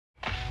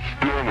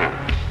Yo,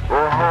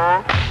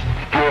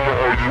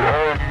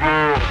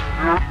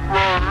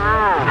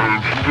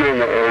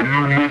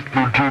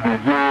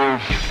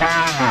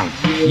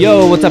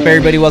 what's up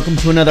everybody? Welcome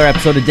to another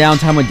episode of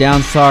Downtime with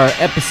Downstar,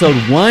 episode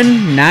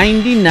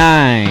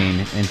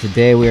 199. And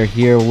today we are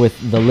here with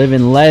the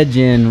living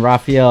legend,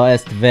 Rafael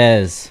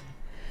Estevez.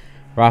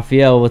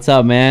 Rafael, what's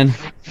up, man?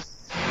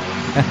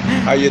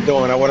 How you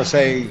doing? I want to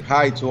say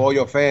hi to all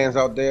your fans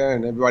out there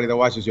and everybody that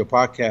watches your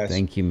podcast.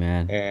 Thank you,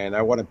 man. And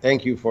I want to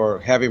thank you for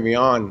having me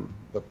on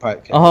the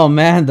podcast. Oh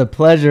man, the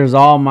pleasure is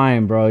all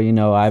mine, bro. You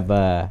know, I've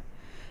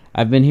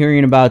been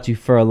hearing about you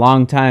for a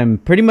long time,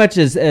 pretty much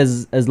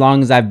as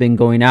long as I've been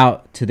going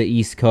out to the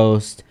East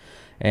Coast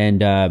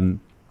and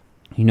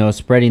you know,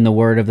 spreading the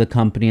word of the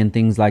company and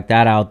things like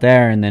that out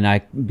there. And then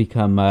I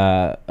become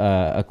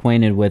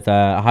acquainted with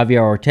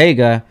Javier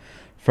Ortega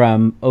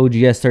from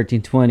OGS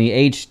 1320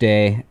 H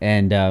Day,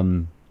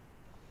 and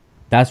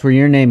that's where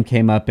your name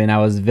came up, and I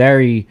was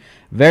very,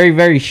 very,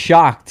 very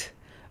shocked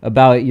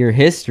about your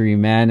history,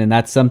 man. And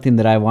that's something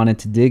that I wanted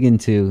to dig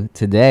into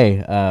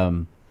today.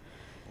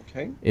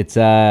 Okay. It's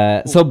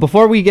so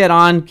before we get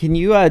on, can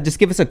you just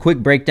give us a quick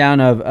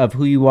breakdown of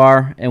who you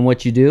are and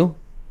what you do?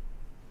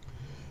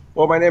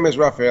 Well, my name is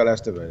Rafael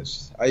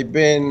Estevez. I've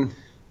been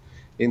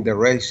in the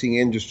racing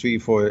industry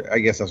for, I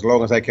guess, as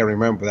long as I can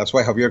remember. That's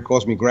why Javier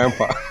calls me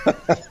grandpa.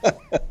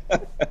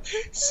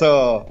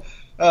 So,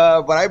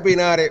 but I've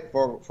been at it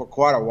for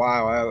quite a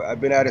while.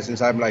 I've been at it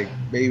since I'm like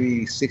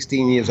maybe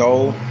 16 years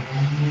old.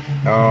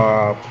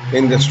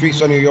 In the streets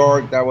of New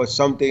York, that was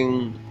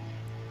something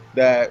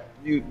that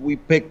we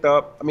picked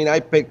up. I mean, I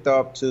picked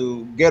up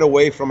to get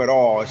away from it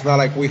all. It's not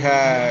like we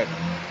had,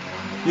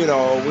 you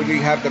know, we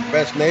didn't have the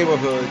best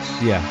neighborhoods,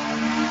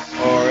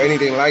 or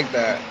anything like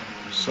that.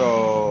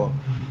 So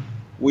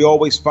we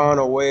always found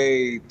a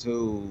way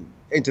to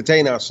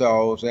entertain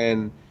ourselves.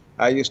 And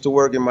I used to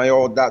work in my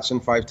old Datsun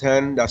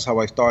 510. That's how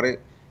I started.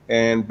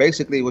 And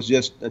basically it was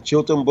just a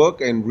children's book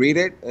and read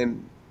it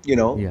and, you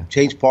know,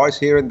 change parts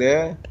here and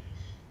there.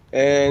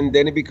 And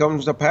then it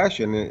becomes a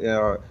passion.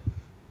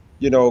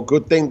 You know,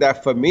 good thing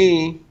that for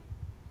me,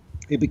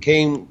 it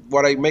became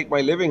what I make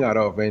my living out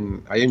of,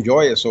 and I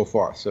enjoy it so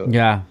far. So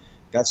yeah,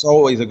 that's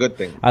always a good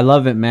thing. I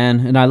love it,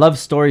 man. And I love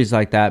stories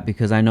like that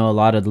because I know a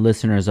lot of the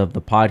listeners of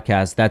the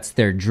podcast, that's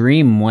their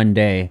dream one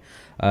day,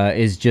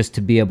 is just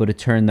to be able to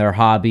turn their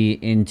hobby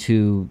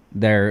into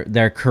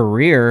their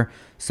career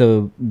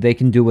so they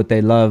can do what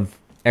they love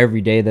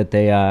every day that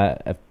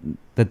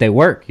they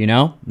work, you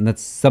know? And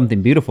that's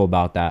something beautiful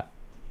about that.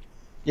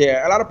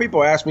 Yeah, a lot of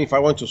people ask me if I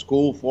went to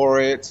school for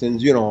it,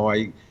 since, you know,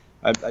 I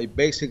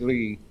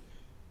basically,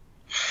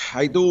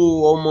 I do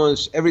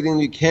almost everything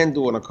you can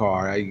do in a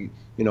car. I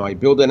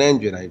build an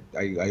engine,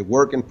 I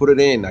work and put it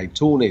in, I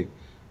tune it,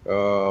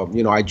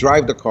 you know, I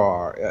drive the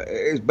car.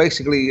 It's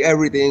basically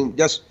everything,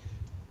 just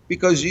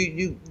because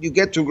you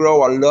get to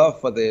grow a love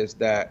for this,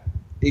 that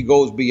it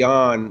goes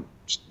beyond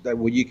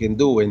what you can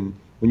do. And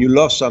when you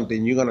love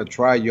something, you're going to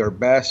try your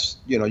best.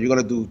 You know, you're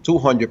going to do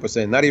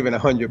 200%, not even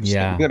 100%.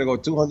 Yeah. You're going to go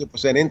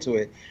 200% into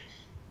it.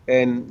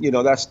 And, you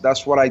know,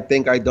 that's what I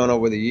think I've done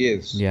over the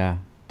years. Yeah,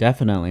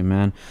 definitely,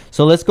 man.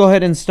 So let's go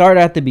ahead and start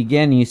at the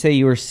beginning. You say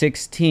you were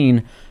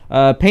 16.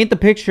 Paint the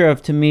picture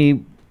of, to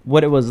me,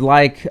 what it was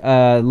like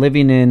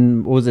living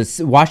in, what was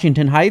it,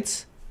 Washington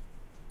Heights?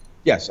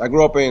 Yes, I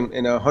grew up in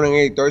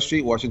 183rd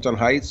Street, Washington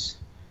Heights.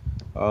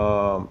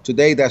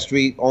 Today, that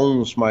street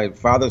owns my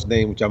father's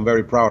name, which I'm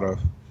very proud of.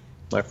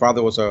 My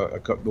father was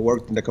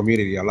worked in the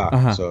community a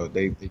lot, so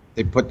they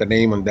put the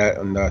name on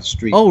that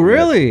street. Oh,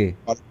 really?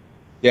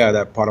 Yeah,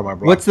 that part of my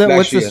block. What's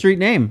the street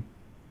name?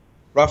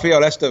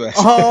 Rafael Estevez.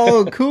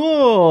 Oh,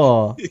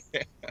 cool.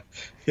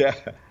 Yeah.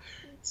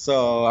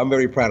 So I'm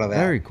very proud of that.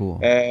 Very cool.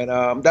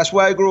 And that's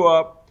where I grew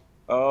up.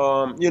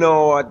 You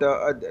know,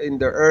 in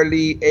the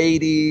early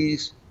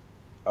 '80s,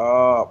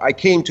 I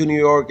came to New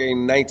York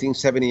in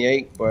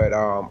 1978, but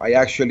I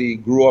actually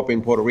grew up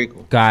in Puerto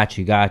Rico. Got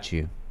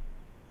you.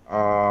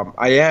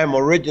 I am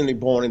originally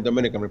born in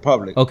Dominican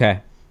Republic.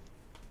 Okay.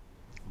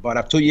 But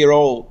at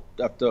 2-year-old,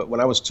 when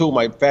I was 2,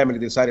 my family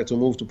decided to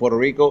move to Puerto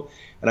Rico,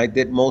 and I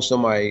did most of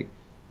my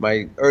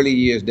early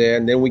years there.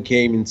 And then we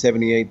came in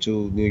 '78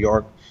 to New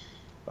York.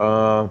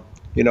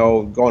 You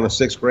know, going to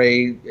 6th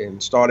grade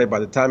and started. By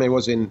the time I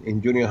was in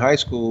junior high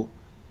school,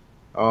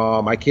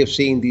 I kept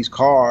seeing these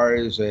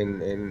cars,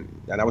 and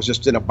I was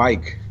just in a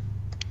bike.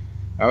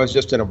 I was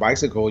just in a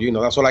bicycle. You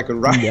know, that's all I could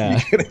ride. Yeah. I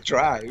couldn't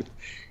drive.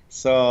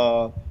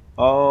 So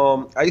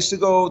I used to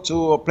go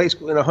to a place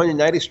in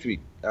 190th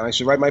Street. I used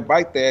to ride my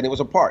bike there, and it was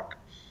a park.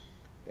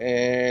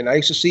 And I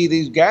used to see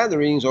these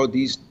gatherings or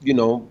these, you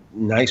know,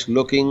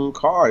 nice-looking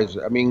cars.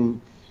 I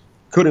mean,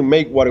 couldn't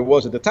make what it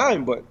was at the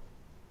time, but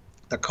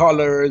the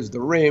colors, the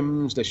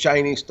rims, the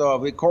shiny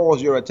stuff, it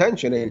calls your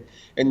attention.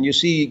 And you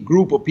see a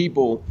group of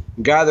people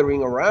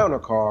gathering around a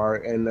car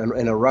and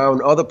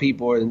around other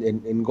people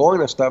and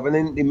going and stuff. And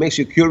then it makes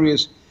you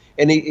curious.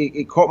 And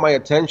it caught my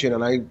attention.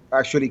 And I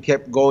actually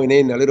kept going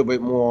in a little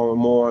bit more and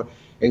more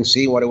and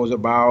seeing what it was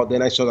about.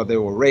 Then I saw that they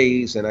were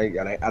raced. And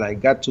I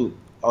got to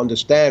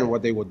understand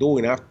what they were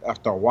doing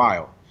after a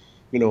while.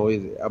 You know,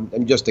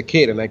 I'm just a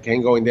kid and I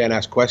can't go in there and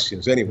ask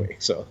questions anyway.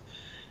 So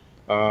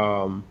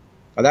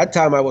at that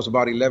time I was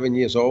about 11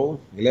 years old,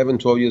 11,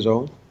 12 years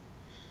old.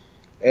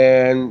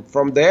 And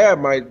from there,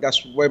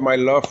 that's where my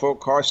love for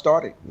cars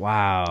started.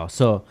 Wow.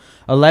 So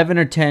 11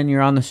 or 10,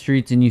 you're on the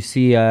streets and you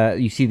see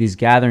these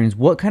gatherings.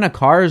 What kind of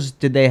cars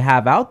did they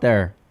have out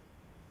there?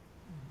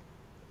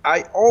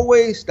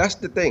 That's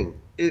the thing.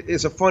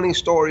 It's a funny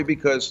story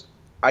because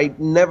I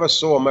never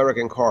saw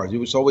American cars. It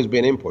was always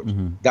been imports.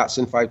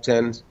 Datsun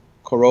 510s,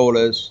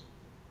 Corollas,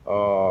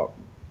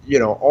 you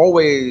know,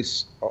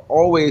 always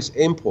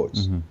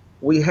imports.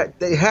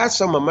 They had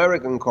some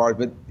American cars,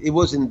 but it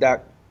wasn't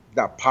that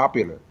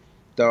popular.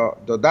 The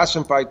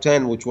Datsun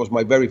 510, which was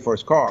my very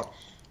first car,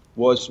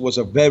 was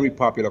a very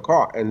popular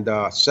car, and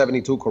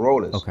 72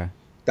 Corollas. Okay.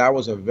 That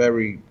was a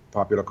very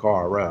popular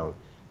car around.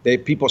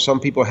 Some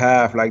people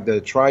have like the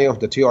Triumph,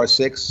 the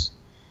TR6.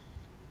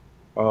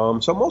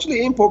 So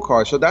mostly import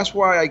cars. So that's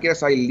why I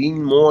guess I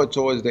lean more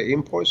towards the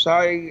import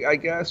side, I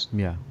guess.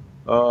 Yeah.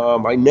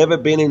 I never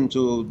been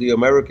into the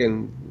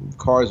American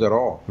cars at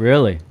all.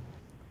 Really?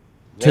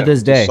 Yeah, to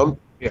this day?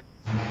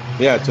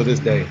 Yeah, to this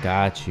day.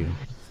 Got you.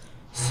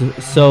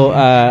 So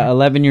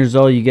 11 years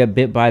old, you get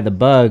bit by the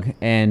bug,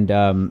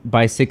 and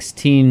by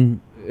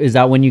 16, is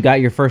that when you got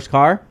your first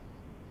car?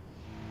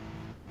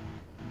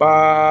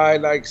 By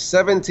like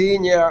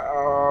 17, yeah,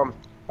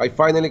 I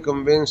finally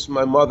convinced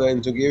my mother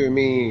into giving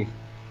me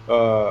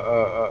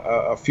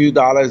a few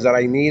dollars that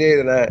I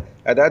needed, and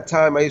at that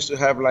time I used to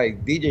have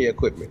like DJ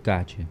equipment.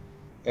 Got you.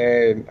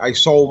 And I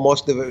sold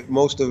most of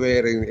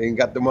it, and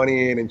got the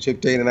money in and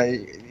chipped in, and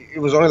it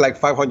was only like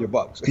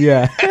 $500.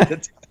 Yeah.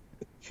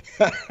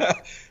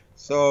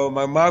 So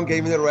my mom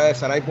gave me the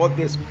rest, and I bought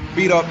this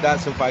beat up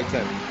Datsun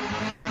 510.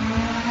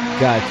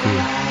 Got you.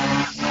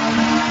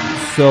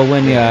 So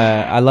when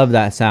I love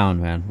that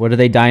sound, man. What are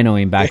they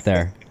dynoing back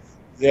there?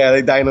 Yeah,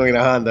 they dynoing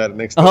a Honda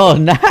next to Oh,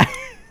 nice.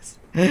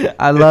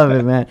 I love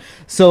it, man.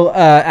 So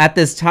at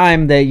this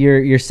time that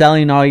you're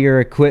selling all your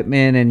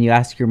equipment and you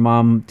ask your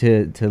mom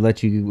to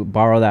let you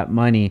borrow that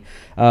money,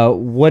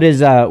 what is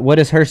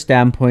her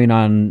standpoint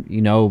on,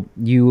 you know,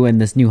 you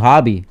and this new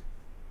hobby?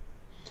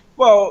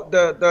 Well,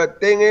 the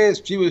thing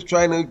is, she was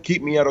trying to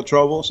keep me out of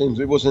trouble since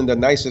it wasn't the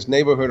nicest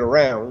neighborhood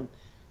around.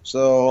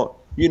 So,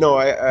 you know,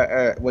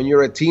 when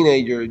you're a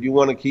teenager, you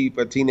want to keep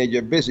a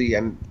teenager busy,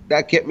 and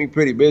that kept me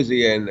pretty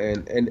busy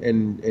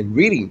and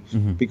reading,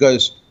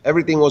 because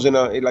everything was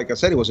like I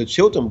said, it was a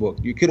children's book.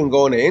 You couldn't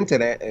go on the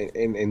internet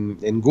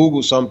and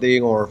Google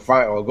something or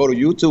go to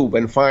YouTube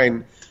and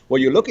find what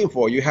you're looking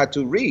for. You had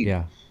to read.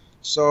 Yeah.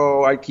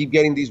 So I keep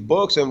getting these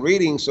books and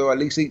reading, so at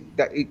least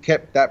it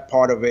kept that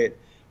part of it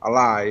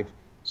alive.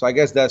 So I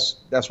guess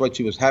that's what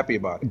she was happy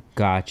about.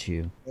 Got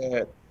you.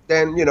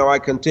 Then, you know, I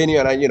continue,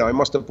 and I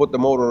must have put the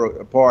motor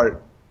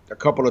apart a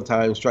couple of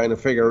times trying to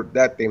figure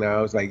that thing out.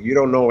 I was like, you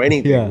don't know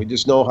anything. Yeah. We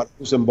just know how to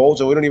do some bolts,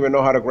 and we don't even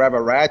know how to grab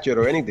a ratchet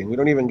or anything. We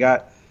don't even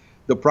got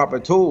the proper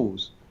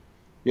tools.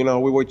 You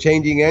know, we were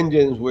changing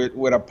engines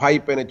with a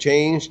pipe and a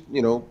chain,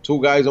 you know,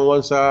 2 guys on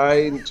one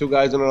side, 2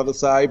 guys on another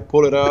side,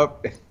 pull it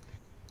up.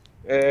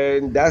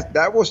 And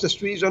that was the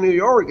streets of New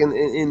York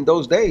in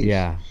those days.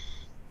 Yeah.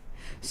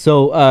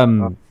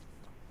 So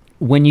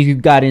when you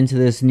got into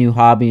this new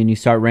hobby and you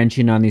start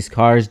wrenching on these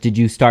cars, did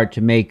you start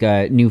to make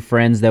new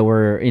friends that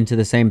were into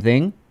the same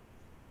thing?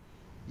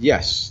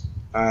 Yes.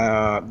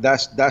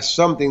 That's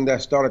something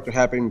that started to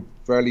happen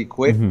fairly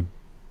quick.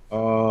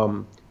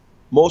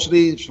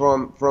 Mostly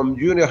from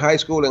junior high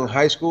school and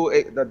high school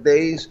the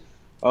days,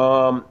 a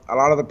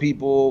lot of the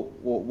people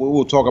we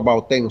will talk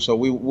about things. So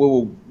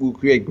we'll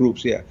create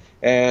groups, yeah.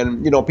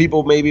 And, you know,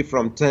 people maybe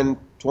from 10,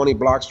 20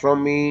 blocks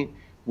from me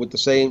with the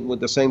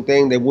same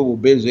thing, that we will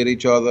visit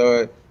each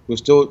other. I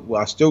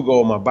still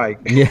go on my bike.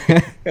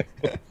 Yeah.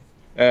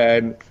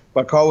 And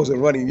my car wasn't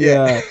running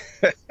yet.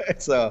 Yeah.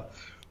 So,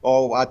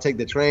 I take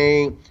the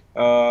train.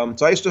 So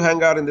I used to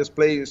hang out in this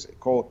place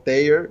called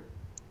Thayer.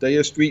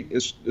 Thayer Street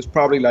is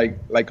probably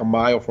like a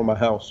mile from my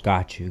house.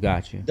 Got you.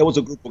 There was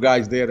a group of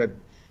guys there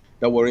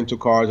that were into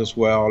cars as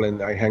well,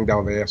 and I hanged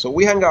out there. So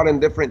we hang out in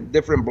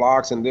different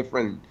blocks and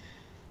different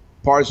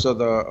parts of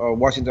the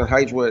Washington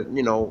Heights where,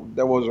 you know,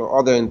 there was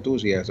other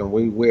enthusiasm.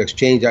 We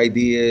exchange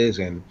ideas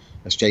and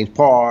exchange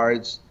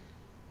parts.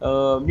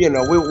 You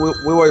know,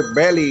 we were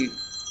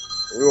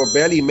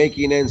barely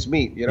making ends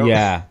meet, you know.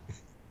 Yeah.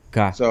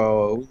 Gotcha.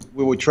 So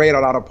we would trade a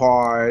lot of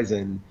parts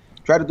and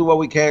try to do what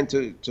we can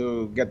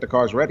to get the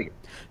cars ready.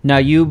 Now,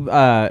 you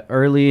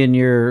early in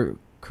your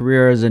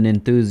career as an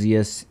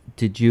enthusiast,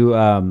 did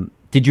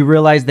you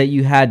realize that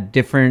you had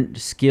different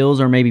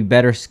skills or maybe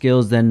better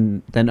skills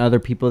than other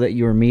people that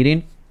you were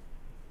meeting?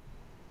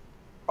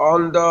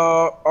 On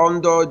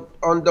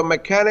the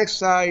mechanic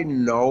side,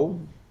 no.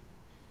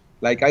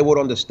 Like, I would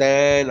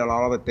understand a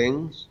lot of the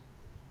things.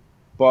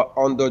 But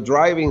on the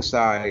driving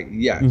side,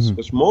 yes.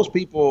 Because most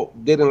people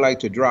didn't like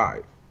to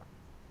drive.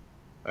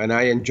 And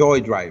I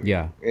enjoy driving.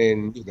 Yeah.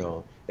 And, you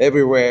know,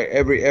 everywhere,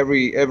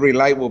 every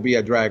light will be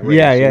a drag race.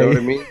 Yeah, you know yeah. what I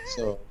mean?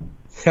 So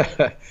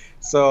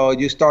So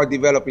you start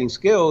developing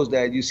skills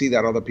that you see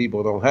that other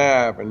people don't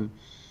have, and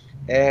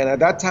at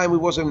that time we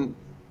wasn't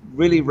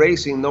really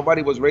racing.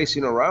 Nobody was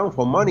racing around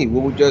for money. We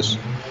would just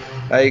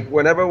like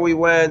whenever we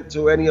went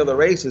to any of the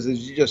races,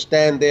 is you just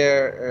stand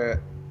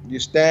there. You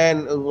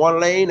stand in one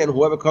lane, and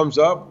whoever comes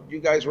up, you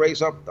guys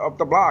race up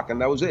the block, and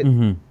that was it.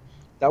 Mm-hmm.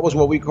 That was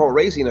what we called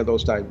racing at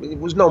those times. It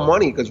was no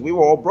money because we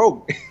were all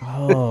broke.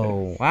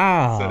 Oh,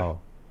 wow.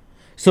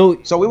 So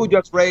we would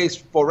just race,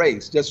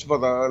 just for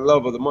the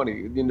love of the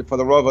money, you know, for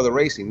the love of the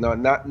racing,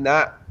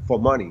 not for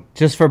money.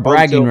 Just for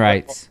bragging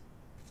rights.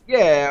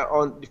 Yeah,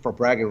 for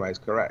bragging rights,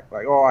 correct.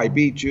 Like, oh, I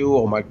beat you,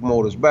 or my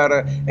motor's better.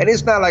 And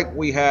it's not like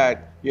we had,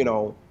 you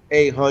know,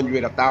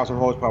 800, 1,000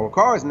 horsepower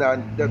cars. Now,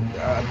 the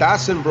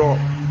Datsun bro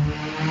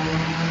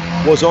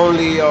was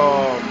only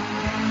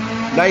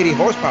 90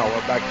 horsepower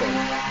back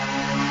then.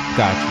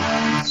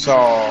 Gotcha. So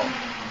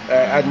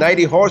at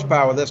 90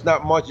 horsepower, there's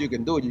not much you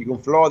can do. You can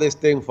floor this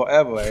thing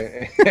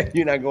forever.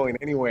 You're not going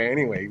anywhere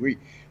anyway.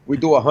 We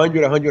do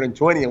 100,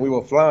 120, and we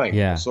were flying.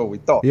 Yeah. So we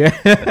thought.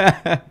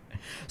 Yeah.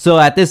 So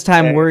at this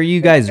time, where are you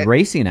guys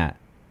racing at?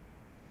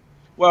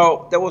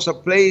 Well, there was a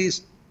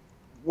place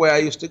where I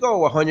used to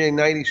go,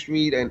 190th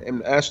Street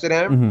in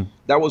Amsterdam. Mm-hmm.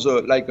 That was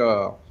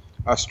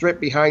a strip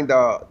behind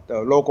the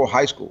local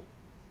high school,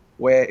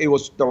 where it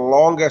was the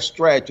longest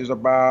stretch. Is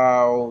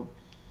about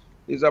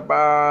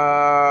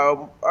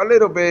a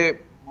little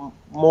bit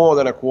more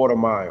than a quarter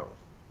mile.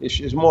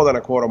 It's more than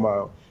a quarter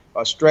mile.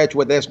 A stretch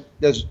where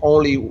there's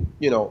only,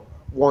 you know,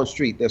 one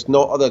street. There's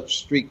no other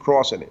street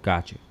crossing it.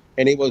 Gotcha.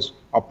 And it was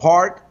a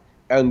park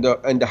and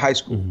the high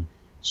school. Mm-hmm.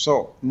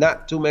 So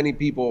not too many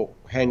people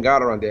hang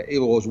out around there. It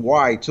was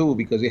wide too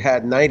because it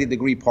had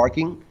 90-degree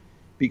parking,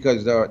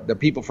 because the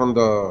people from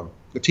the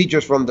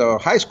teachers from the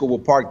high school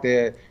would park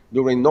there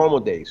during normal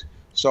days.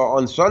 So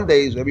on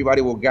Sundays,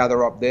 everybody will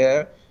gather up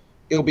there.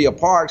 It'll be a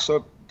park,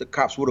 so the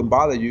cops wouldn't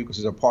bother you because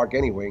it's a park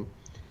anyway.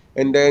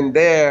 And then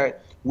there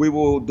we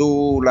will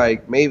do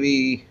like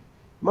maybe,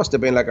 must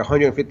have been like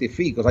 150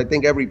 feet, because I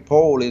think every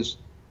pole is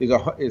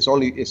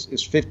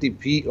 50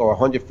 feet or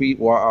 100 feet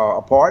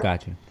apart.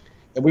 Gotcha.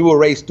 And we will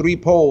race 3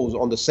 poles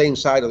on the same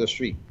side of the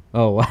street.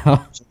 Oh,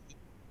 wow. So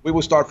we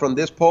will start from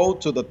this pole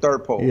to the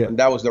third pole, Yeah. and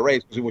that was the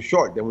race because it was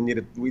short. Then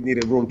we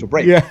needed room to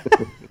break. Yeah.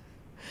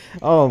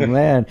 Oh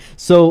man.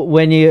 So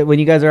when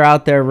you guys are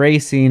out there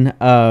racing,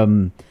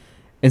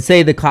 and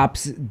say the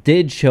cops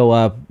did show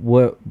up,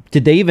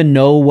 did they even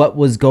know what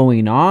was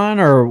going on,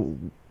 or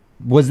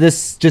was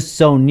this just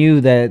so new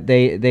that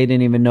they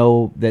didn't even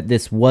know that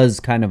this was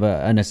kind of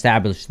an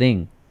established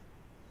thing?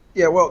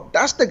 Yeah, well,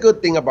 that's the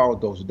good thing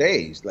about those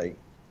days. Like,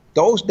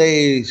 those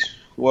days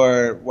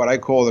were what I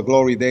call the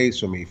glory days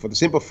for me, for the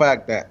simple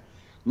fact that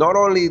not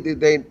only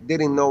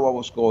didn't know what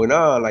was going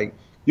on,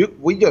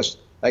 we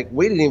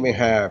didn't even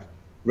have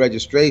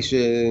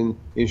registration,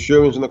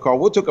 insurance in the car.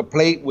 We took a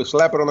plate, we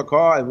slap it on the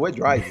car, and we're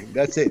driving.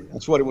 That's it.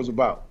 That's what it was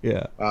about.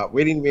 Yeah.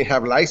 We didn't even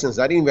have a license.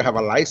 I didn't even have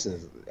a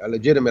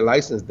legitimate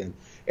license then.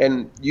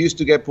 And you used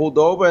to get pulled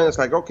over, and it's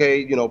like, okay,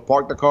 you know,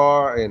 park the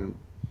car and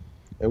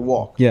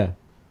walk. Yeah.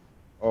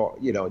 Or,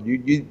 you know,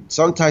 you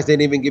sometimes they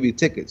didn't even give you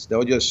tickets.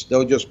 They'll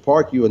just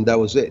park you, and that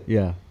was it.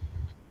 Yeah.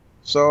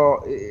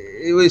 So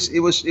it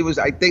was.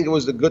 I think it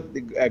was a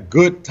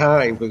good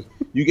time, because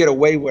you get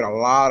away with a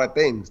lot of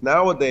things.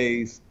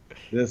 Nowadays,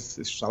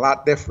 it's a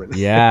lot different.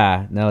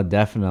 Yeah. No,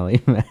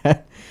 definitely,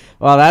 man.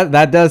 Well,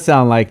 that does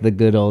sound like the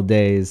good old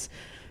days.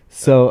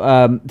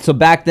 So so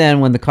back then,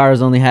 when the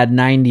cars only had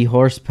 90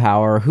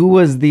 horsepower, who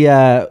was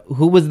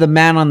the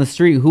man on the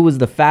street? Who was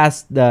the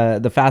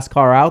fast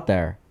car out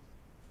there?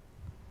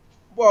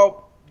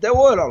 Well, there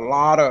were a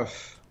lot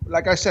of,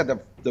 like I said,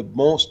 the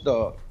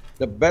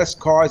best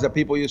cars that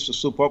people used to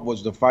soup up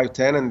was the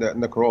 510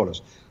 and the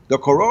Corollas. The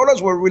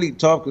Corollas were really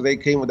tough because they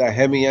came with that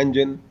Hemi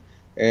engine,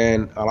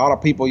 and a lot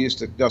of people used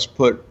to just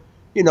put,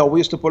 you know,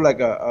 we used to put like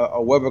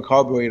a Weber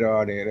carburetor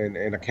on it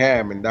and a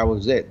cam, and that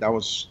was it. That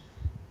was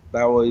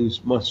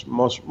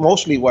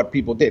mostly what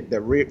people did.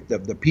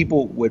 The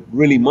people with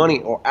really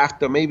money, or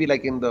after maybe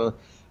like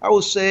I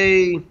would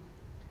say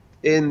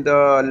in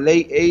the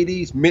late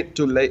 80s, mid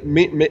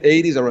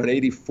 80s, around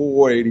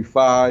 84,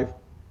 85,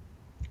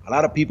 a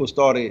lot of people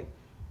started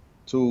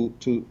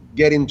to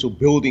get into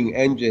building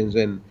engines,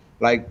 and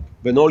like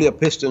Venolia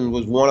Piston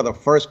was one of the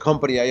first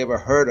company I ever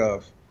heard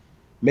of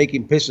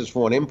making pistons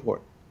for an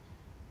import.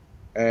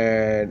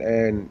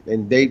 And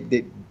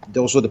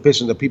those were the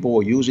pistons that people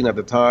were using at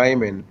the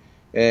time, and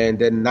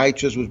then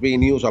nitrous was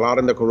being used a lot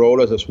in the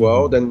Corollas as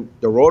well. Then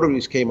the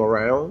rotaries came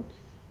around.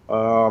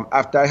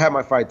 After I had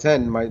my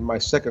 510, my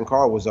second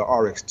car was a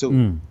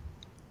RX2.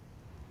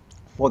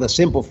 For the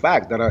simple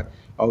fact that a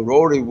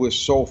rotary was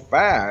so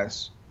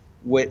fast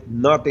with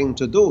nothing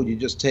to do. You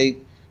just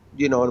take,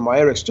 you know, in my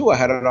RX2, I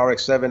had an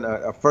RX7,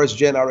 a first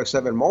gen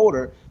RX7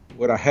 motor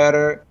with a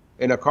header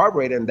and a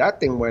carburetor, and that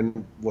thing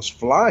was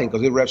flying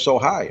because it revved so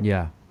high.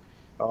 Yeah.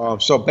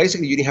 So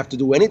basically, you didn't have to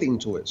do anything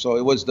to it. So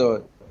it was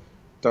the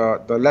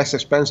less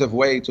expensive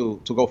way to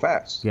go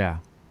fast. Yeah.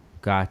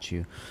 Got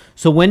you.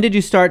 So when did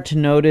you start to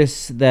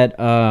notice that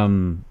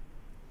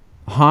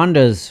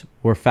Hondas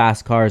were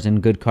fast cars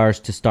and good cars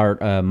to start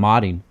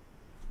modding.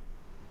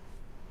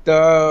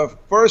 The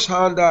first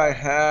Honda I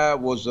had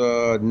was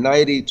a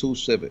 '92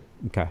 Civic,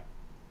 Okay.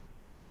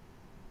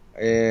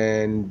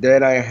 and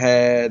then I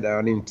had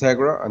an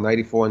Integra, a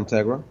 '94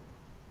 Integra,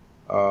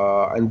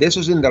 and this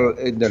was in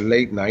the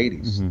late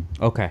 '90s.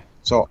 Okay.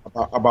 So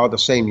about the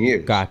same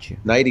years, Got you.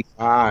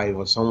 95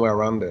 or somewhere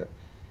around there.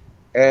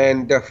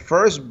 And the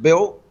first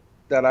build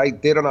that I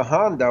did on a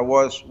Honda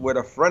was with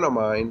a friend of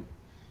mine,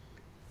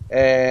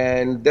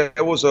 and there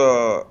was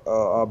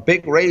a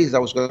big race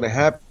that was going to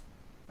happen.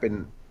 We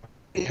didn't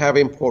have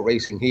import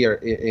racing here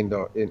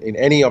in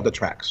any of the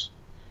tracks.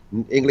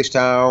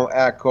 Englishtown,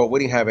 Atco,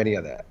 we didn't have any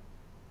of that.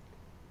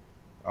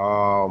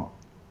 Um,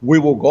 we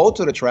will go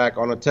to the track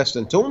on a test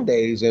and tune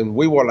days, and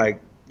we were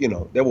like,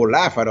 they will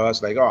laugh at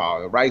us like,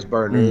 oh, rice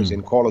burners,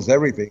 and call us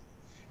everything,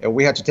 and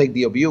we had to take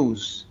the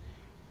abuse.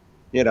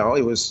 It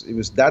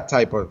was that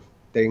type of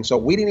thing. So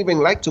we didn't even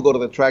like to go to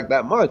the track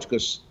that much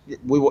because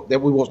we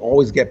would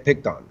always get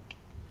picked on,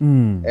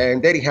 and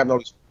they didn't have no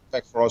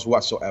respect for us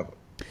whatsoever.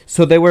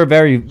 So they were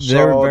very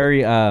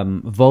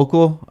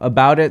vocal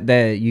about it,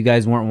 that you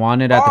guys weren't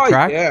wanted at the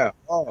track. Yeah.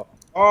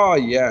 Oh,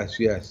 yes,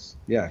 yes,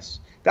 yes.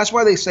 That's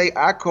why they say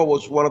ACO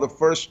was one of the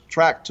first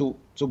track to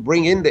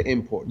bring in the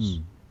imports,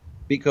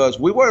 because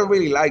we weren't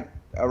really liked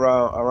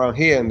around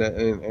here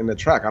in the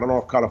track. I don't know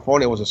if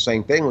California was the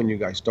same thing when you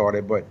guys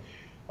started, but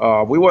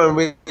we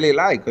weren't really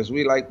liked because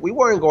we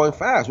weren't going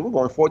fast. We were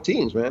going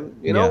 14s, man.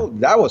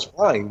 That was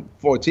fine,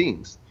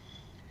 14s.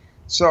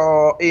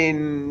 So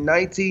in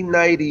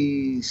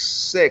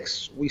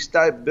 1996, we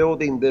started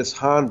building this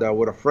Honda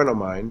with a friend of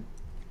mine,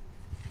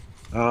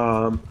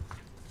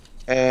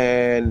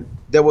 and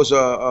there was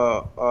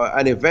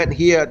an event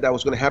here that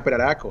was going to happen at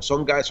ACO.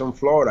 Some guys from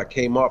Florida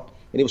came up,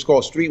 and it was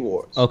called Street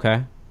Wars.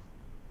 Okay.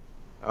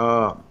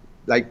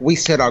 Like we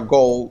set our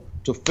goal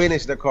to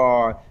finish the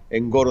car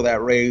and go to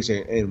that race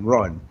and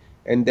run.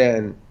 And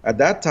then at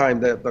that time,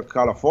 the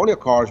California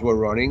cars were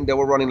running. They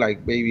were running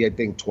like maybe I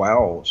think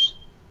 12s.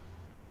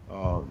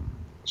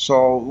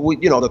 So we,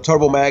 the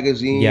turbo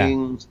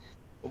magazines,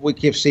 we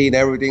keep seeing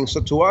everything.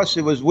 So to us,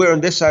 it was, we're on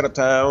this side of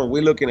town.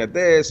 We're looking at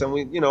this, and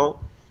we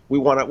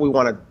want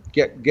to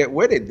get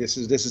with it. This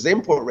is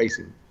import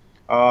racing.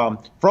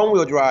 Front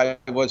wheel drive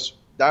was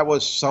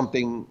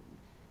something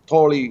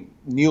totally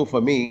new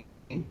for me.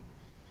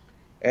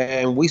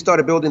 And we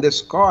started building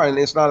this car, and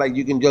it's not like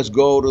you can just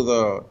go to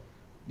the,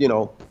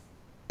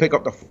 pick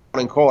up the phone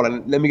and call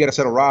and let me get a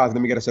set of rods,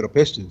 let me get a set of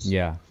pistons.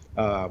 Yeah.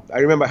 I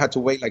remember I had to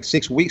wait like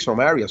 6 weeks from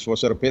Arias for a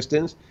set of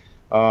pistons.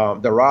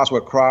 The rods were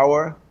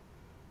Crower.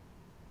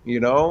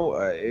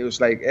 It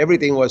was like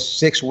everything was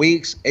 6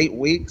 weeks, 8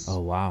 weeks. Oh,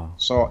 wow.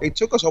 So it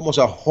took us almost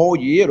a whole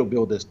year to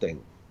build this thing.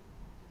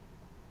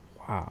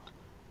 Wow.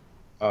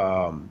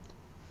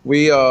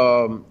 We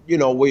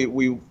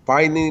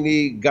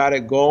finally got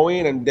it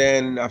going, and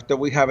then after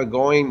we have it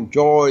going,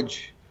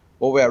 George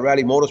over at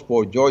Rally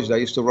Motorsport, George that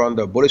used to run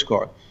the Bullish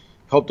car,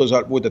 helped us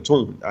out with the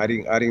tune. I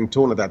didn't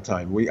tune at that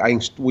time. We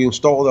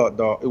installed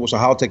it was a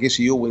Haltech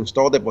ECU. We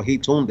installed it, but he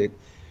tuned it,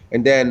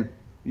 and then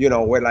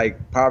we're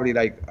like probably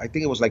like I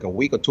think it was like a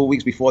week or 2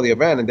 weeks before the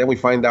event, and then we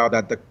find out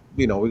that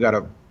we got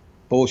a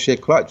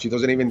bullshit clutch. It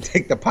doesn't even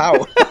take the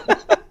power.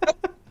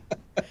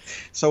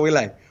 So we're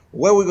like,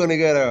 where are we gonna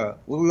get a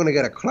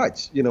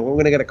clutch? We're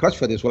gonna get a clutch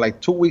for this. We're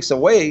like 2 weeks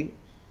away,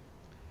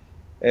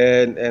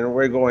 and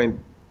we're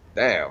going,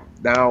 damn.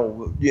 Now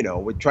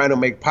we're trying to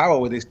make power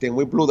with this thing.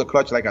 We blew the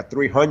clutch like at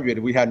 300.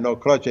 We had no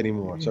clutch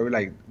anymore. So we're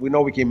like, we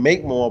know we can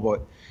make more,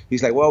 but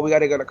he's like, well, we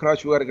gotta get a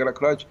clutch. We gotta get a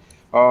clutch.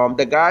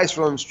 The guys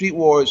from Street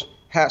Wars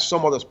had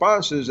some other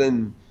sponsors,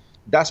 and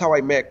that's how I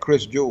met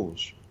Chris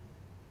Jules.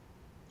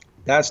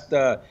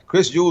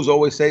 Chris Jules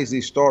always says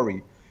this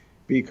story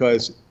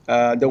because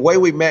the way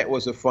we met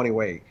was a funny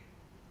way.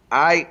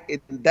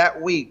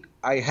 That week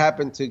I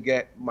happened to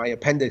get my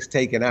appendix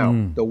taken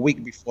out the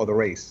week before the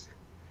race.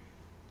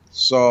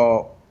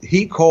 So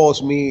he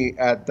calls me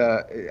at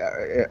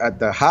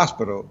the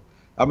hospital.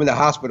 I'm in the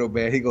hospital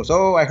bed. He goes,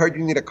 "Oh, I heard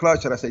you need a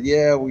clutch." And I said,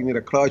 "Yeah, we need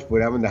a clutch,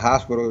 but I'm in the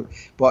hospital.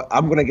 But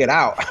I'm gonna get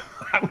out.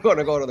 I'm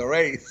gonna go to the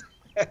race."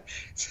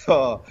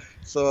 So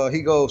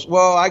he goes,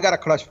 "Well, I got a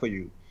clutch for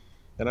you."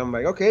 And I'm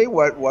like, "Okay,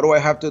 what do I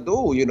have to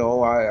do?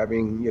 I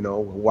mean,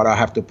 what I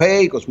have to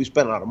pay, because we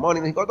spent a lot of money."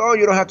 And he goes, "Oh,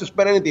 you don't have to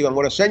spend anything. I'm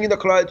going to send you the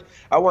clutch.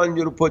 I want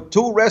you to put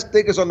 2 red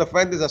stickers on the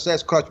fenders that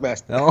says Clutch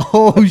Master."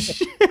 Oh,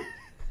 shit.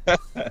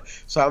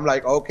 So I'm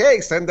like,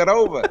 "Okay, send it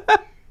over."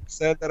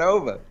 Send it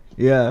over.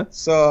 Yeah.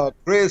 So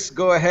Chris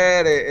go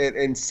ahead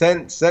and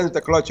sends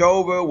the clutch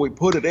over. We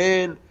put it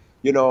in.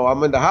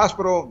 I'm in the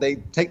hospital. They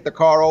take the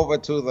car over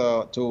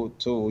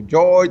to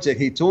George, and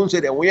he tunes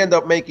it, and we end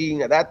up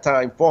making at that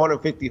time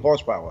 450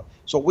 horsepower.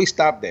 So we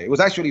stopped there. It was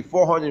actually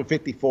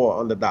 454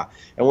 on the dot,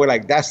 and we're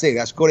like, "That's it.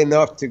 That's good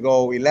enough to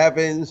go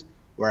 11s.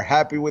 We're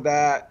happy with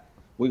that.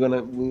 We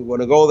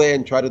want to go there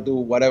and try to do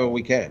whatever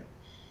we can."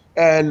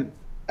 And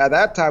at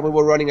that time, we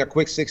were running a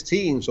quick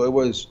 16, so it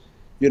was,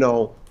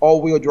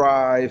 all-wheel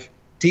drive.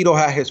 Tito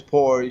had his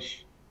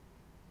Porsche.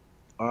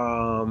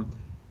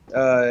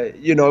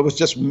 it was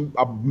just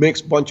a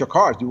mixed bunch of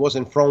cars. It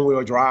wasn't front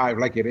wheel drive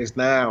like it is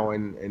now,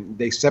 and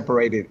they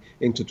separated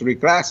into three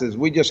classes.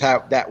 We just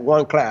have that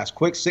one class,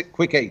 quick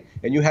 8,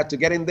 and you had to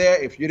get in there.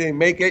 If you didn't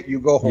make it, you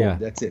go home. Yeah.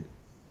 That's it.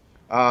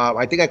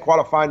 I think I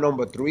qualified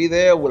number 3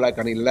 there with like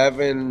an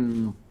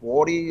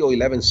 1140 or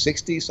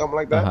 1160, something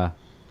like that,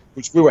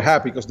 which we were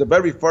happy because the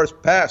very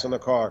first pass on the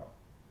car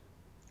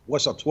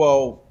was a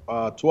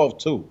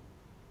 12.2.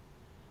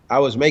 I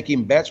was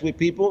making bets with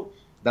people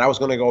that I was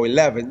going to go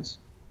 11s.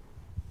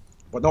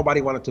 But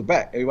nobody wanted to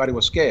bet. Everybody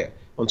was scared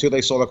until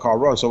they saw the car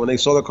run. So when they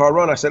saw the car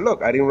run, I said,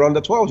 "Look, I didn't run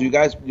the 12s. You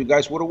guys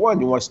would have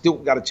won. You still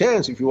got a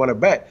chance if you want to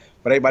bet."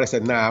 But everybody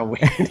said, "Nah,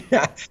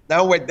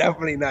 now we're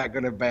definitely not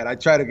gonna bet." I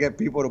tried to get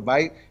people to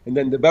bite, and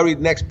then the very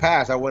next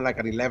pass, I went like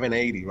an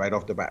 1180 right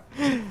off the bat.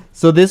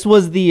 So this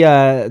was the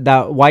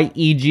that white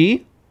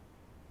EG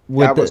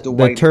with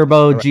the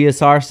turbo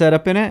GSR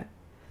setup in it.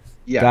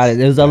 Yeah, got it.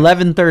 It was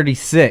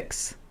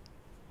 1136.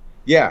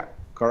 Yeah.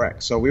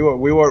 Correct. So we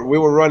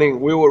were running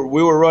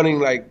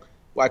like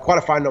I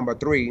qualified number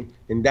 3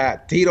 in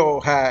that. Tito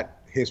had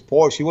his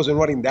Porsche. He wasn't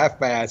running that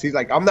fast. He's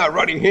like, I'm not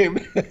running him.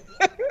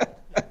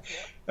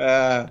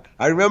 I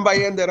remember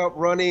I ended up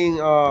running.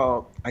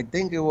 I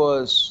think it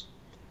was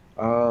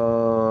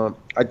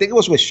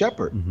with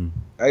Shepard.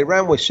 I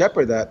ran with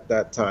Shepard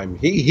that time.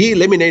 He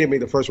eliminated me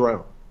the first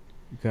round.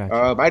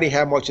 Gotcha. I didn't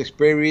have much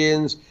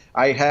experience.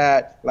 I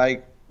had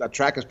like a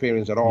track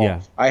experience at all.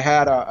 Yeah. I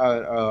had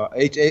a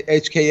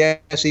HKS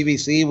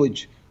EVC,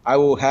 which I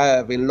will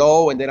have in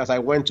low, and then as I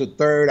went to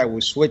third, I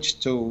would switch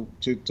to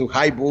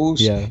high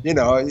boost. Yeah.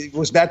 It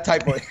was that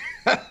type of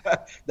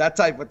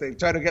thing.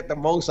 Trying to get the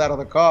most out of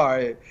the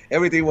car.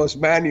 Everything was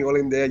manual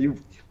in there. You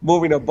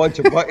moving a bunch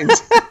of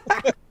buttons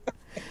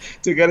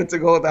to get it to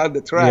go down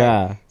the track.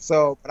 Yeah.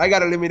 So I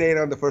got eliminated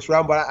on the first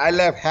round, but I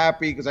left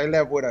happy because I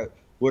left with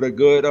a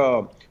good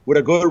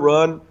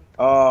run.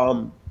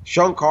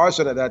 Sean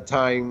Carson at that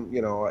time,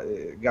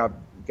 God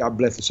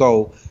bless his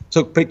soul,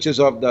 took pictures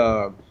of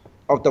the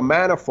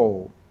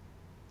manifold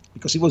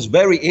because he was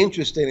very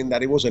interested in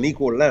that it was an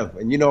equal length.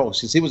 And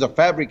since he was a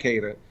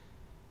fabricator,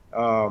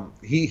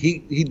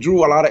 he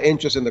drew a lot of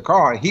interest in the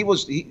car.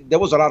 There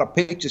was a lot of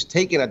pictures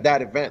taken at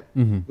that event,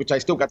 which I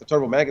still got the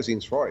Turbo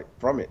magazines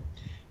from it.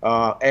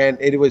 And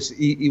it was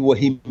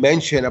he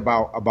mentioned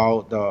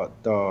about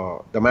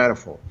the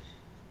manifold.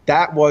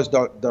 That was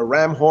the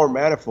Ram horn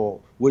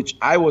manifold, which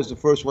I was the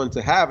first one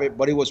to have it,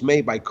 but it was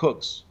made by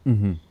Cooks.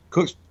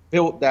 Cooks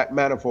built that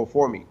manifold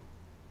for me.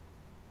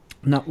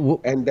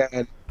 And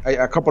then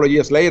a couple of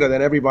years later,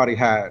 then everybody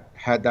had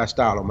that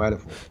style of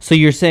manifold. So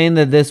you're saying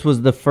that this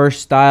was the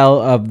first style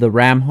of the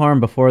Ram horn?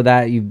 Before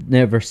that, you've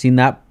never seen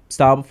that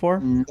style before?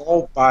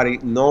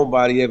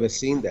 Nobody ever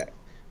seen that.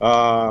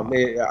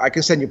 I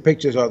can send you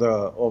pictures of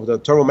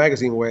the Turbo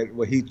magazine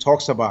where he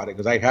talks about it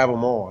because I have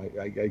them all.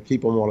 I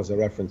keep them all as a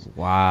reference.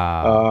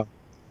 Wow.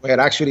 And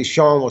actually,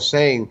 Sean was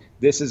saying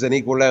this is an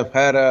equal length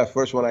header,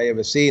 first one I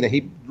ever seen, and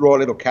he wrote a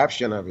little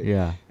caption of it.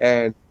 Yeah.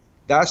 And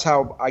that's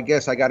how I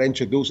guess I got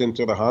introduced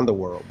into the Honda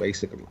world,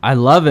 basically. I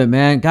love it,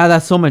 man. God,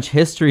 that's so much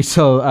history.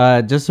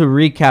 So just to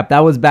recap, that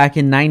was back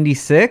in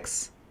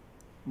 96?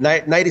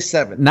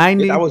 97.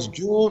 That was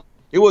June.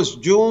 It was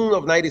June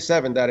of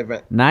 97, that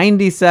event.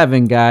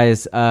 97,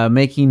 guys,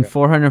 making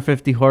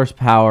 450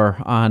 horsepower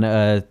on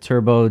a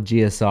turbo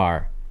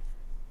GSR.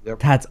 Yep.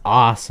 That's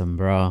awesome,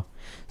 bro.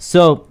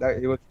 So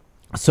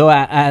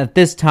at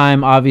this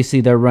time,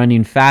 obviously, they're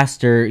running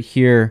faster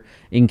here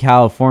in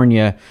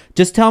California.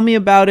 Just tell me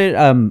about it.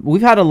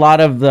 We've had a lot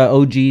of the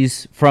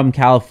OGs from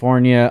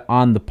California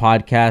on the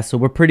podcast, so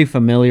we're pretty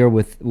familiar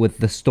with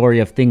the story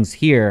of things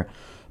here.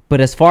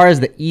 But as far as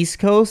the East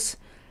Coast,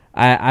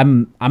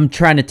 I'm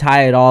trying to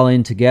tie it all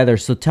in together.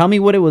 So tell me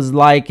what it was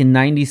like in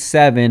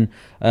 97,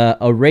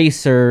 a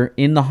racer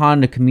in the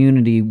Honda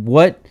community.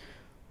 What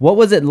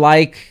was it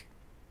like?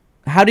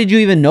 How did you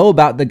even know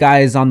about the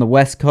guys on the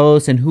West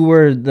Coast, and who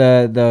were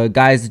the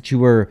guys that you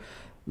were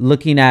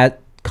looking at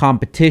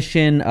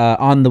competition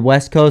on the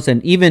West Coast,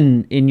 and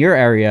even in your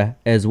area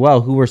as well?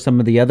 Who were some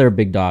of the other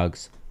big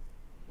dogs?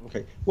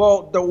 Okay.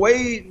 Well, the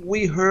way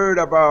we heard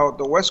about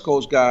the West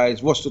Coast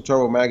guys was the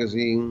Turbo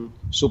magazine,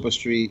 Super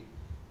Street.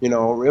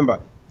 Remember,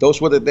 those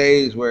were the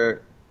days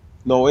where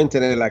no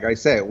internet, like I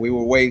said. We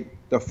would wait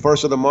the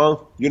first of the month.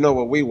 You know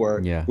what we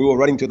were. Yeah. We were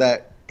running to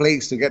that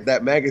place to get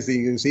that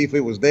magazine and see if it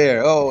was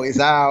there. Oh,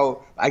 it's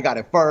out. I got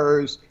it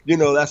first.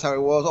 That's how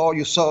it was. Oh,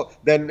 you saw.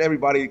 Then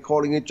everybody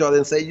calling each other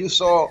and say, you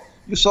saw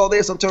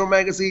this on Turbo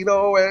magazine.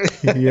 Oh,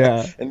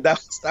 yeah. And that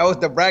was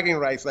the bragging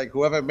rights. Like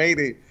whoever made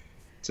it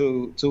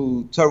to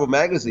Turbo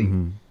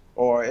magazine,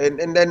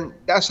 and then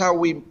that's how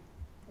we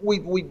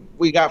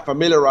got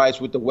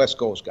familiarized with the West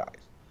Coast guys.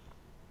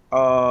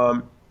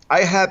 I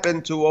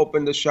happened to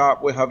open the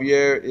shop with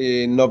Javier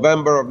in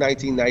November of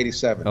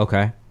 1997.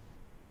 Okay.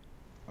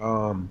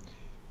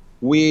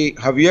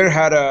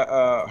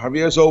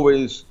 Javier's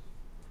always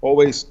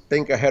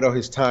think ahead of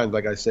his time,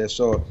 like I said.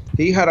 So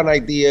he had an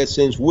idea.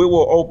 Since we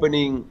were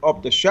opening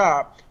up the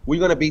shop, we're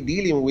gonna be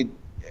dealing with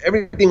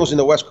everything was in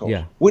the West Coast.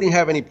 Yeah. We didn't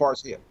have any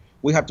parts here.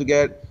 We have to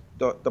get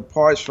the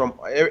parts from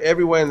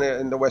everywhere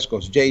in the West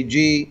Coast.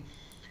 JG.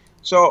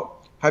 So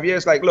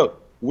Javier's like,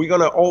 look, we're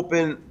gonna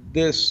open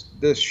this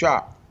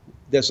shop.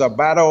 There's a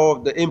battle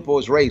of the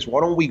impulse race.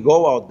 Why don't we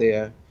go out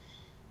there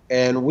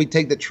and we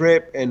take the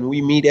trip and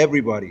we meet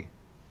everybody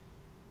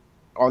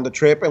on the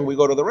trip and we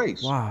go to the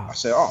race? Wow. I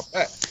said, oh,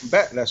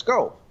 bet, let's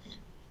go.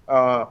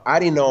 I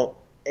didn't know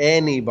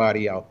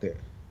anybody out there.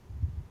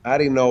 I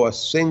didn't know a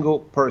single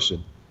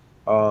person.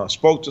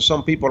 Spoke to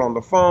some people on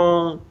the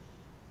phone.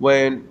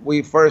 When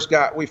we first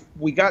got,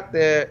 we got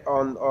there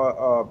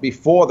on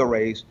before the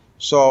race.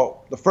 So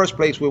the first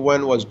place we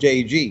went was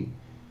JG.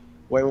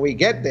 When we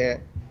get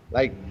there,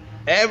 like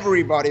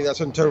everybody that's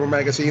on Turbo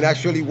Magazine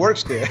actually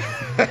works there.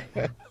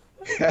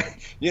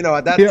 You know,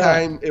 at that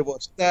time it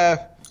was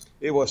Steph,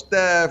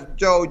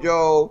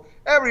 JoJo,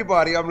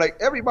 everybody. I'm like,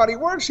 everybody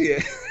works here.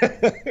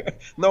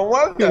 No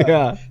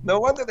wonder. No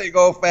wonder they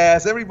go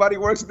fast. Everybody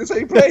works at the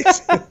same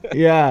place.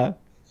 Yeah.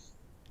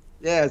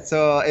 Yeah.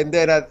 So, and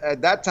then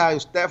at that time,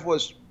 Steph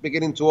was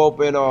beginning to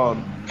open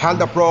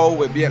Honda Pro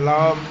with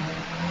Vietnam.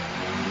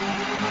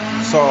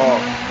 So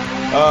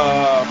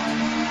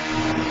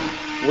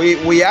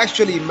we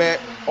actually met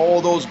all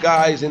those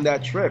guys in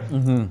that trip.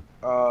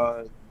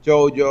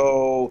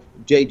 JoJo,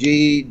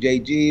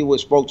 JG, we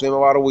spoke to him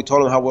about it. We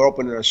told him how we're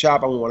opening a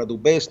shop and we want to do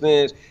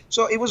business.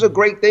 So it was a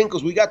great thing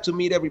because we got to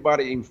meet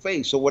everybody in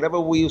face. So whatever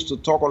we used to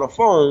talk on the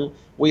phone,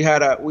 we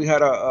had a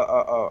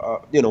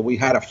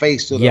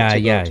face to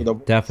the to the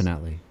voice.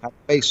 Definitely. Had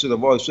a face to the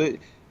voice. So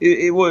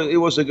it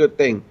was a good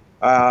thing.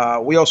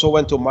 We also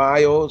went to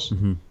Miles.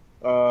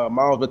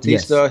 Miles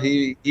Batista.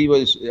 Yes. He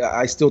was.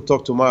 I still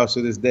talk to Miles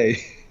to this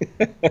day.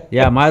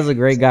 Yeah, Miles is a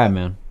great guy,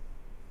 man.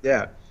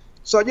 Yeah.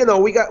 So, you know,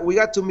 we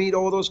got to meet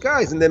all those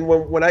guys. And then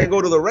when I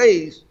go to the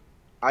race,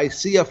 I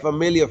see a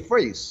familiar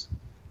face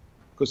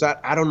because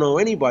I don't know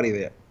anybody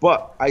there.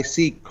 But I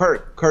see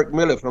Kirk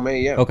Miller from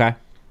AEM. Okay.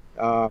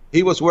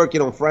 He was working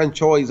on Frank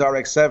Choi's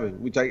RX-7,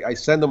 which I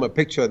sent him a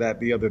picture of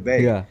that the other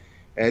day. Yeah.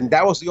 And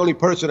that was the only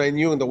person I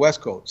knew in the West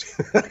Coast.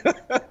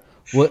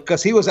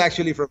 Because he was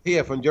actually from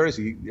here, from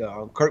Jersey.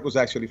 Kirk was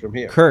actually from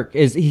here. Kirk,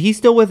 is he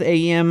still with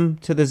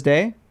AEM to this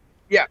day?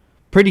 Yeah.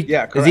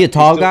 Yeah, correct. Is he a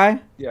tall guy?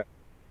 Yeah.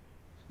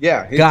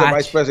 Yeah, he's the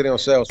vice president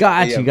of sales.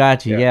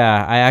 Got you.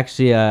 Yeah, I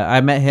actually I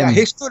met him. Yeah,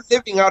 he's still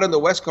living out in the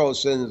West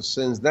Coast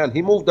since then.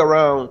 He moved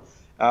around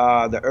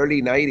the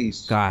early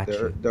 '90s.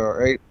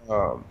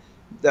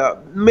 The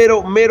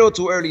middle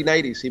to early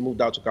 '90s. He moved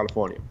out to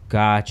California.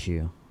 Got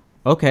you.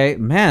 Okay,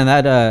 man,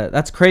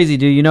 that's crazy,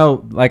 dude. You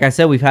know, like I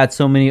said, we've had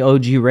so many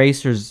OG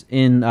racers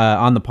in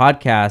on the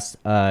podcast.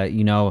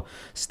 You know,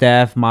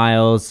 Steph,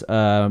 Miles,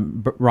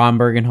 Ron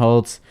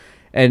Bergenholtz,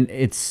 and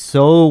it's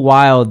so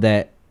wild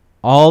that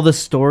all the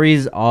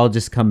stories all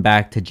just come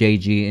back to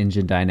JG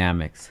Engine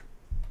Dynamics.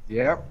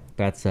 Yeah.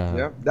 That's he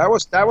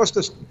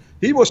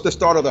was the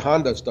start of the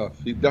Honda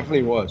stuff. He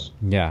definitely was.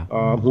 Yeah.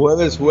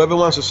 Whoever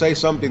wants to say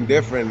something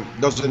different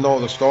doesn't know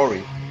the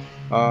story.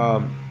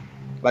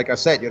 Like I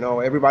said, you know,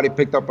 everybody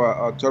picked up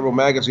a Turbo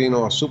Magazine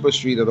or a Super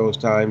Street of those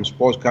times,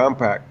 Sports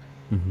Compact.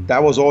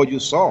 That was all you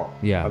saw.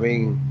 Yeah. I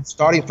mean,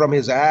 starting from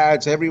his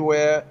ads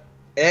everywhere,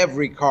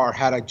 every car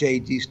had a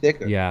JG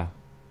sticker. Yeah.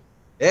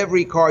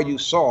 Every car you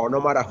saw, no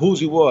matter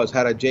whose it was,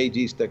 had a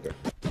JG sticker.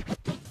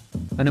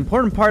 An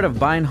important part of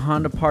buying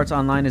Honda parts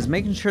online is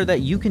making sure that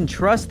you can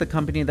trust the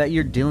company that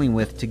you're dealing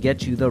with to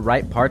get you the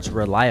right parts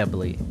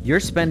reliably. You're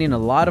spending a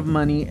lot of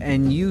money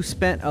and you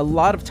spent a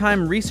lot of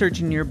time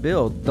researching your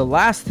build. The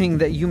last thing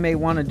that you may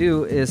want to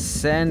do is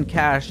send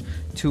cash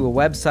to a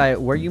website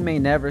where you may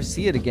never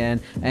see it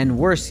again, and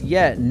worse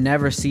yet,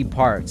 never see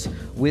parts.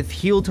 With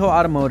Heel Toe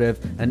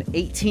Automotive, an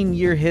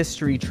 18-year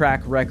history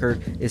track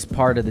record is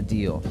part of the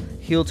deal.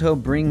 Heel Toe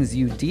brings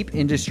you deep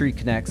industry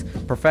connects,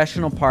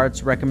 professional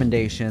parts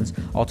recommendations,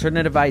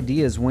 alternative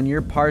ideas when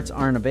your parts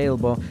aren't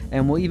available,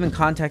 and will even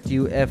contact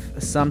you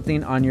if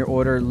something on your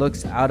order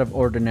looks out of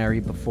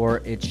ordinary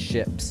before it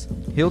ships.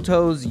 Heel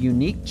Toe's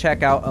unique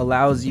checkout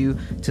allows you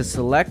to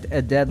select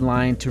a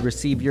deadline to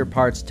receive your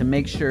parts to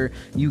make sure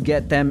you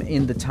get them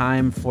in the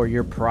time for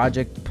your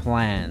project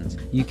plans.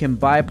 You can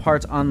buy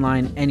parts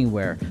online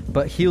anywhere,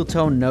 but Heel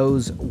Toe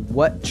knows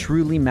what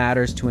truly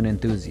matters to an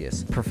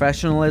enthusiast: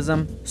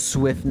 professionalism,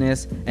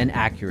 swiftness, and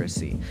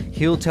accuracy.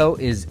 Heel Toe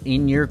is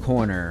in your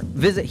corner.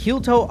 Visit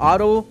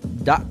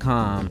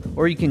HeelToeAuto.com,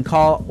 or you can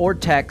call or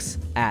text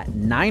at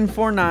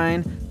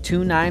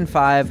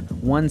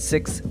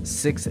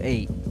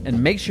 949-295-1668.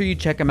 And make sure you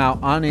check them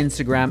out on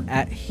Instagram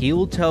at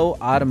Heel Toe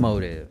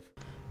Automotive.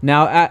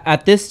 Now,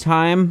 at this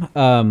time,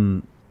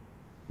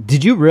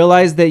 did you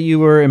realize that you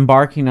were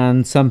embarking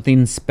on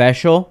something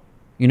special?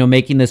 You know,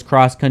 making this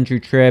cross-country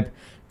trip,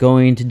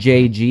 going to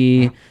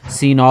JG,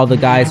 seeing all the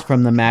guys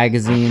from the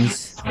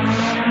magazines?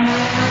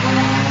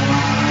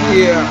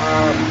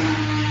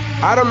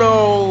 Yeah, I don't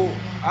know.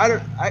 I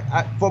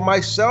for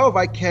myself,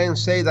 I can't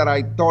say that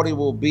I thought it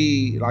would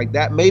be like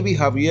that. Maybe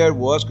Javier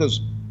was, because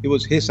it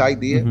was his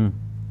idea.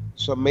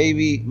 So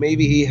maybe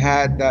he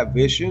had that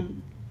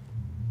vision,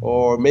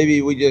 or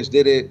maybe we just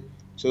did it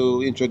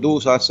to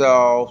introduce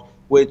ourselves,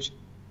 which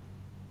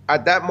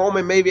At that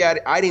moment, maybe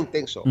I didn't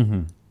think so.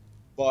 Mm-hmm.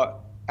 But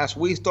as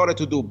we started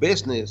to do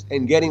business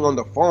and getting on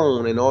the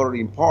phone and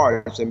ordering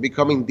parts and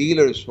becoming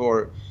dealers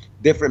for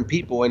different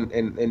people,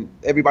 and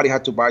everybody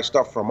had to buy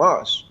stuff from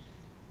us,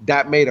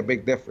 that made a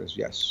big difference.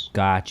 Yes.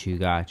 Got you.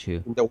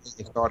 The way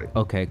it started.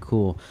 Okay,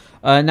 cool.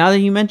 Now that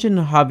you mentioned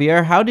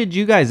Javier, how did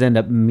you guys end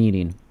up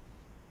meeting?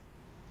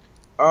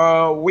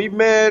 We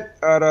met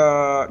at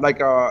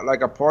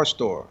a parts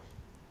store.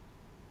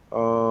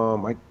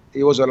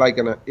 It was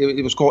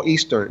it was called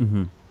Eastern,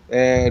 Mm-hmm.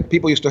 and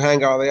people used to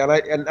hang out there.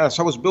 And as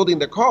I was building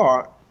the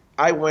car,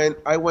 I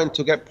went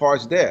to get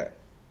parts there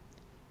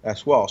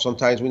as well.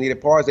 Sometimes we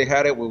needed parts, they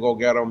had it, we'll go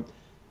get them.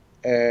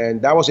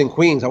 And that was in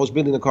Queens. I was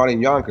building the car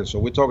in Yonkers, so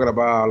we're talking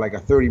about like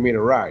a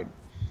 30-minute ride.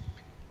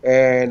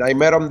 And I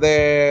met him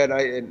there,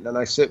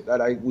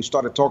 we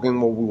started talking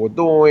what we were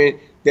doing.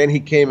 Then he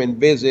came and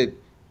visit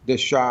the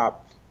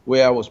shop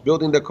where I was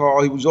building the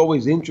car. He was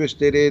always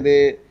interested in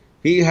it.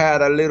 He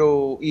had a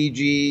little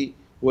EG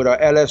with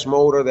a LS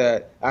motor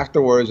that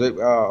afterwards a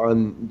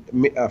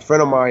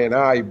friend of mine and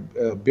I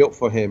built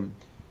for him.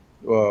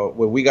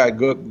 When we got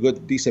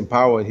good, decent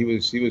power, and he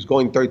was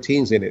going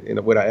 13s in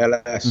it with a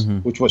LS, Mm-hmm.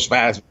 which was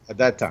fast at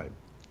that time.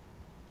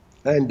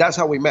 And that's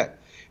how we met.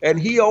 And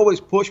he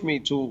always pushed me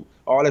to,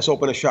 oh, let's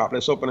open a shop.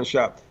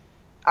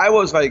 I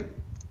was like,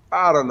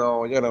 I don't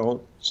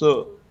know.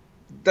 So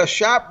the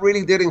shop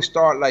really didn't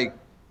start like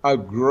a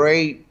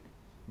great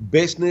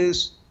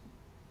business.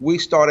 We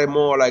started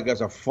more like as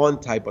a fun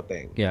type of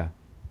thing. Yeah.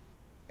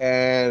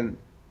 And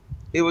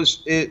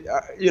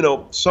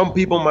some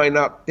people might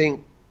not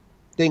think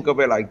of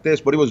it like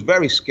this, but it was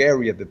very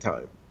scary at the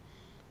time.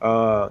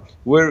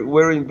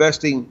 We're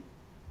investing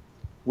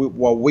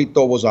what we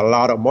thought was a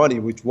lot of money,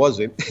 which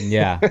wasn't.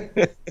 Yeah.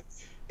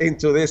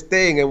 Into this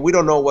thing, and we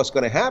don't know what's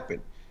going to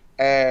happen.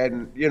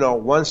 And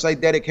once I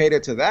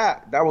dedicated to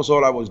that was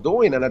all I was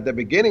doing. And at the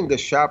beginning, the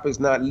shop is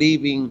not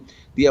leaving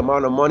the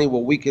amount of money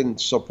where we can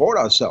support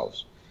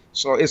ourselves.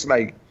 So it's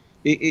like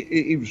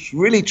it's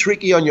really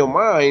tricky on your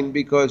mind,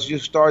 because you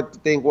start to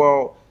think,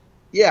 well,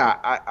 yeah,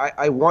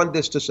 I want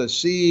this to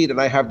succeed, and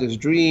I have this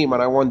dream,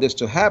 and I want this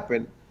to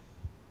happen.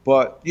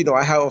 But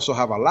I also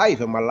have a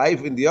life, and my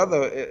life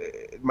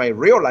my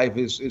real life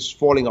is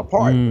falling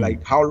apart.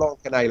 Like, how long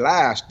can I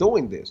last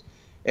doing this?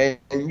 And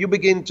you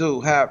begin to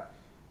have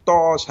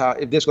thoughts, how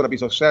if this is going to be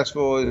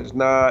successful, it's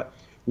not.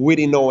 We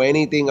didn't know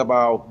anything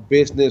about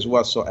business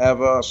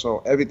whatsoever,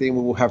 so everything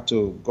we would have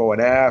to go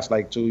and ask,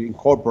 like to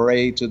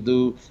incorporate, to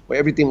do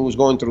everything was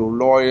going through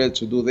lawyers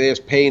to do this,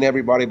 paying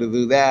everybody to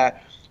do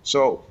that.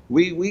 So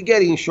we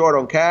getting short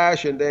on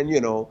cash, and then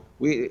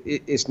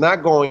it's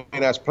not going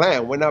as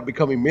planned. We're not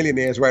becoming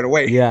millionaires right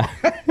away. Yeah.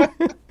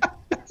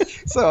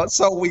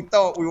 So we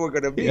thought we were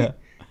gonna be, Yeah.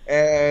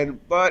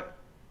 but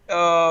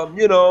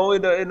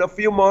in a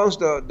few months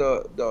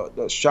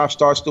the shop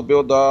starts to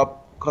build up.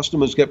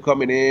 Customers kept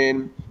coming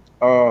in.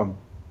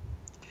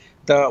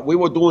 We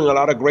were doing a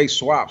lot of great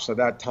swaps at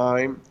that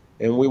time,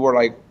 and we were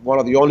like one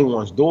of the only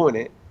ones doing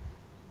it.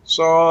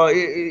 So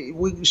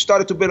we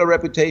started to build a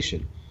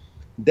reputation.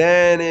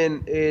 Then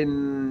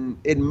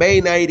in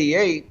May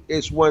 '98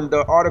 is when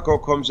the article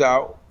comes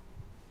out.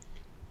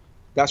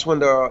 That's when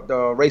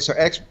the Racer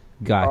X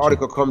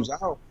article comes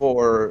out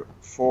for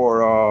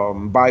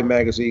Buy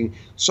magazine.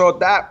 So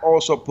that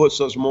also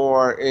puts us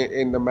more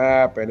in the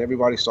map, and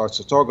everybody starts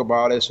to talk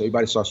about it. So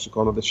everybody starts to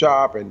come to the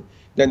shop, and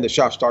then the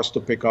shop starts to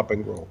pick up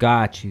and grow.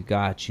 Got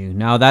you.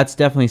 Now that's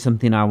definitely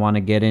something I want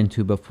to get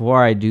into.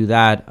 Before I do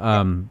that,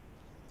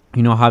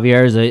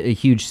 Javier is a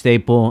huge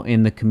staple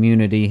in the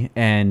community,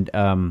 and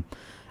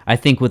I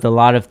think with a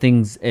lot of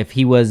things, if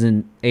he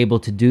wasn't able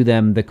to do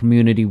them, the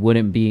community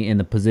wouldn't be in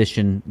the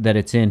position that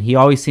it's in. He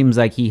always seems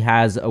like he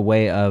has a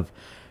way of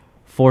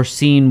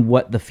foreseeing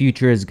what the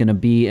future is going to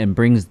be and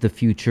brings the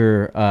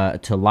future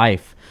to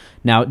life.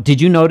 Now, did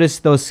you notice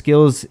those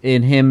skills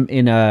in him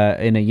in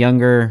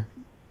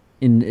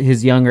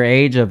his younger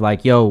age of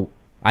like, yo,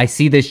 I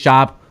see this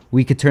shop,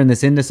 we could turn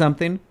this into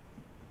something?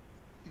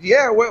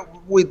 Yeah, well,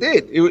 we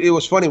did. It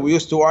was funny. We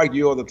used to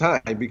argue all the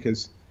time,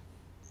 because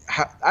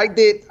I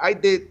did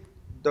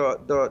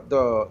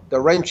the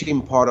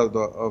wrenching part of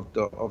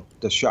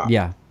the shop.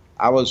 Yeah,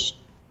 I was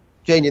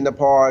changing the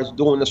parts,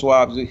 doing the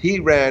swaps. He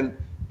ran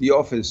the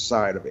office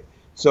side of it.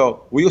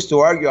 So we used to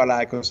argue a lot,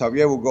 because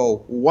Javier would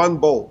go, one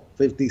bolt,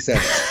 50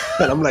 cents.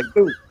 And I'm like,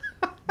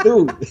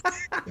 dude,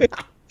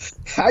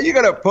 how you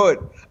gonna put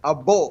a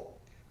bolt?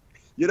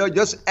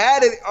 Just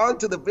add it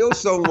onto the bill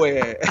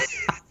somewhere.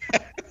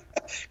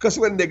 Because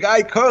when the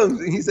guy comes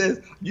and he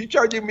says, you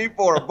charging me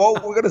for a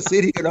bolt, we're going to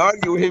sit here and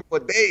argue with him for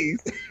days.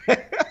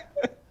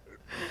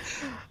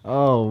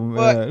 Oh,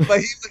 man.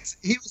 But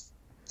he was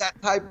that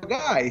type of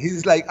guy.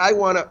 He's like, I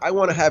want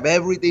to have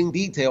everything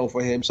detailed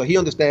for him, so he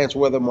understands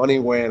where the money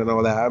went and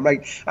all that. I'm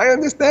like, I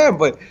understand,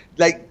 but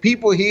like,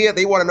 people here,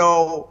 they want to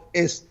know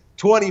it's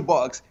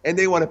 $20 and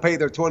they want to pay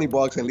their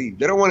 $20 and leave.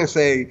 They don't want to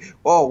say,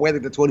 oh, where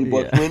did the $20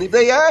 went? If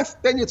they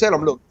ask, then you tell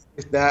them, look,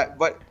 it's that.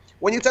 But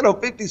when you tell him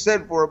 50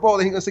 cents for a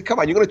bolt, he's going to say, come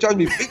on, you're going to charge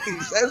me 50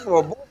 cents for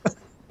a bolt?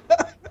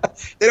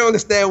 They don't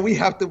understand we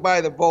have to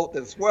buy the boat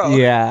as well.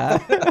 Yeah.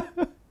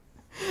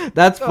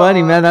 That's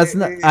funny, man. That's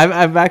not.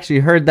 I've actually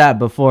heard that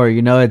before.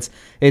 You know,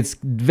 it's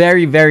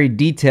very very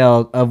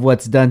detailed of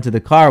what's done to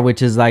the car,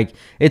 which is like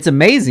it's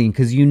amazing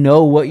because you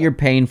know what you're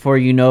paying for.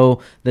 You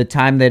know the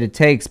time that it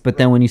takes, but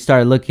then when you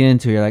start looking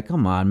into it, you're like,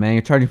 come on, man,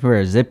 you're charging for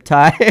a zip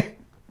tie.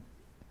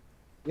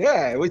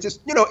 Yeah, which is,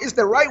 it's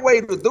the right way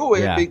to do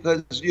it,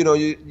 because,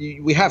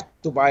 we have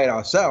to buy it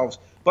ourselves,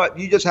 but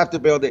you just have to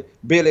build it.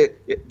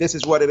 This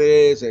is what it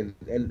is, and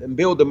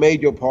build the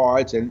major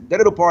parts, and the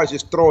little parts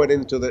just throw it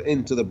into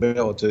the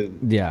bill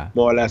to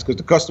more or less, because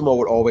the customer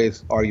would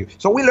always argue.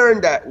 So we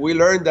learned that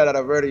at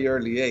a very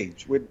early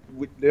age.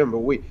 Remember,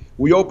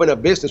 we opened a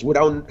business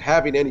without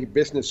having any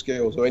business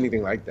skills or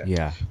anything like that.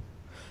 Yeah.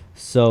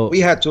 So we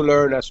had to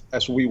learn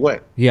as we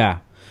went. Yeah.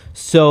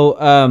 So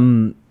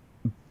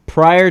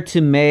prior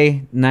to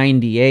May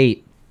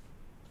 '98,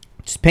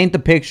 just paint the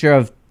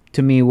picture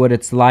to me what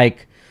it's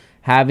like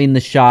having the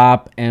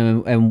shop,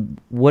 and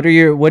what's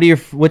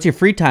your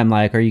free time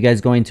like? Are you guys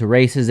going to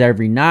races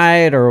every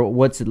night, or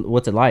what's it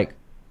like?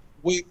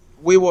 We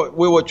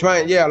were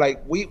trying,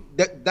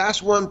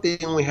 that's one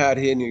thing we had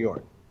here in New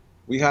York.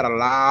 We had a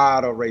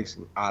lot of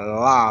racing.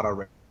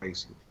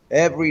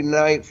 Every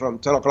night from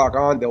 10 o'clock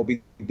on, there'll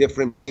be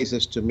different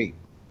places to meet.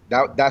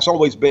 That's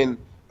always been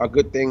a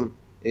good thing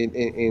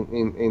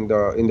in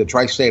the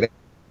tri-state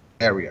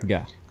area.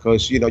 Yeah.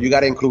 Because you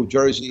got to include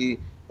Jersey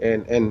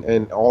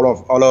and all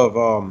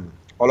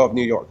of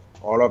New York,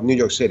 all of New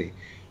York City.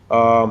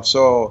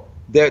 So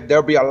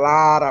there'll be a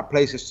lot of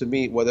places to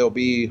meet, where there'll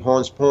be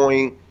Horns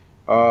Point,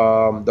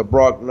 the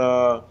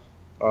Bruckner,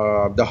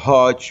 the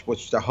Hutch,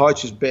 which the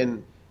Hutch has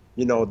been,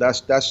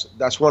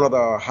 that's one of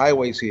the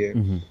highways here.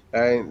 Mm-hmm.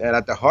 And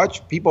at the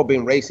Hutch, people have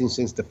been racing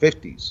since the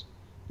 50s.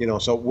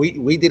 So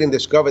we didn't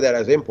discover that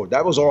as import.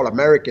 That was all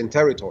American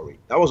territory.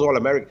 That was all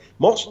American.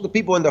 Most of the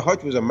people in the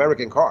Hutch was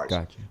American cars.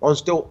 Gotcha.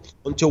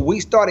 Until we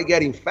started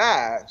getting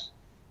fast,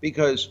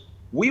 because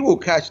we will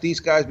catch these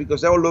guys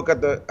because they'll look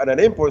at an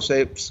import and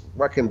say,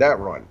 what can that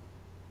run?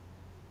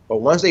 But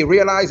once they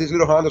realized these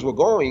little Hondas were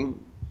going,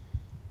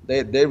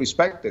 they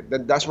respect it.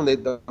 That's when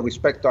the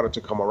respect started to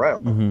come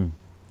around. Mm-hmm.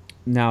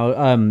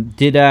 Now,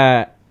 did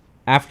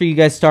after you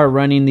guys start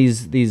running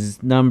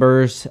these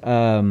numbers,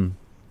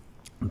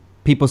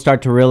 people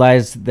start to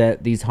realize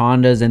that these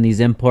Hondas and these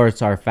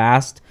imports are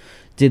fast?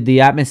 Did the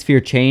atmosphere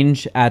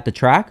change at the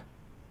track?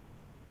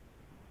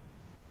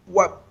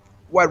 What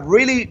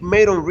really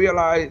made them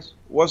realize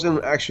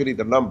wasn't actually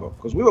the number,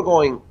 because we were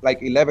going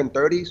like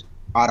 1130s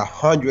at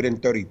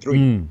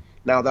 133.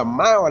 Now the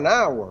mile an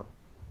hour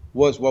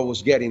was what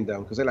was getting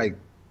them, because they're like,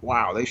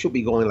 wow, they should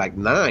be going like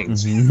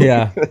 9s. Mm-hmm.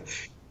 Yeah.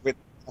 With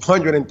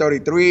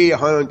 133,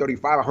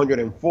 135,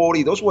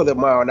 140, those were the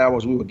mile an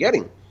hours we were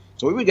getting.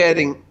 So we were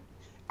getting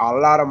a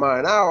lot of mile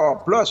an hour.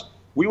 Plus,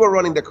 we were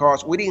running the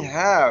cars. We didn't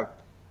have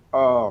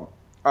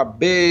a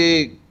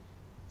big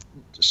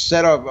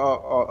set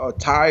of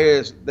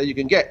tires that you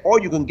can get.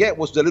 All you can get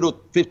was the little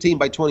 15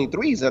 by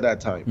 23s at that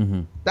time.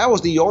 Mm-hmm. That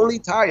was the only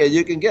tire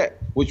you can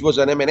get, which was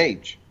an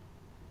M&H.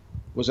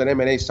 Was an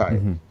M&H tire,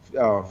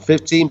 mm-hmm.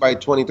 15 by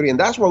 23, and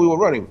that's what we were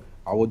running.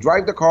 I would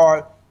drive the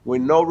car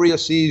with no rear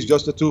seats,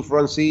 just the 2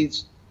 front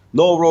seats,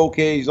 no roll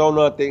cage, no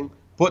nothing.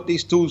 Put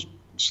these 2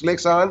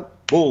 slicks on,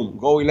 boom,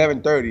 go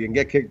 1130 and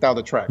get kicked out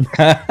of the track.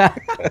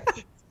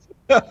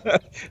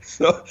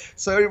 So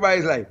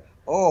everybody's like,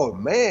 oh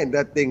man,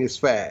 that thing is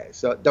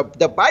fast. So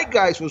the bike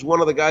guys was one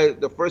of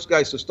the first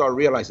guys to start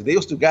realizing. They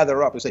used to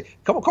gather up and say,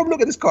 come look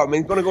at this car,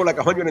 man, it's gonna go like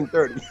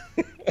 130.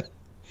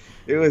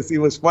 It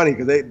was funny,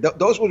 because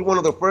those was one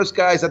of the first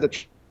guys at the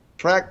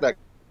track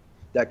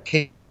that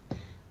came,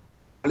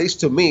 at least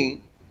to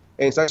me,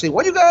 and started saying,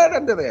 what you got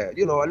under there?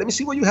 Let me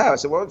see what you have. I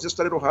said, well, it's just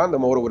a little Honda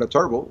motor with a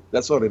turbo.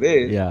 That's what it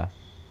is. Yeah.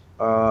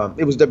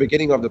 It was the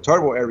beginning of the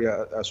turbo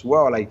area as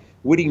well. Like,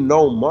 we didn't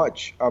know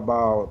much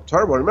about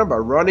turbo.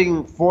 Remember,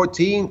 running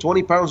 14,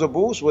 20 pounds of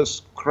boost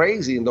was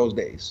crazy in those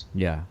days.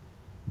 Yeah.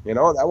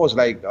 That was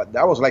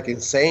like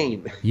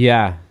insane.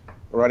 Yeah.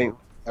 Running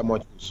that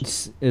much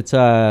boost. It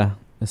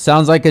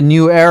sounds like a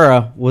new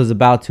era was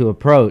about to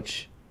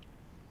approach.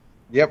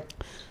 Yep.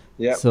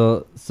 Yeah.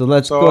 So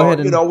let's go ahead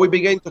and we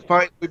begin to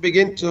find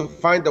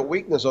the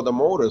weakness of the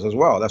motors as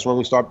well. That's when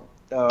we start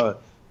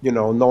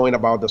knowing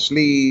about the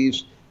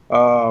sleeves.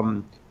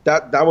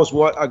 That was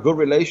a good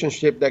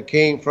relationship that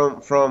came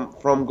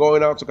from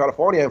going out to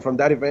California, and from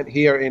that event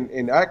here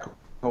in Akron.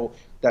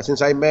 That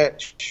since I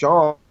met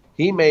Sean,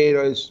 he made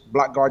us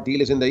Blackguard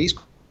dealers in the East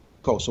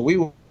Coast. So we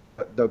were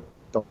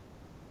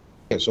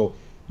so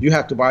you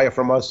have to buy it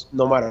from us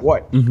no matter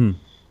what. Mm-hmm.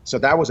 So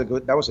that was a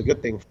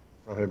good thing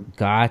for him.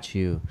 Got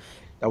you.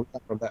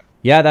 From that.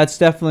 Yeah, that's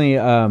definitely.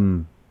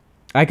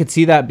 I could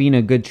see that being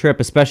a good trip,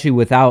 especially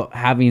without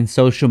having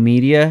social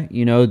media.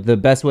 The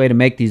best way to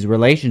make these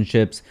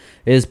relationships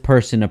is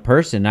person to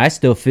person. I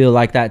still feel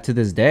like that to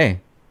this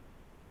day.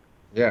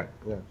 Yeah.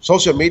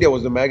 Social media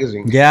was the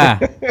magazine. Yeah.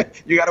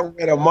 You gotta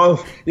wait a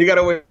month. You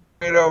gotta wait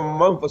a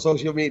month for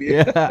social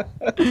media.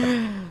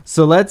 Yeah.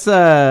 So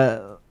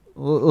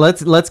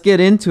Let's get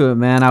into it,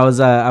 man. I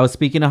was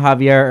speaking to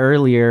Javier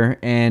earlier,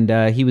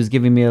 and he was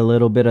giving me a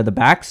little bit of the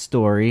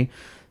backstory.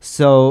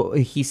 So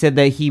he said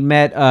that he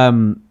met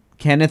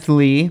Kenneth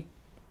Li,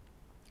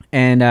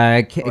 and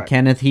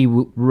Kenneth, he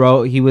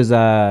wrote, he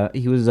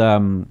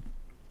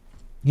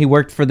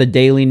worked for the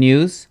Daily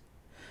News,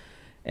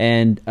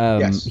 and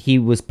Yes, he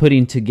was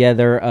putting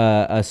together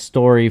a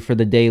story for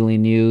the Daily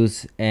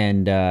News,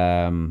 and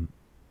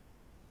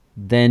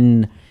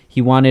then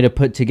he wanted to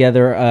put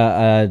together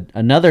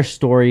another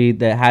story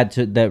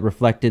that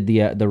reflected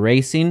the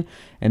racing,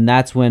 and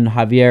that's when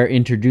Javier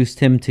introduced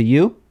him to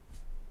you.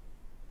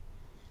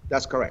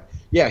 that's correct.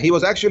 Yeah, he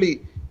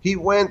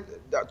went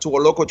to a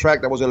local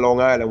track that was in Long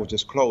Island, which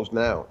is closed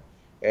now.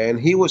 And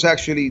he was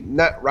actually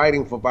not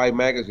writing for Vibe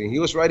magazine. He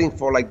was writing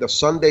for like the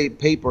Sunday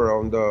paper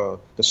on the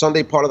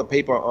Sunday part of the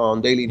paper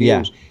on Daily Yeah.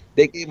 News.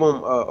 They gave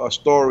him a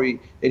story,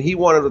 and he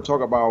wanted to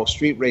talk about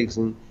street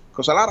racing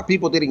because a lot of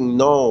people didn't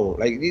know.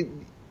 Like,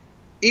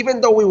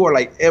 even though we were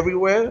like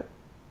everywhere,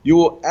 you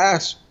will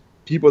ask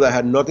people that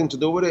had nothing to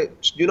do with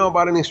it. You know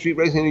about any street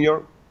racing in New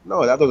York?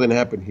 No, that doesn't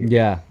happen here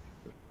Yeah,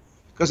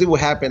 because it would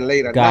happen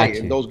late at got night,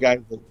 and you. those guys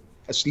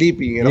are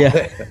sleeping and all Yeah,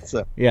 that.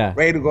 So yeah,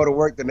 ready to go to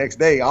work the next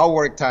day. Our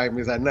work time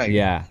is at night.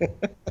 yeah.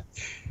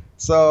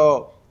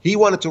 So he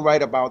wanted to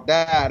write about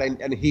that,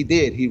 and he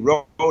did. He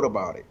wrote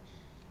about it.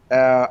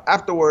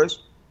 Afterwards,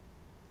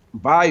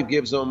 Vive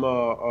gives him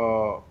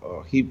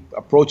he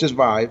approaches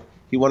Vive.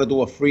 He wanted to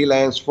do a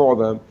freelance for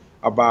them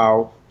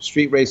about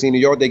street racing in New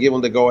York. They give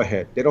him the go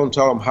ahead. They don't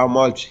tell him how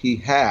much he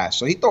has.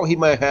 So he thought he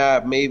might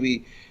have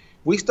maybe.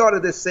 We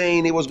started this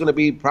saying it was going to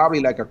be probably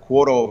like a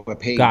quarter of a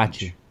page.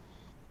 Got you.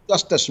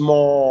 Just a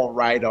small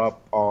write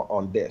up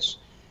on this.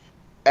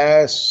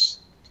 As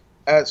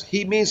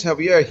he meets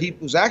Javier, he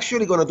was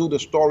actually going to do the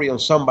story on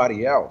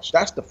somebody else.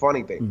 That's the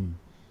funny thing. Mm.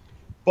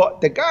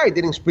 But the guy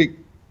didn't speak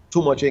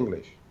too much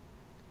English.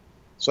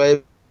 So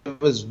it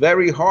was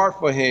very hard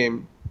for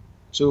him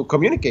to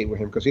communicate with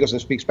him because he doesn't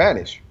speak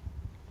Spanish.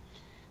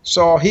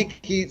 So he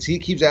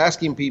keeps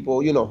asking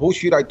people, who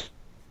should I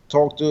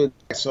talk to?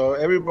 So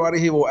everybody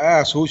he will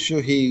ask, who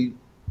should he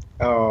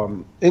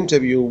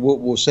interview,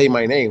 will say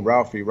my name,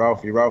 Ralphie,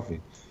 Ralphie,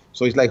 Ralphie.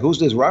 So he's like, who's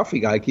this Ralphie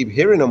guy? I keep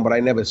hearing him, but I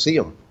never see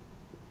him.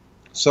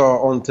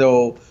 So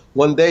until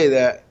one day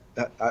that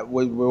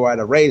we were at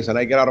a race and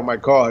I get out of my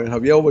car, and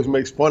Javier always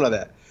makes fun of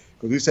that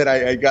because he said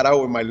I got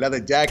out with my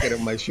leather jacket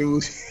and my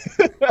shoes.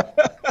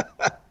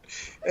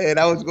 And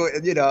I was going,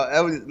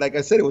 like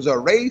I said, it was a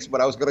race,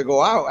 but I was going to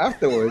go out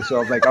afterwards.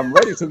 So I'm like, I'm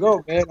ready to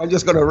go, man. I'm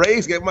just going to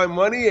race, get my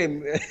money,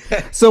 and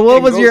So what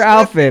and was go your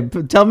spend.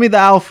 outfit? Tell me the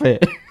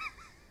outfit.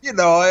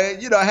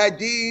 I had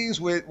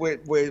jeans with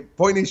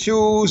pointy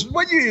shoes,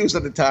 what you use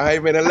at the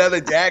time, and a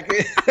leather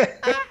jacket.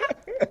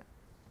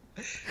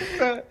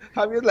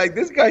 I mean, like,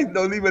 this guy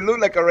don't even look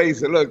like a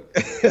racer. Look.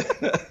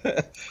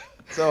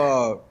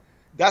 So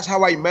that's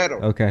how I met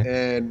him.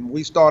 Okay. And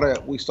we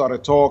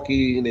started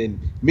talking and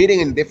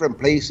meeting in different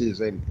places,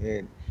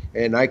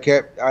 and I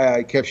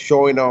kept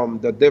showing him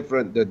the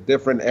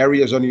different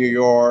areas of New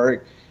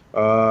York.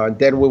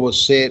 Then we would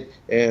sit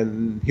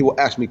and he would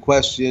ask me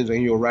questions and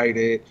he'll write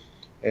it.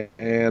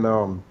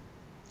 And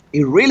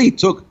it really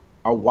took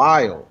a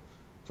while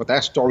for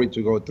that story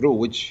to go through,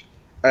 which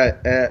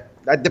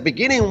at the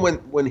beginning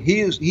when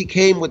he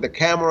came with the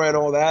camera and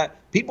all that,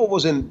 people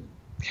wasn't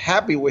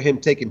happy with him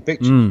taking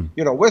pictures. Mm.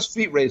 We're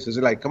street racers.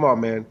 They're like, come on,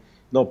 man,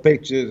 no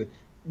pictures.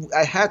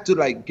 I had to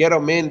like get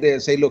him in there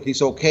and say, look,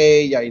 he's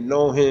okay. I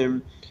know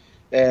him.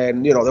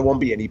 And, there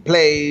won't be any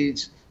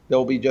plates.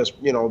 There'll be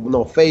just,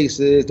 no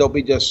faces. There'll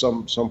be just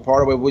some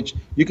part of it, which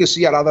you can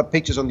see a lot of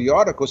pictures on the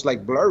article. It's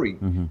like blurry.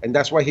 Mm-hmm. And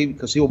that's why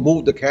because he'll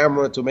move the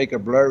camera to make it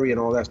blurry and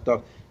all that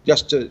stuff,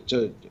 just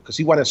because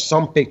he wanted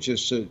some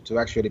pictures to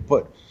actually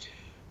put.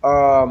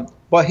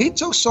 But he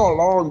took so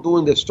long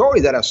doing the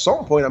story that at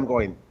some point I'm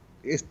going,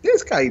 is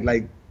this guy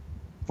like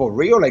for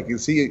real? Like, you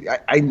see,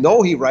 I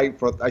know he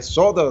I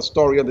saw the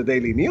story on the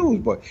Daily News,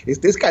 but is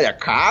this guy a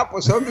cop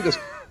or something? Because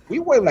we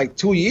went like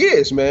 2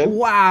 years, man.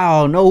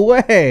 Wow, no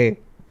way.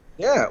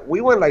 Yeah, we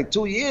went like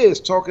 2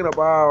 years talking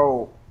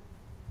about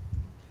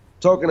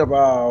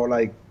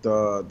like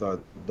the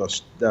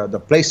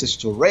places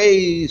to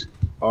race,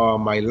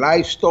 my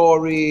life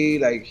story.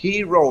 Like,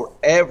 he wrote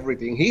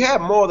everything. He had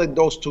more than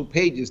those 2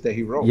 pages that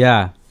he wrote.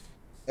 Yeah.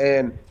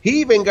 And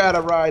he even got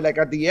a ride. Like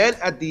at the end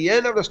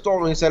of the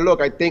story, he said,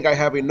 "Look, I think I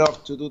have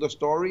enough to do the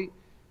story."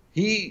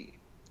 If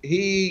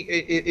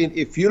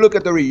you look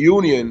at the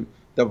reunion,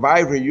 the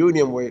Vibe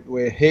reunion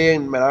where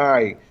him and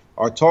I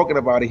are talking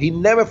about it, he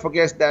never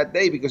forgets that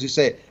day because he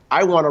said,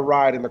 "I want to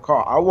ride in the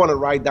car. I want to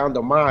ride down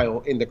the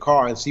mile in the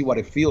car and see what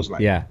it feels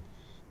like." Yeah.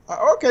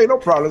 Okay, no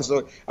problem.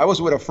 So I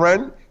was with a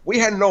friend. We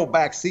had no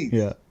back seats.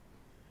 Yeah.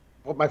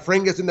 Well, my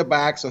friend gets in the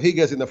back, so he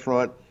gets in the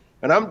front.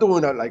 And I'm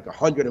doing like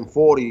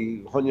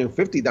 140,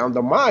 150 down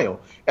the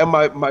mile. And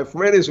my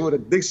friend is with a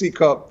Dixie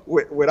cup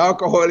with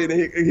alcohol in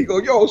it. And he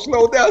goes, "Yo,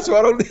 slow down so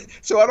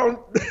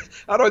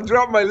I don't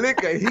drop my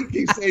liquor." He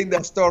keeps saying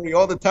that story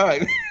all the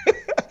time.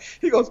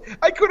 He goes,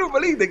 I couldn't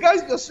believe the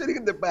guy's just sitting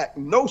in the back,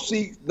 no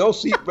seat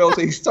belts,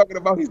 and he's talking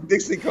about his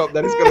Dixie cup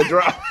that he's gonna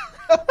drop.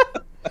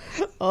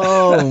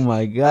 Oh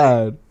my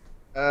God.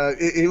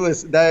 It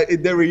was that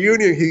in the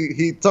reunion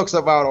he talks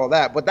about all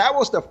that, but that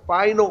was the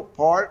final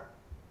part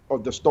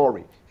of the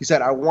story. He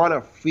said, I want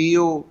to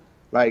feel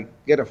like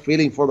get a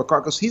feeling for the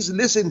car, because he's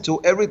listened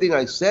to everything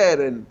I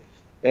said,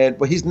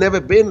 but he's never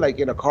been like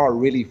in a car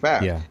really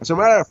fast. Yeah. As a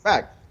matter of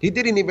fact, he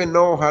didn't even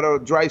know how to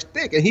drive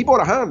stick, and he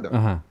bought a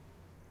Honda,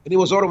 and it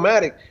was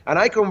automatic, and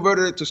I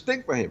converted it to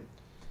stick for him.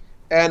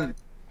 And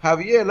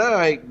Javier and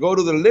I go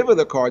to deliver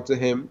the car to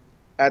him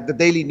at the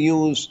Daily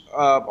News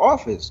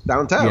office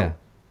downtown. Yeah.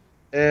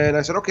 And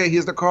I said, okay,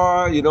 here's the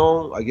car. You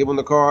know, I give him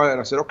the car, and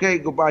I said, okay,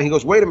 goodbye. He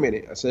goes, wait a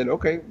minute. I said,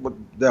 okay, but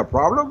there a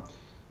problem?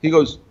 He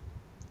goes,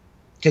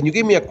 can you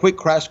give me a quick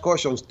crash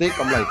course on stick?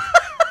 I'm like,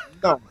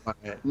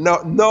 no,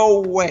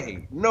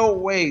 man, no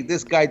way.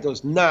 This guy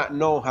does not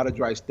know how to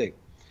drive stick.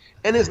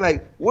 And it's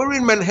like, we're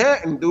in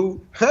Manhattan,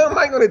 dude. How am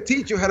I going to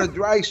teach you how to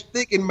drive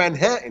stick in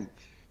Manhattan?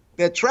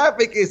 The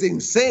traffic is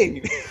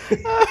insane.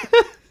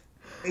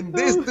 And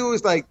this dude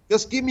is like,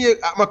 just give me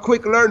I'm a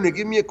quick learner.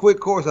 Give me a quick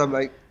course. I'm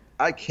like,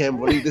 I can't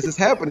believe this is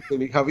happening to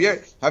me.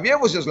 Javier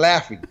was just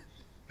laughing.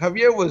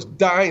 Javier was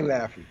dying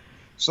laughing.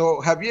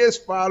 So Javier's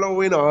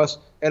following us,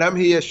 and I'm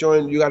here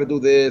showing you got to do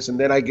this, and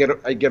then I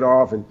get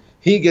off, and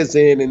he gets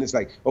in, and it's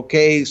like,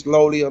 okay,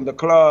 slowly on the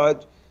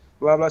clutch,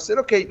 blah, blah. I said,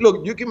 okay,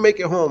 look, you can make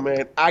it home,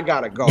 man. I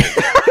got to go.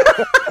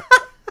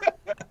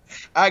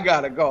 I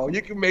got to go.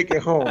 You can make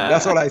it home.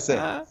 That's what I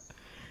said.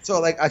 So,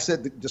 like I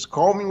said, just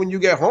call me when you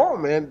get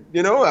home, man.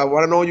 You know, I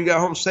want to know you got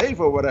home safe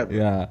or whatever.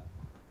 Yeah.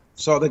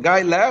 So the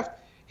guy left.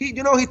 He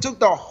took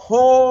the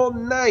whole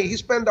night. He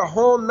spent the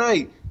whole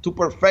night to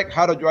perfect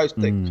how to drive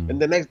stick.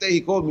 And the next day he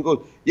called me,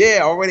 goes, yeah,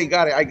 I already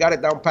got it. I got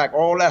it down packed.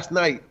 All last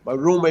night, my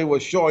roommate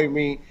was showing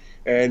me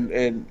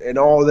and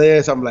all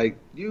this. I'm like,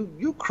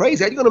 you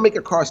crazy. How you going to make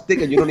a car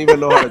stick and you don't even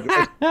know how to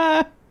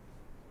drive?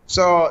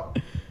 So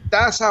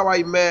that's how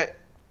I met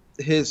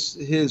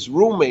his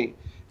roommate.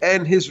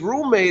 And his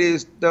roommate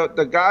is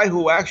the guy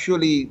who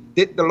actually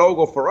did the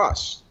logo for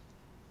us.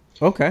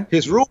 Okay.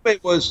 His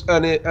roommate was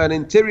an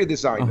interior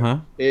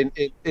designer in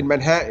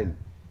Manhattan,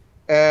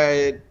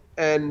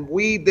 and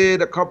we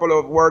did a couple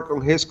of work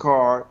on his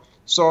car.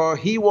 So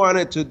he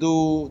wanted to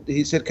do.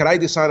 He said, "Can I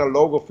design a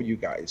logo for you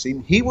guys?"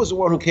 And he was the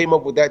one who came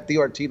up with that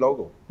DRT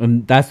logo.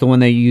 And that's the one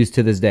that you use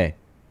to this day.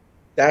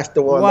 That's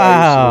the one.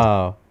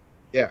 Wow.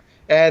 Yeah.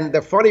 And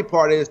the funny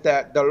part is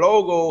that the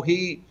logo,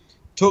 he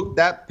took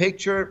that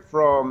picture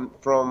from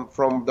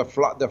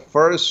the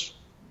first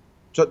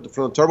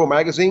from Turbo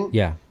magazine.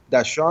 Yeah.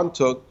 That Sean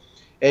took,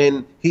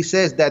 and he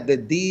says that the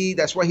D,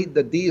 that's why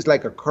the D is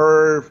like a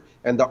curve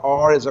and the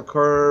R is a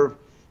curve.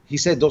 He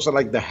said those are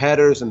like the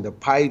headers and the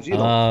pipes. You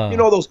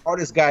know those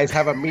artist guys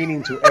have a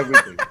meaning to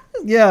everything.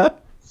 Yeah.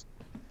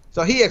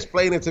 So he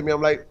explained it to me. I'm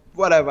like,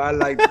 whatever.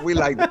 We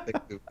like the thing,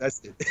 dude.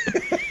 That's it.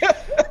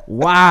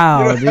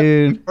 Wow,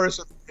 dude.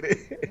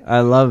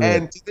 I love it.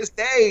 And to this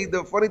day,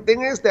 the funny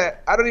thing is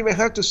that I don't even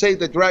have to say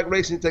the drag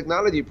racing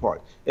technology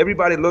part.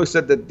 Everybody looks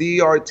at the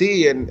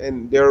DRT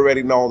and they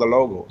already know the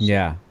logos.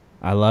 Yeah,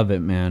 I love it,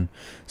 man.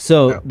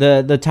 So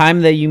the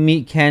time that you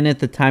meet Kenneth,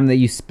 the time that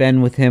you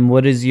spend with him,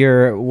 what is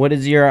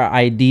your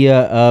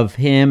idea of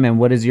him, and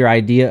what is your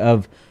idea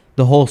of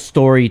the whole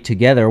story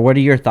together? What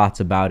are your thoughts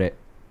about it?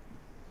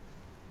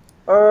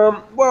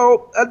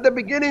 Well, at the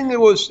beginning, it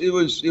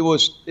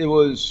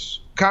was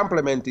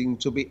complimenting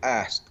to be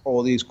asked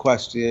all these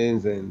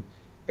questions, and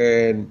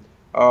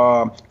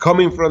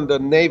coming from the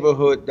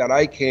neighborhood that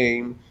I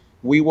came,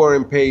 we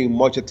weren't paying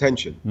much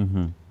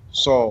attention.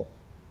 So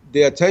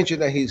the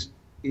attention that he's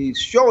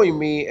showing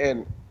me,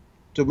 and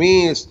to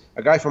me, is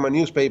a guy from a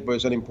newspaper,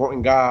 is an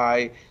important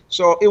guy.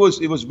 So it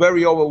was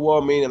very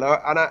overwhelming, and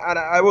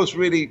I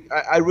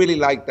really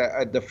liked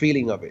that, the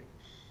feeling of it.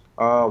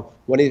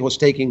 When it was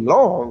taking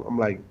long, I'm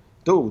like,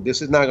 dude,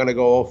 this is not going to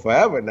go on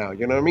forever now.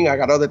 You know what I mean? I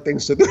got other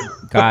things to do.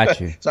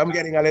 Got you. So I'm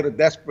getting a little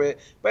desperate.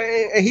 But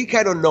and he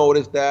kind of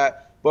noticed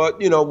that. But,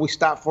 we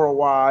stopped for a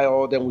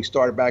while. Then we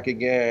started back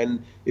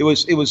again. It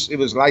was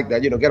like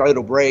that, get a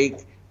little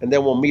break. And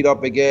then we'll meet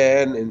up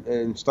again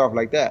and stuff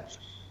like that.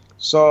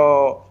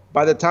 So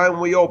by the time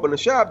we open the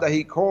shop, that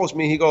he calls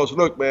me, he goes,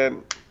 look,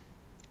 man,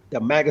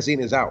 the magazine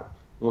is out.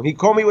 When he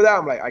called me with that,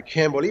 I'm like, I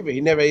can't believe it.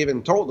 He never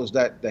even told us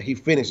that he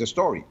finished the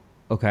story.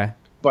 Okay.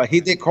 But he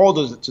did call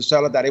us to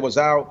tell us that it was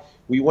out.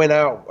 We went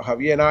out,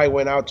 Javier and I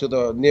went out to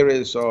the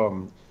nearest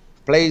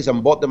place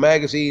and bought the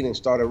magazine and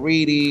started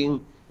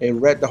reading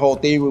and read the whole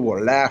thing. We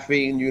were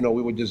laughing, we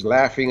were just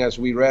laughing as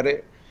we read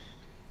it.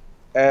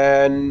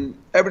 And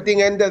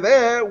everything ended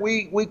there.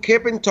 We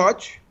kept in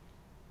touch.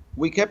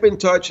 We kept in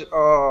touch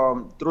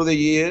through the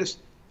years.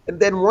 And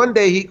then one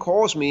day he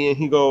calls me and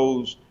he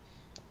goes,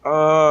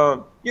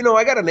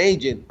 I got an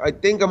agent. I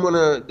think I'm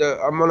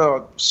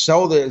gonna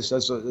sell this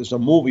as a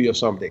movie or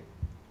something.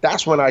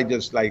 That's when I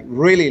just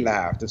really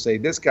laughed and say,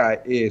 this guy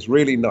is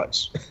really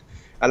nuts.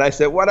 And I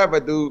said, whatever,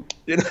 dude,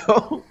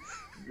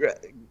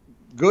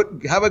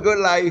 good, have a good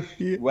life.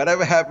 Yeah.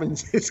 Whatever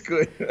happens, it's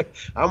good.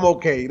 I'm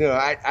okay. You know,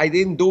 I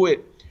didn't do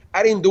it.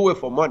 I didn't do it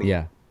for money.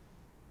 Yeah.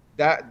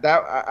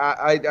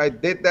 I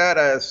did that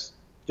as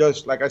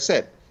just like I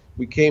said.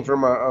 We came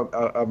from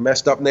a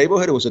messed up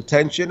neighborhood. It was a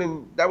tension,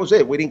 and that was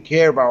it. We didn't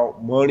care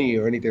about money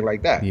or anything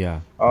like that. Yeah.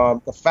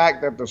 The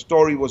fact that the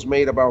story was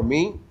made about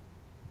me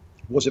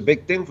was a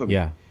big thing for me.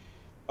 Yeah.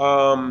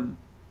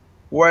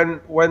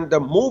 When the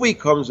movie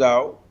comes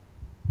out,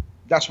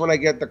 that's when I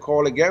get the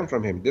call again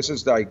from him. This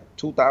is like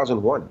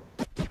 2001.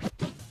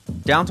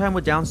 Downtime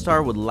with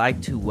Downstar would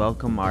like to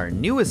welcome our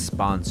newest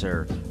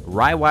sponsor,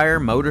 Rywire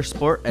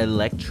Motorsport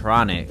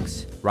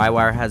Electronics.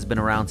 Rywire has been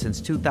around since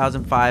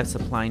 2005,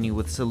 supplying you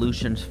with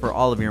solutions for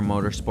all of your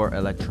motorsport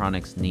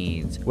electronics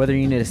needs. Whether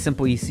you need a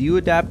simple ECU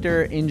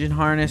adapter, engine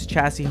harness,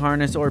 chassis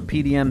harness, or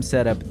PDM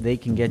setup, they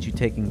can get you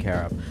taken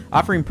care of.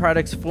 Offering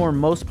products for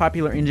most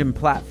popular engine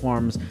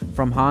platforms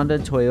from Honda,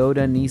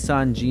 Toyota,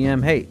 Nissan,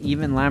 GM, hey,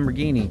 even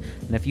Lamborghini.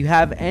 And if you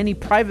have any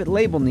private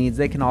label needs,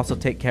 they can also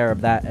take care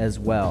of that as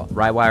well.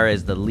 Rywire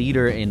is the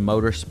leader in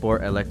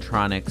motorsport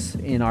electronics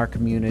in our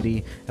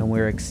community, and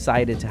we're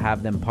excited to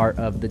have them part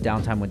of the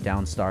Downtime with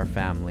Downstar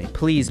family.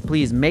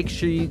 Please make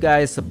sure you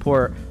guys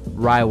support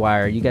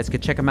Rywire. You guys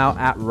can check them out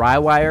at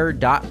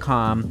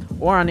rywire.com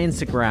or on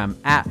Instagram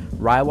at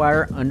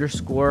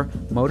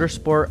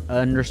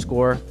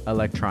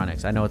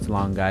rywire_motorsport_electronics. I know it's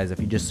long, guys. If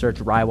you just search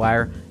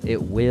Rywire,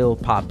 it will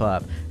pop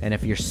up. And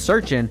if you're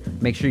searching,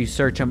 make sure you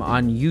search them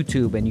on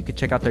YouTube, and you can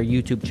check out their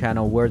YouTube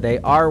channel where they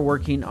are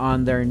working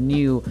on their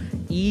new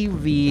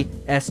EV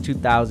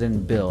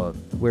S2000 build.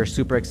 We're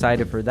super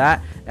excited for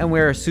that, and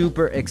we're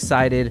super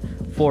excited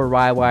for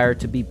Rywire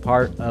to be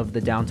part of the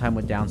Downtime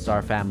with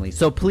Downstar family.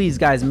 So please,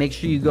 guys, make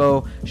sure you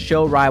go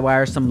show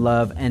Rywire some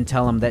love and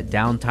tell them that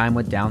Downtime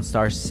with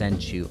Downstar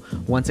sent you.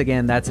 Once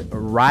again, that's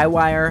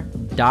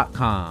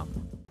rywire.com.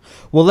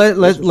 Well,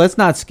 let's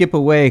not skip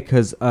away,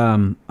 because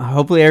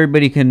hopefully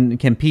everybody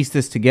can piece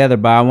this together.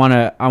 But I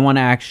wanna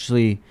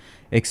actually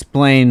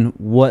explain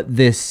what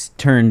this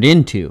turned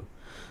into.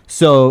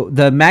 So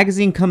the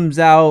magazine comes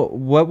out.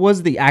 What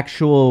was the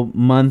actual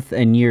month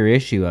and year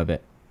issue of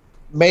it?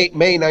 May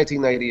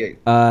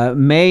 1998.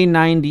 May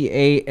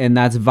 98, and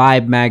that's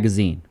Vibe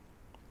magazine.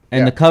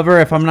 And Yeah. the cover,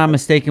 if I'm not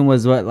mistaken,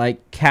 was what,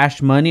 like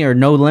Cash Money or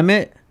No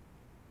Limit?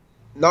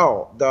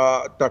 No,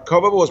 the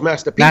cover was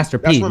Master P. Master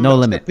P, No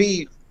Limit.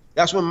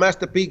 That's when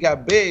Master P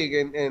got big,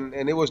 and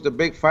it was the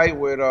big fight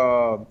with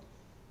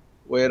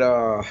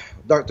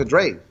Dr.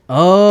 Dre.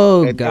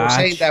 Oh, And they were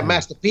saying that gotcha.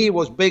 Master P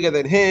was bigger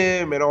than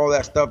him and all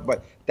that stuff,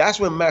 but that's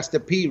when Master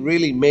P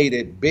really made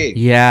it big.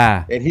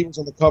 Yeah. And he was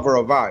on the cover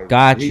of Vibe.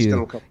 Got He's still on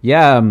you. cover.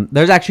 Yeah,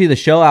 there's actually the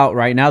show out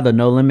right now, the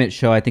No Limit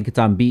show. I think it's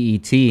on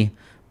BET.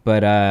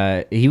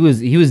 But he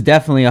was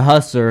definitely a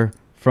hustler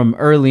from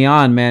early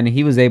on, man.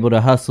 He was able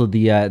to hustle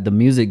the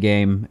music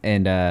game,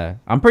 and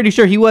I'm pretty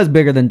sure he was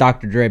bigger than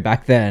Dr. Dre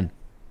back then.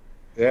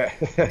 Yeah.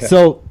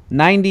 So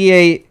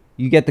 98,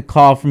 you get the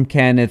call from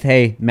Kenneth.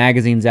 Hey,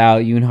 magazine's out.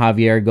 You and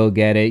Javier go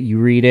get it. You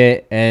read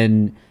it,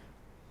 and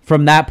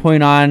from that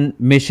point on,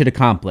 mission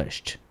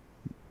accomplished.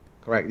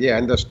 Correct. Yeah,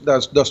 and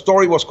the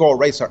story was called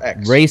Racer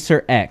X.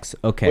 Racer X.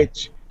 Okay.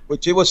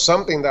 Which it was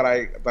something that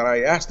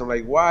I asked him,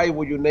 like, why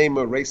would you name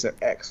a Racer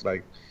X?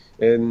 Like,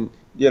 and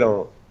you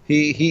know,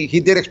 he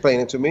did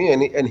explain it to me,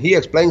 and he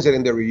explains it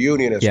in the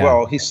reunion as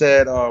well. He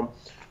said,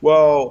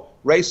 well,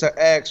 Racer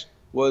X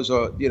was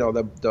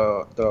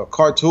the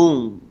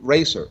cartoon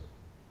racer,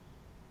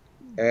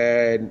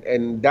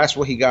 and that's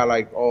where he got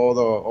like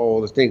all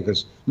the things,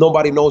 because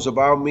nobody knows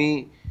about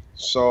me.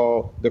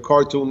 So the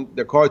cartoon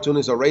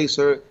is a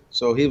racer.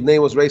 So his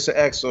name was Racer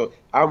X. So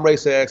I'm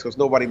Racer X because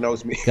nobody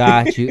knows me.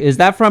 Got you. Is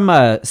that from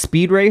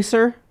Speed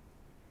Racer?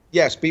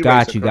 Yeah, Speed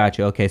Racer. Got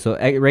you. Okay, so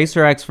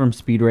Racer X from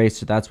Speed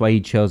Racer. That's why he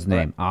chose the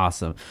name.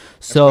 Awesome.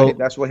 So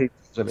that's what he chose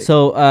the name.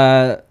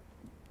 So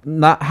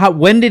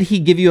when did he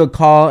give you a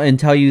call and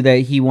tell you that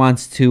he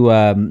wants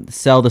to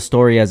sell the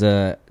story as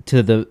a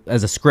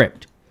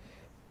script?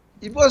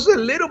 It was a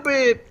little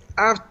bit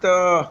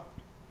after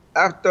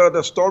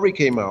the story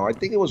came out. I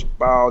think it was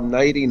about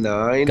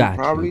 99,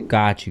 probably.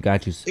 Got you.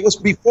 It was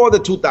before the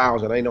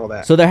 2000. I know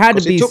that. So there had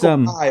to be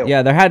some,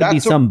 there had to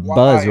be some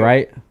buzz,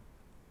 right?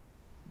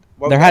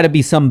 There had to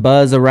be some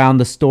buzz around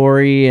the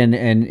story, and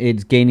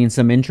it's gaining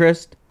some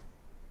interest.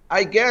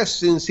 I guess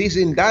since he's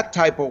in that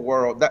type of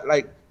world,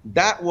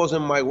 that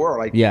wasn't my world.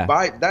 Like,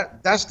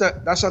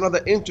 that's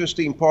another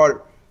interesting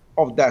part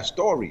of that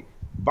story.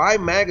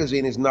 Vibe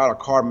magazine is not a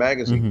car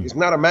magazine. Mm-hmm. It's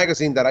not a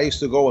magazine that I used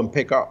to go and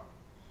pick up.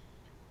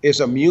 It's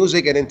a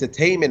music and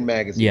entertainment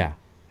magazine. Yeah.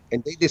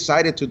 And they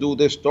decided to do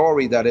this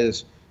story that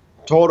is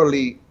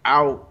totally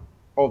out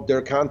of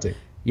their content.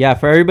 Yeah,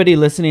 for everybody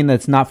listening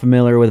that's not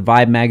familiar with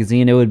Vibe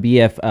magazine, it would be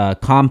if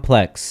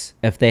Complex,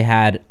 if they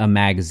had a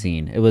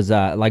magazine. It was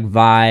like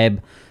Vibe,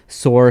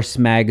 Source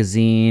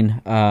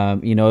magazine.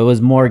 It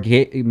was more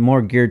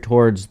geared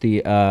towards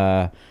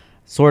the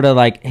sort of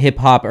like hip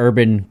hop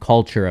urban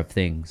culture of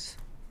things.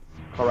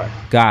 Correct.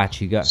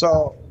 Got you.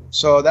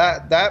 So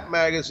that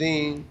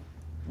magazine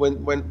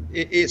when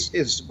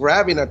it's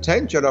grabbing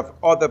attention of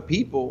other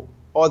people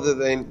other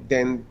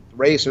than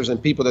racers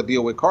and people that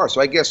deal with cars.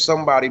 So I guess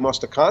somebody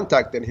must have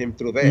contacted him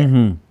through there.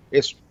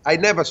 Mm-hmm. I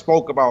never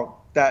spoke about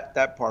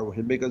that part with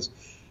him because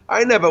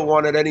I never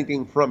wanted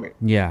anything from it.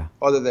 Yeah.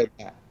 Other than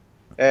that.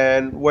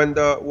 And when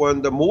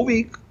the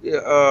movie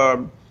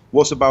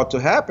was about to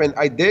happen,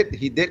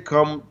 he did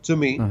come to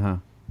me,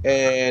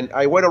 and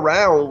I went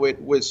around with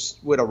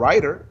a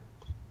writer,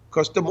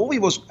 because the movie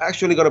was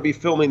actually going to be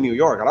filmed in New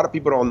York. A lot of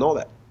people don't know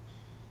that.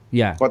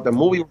 Yeah. But the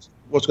movie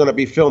was going to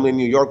be filmed in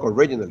New York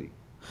originally.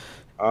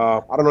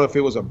 I don't know if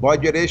it was a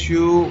budget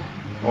issue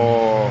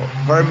or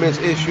permits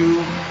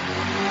issue.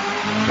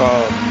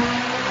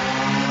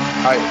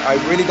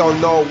 I really don't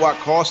know what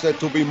caused it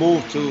to be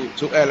moved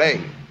to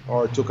LA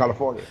or to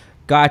California.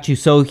 Got you.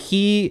 So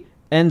he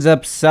ends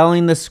up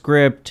selling the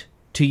script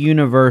to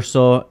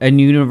Universal, and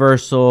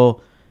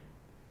Universal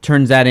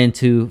turns that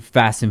into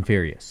Fast and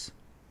Furious.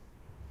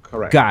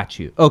 Correct. Got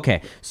you.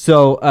 Okay.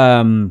 So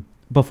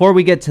before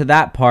we get to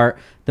that part,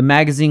 the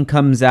magazine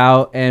comes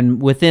out,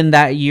 and within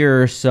that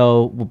year or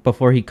so,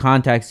 before he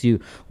contacts you,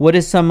 what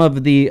is some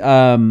of the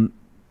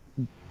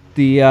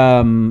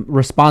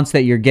response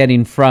that you're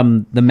getting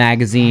from the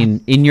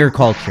magazine in your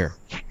culture?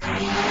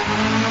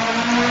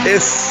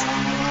 It's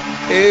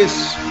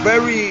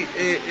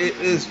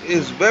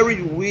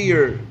very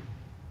weird.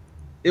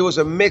 It was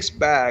a mixed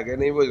bag,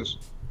 and it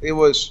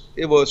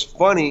was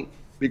funny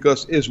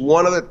because it's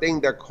one of the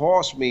things that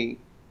caused me.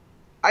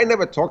 I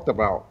never talked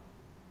about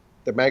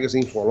the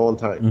magazine for a long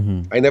time.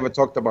 Mm-hmm. I never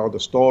talked about the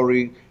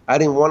story. I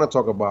didn't want to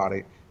talk about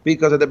it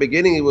because at the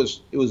beginning it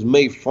was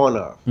made fun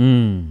of.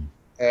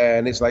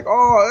 And it's like,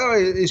 oh,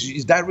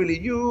 is that really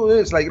you?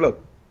 It's like,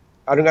 look,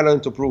 I don't got nothing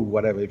to prove,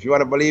 whatever. If you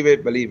want to believe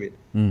it, believe it.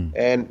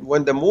 And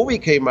when the movie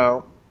came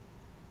out,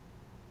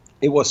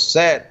 it was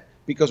sad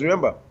because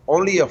remember,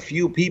 only a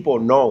few people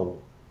know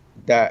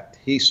that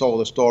he saw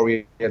the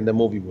story and the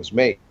movie was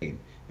made. And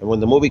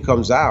when the movie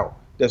comes out,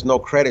 there's no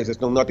credits,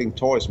 there's nothing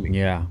towards me.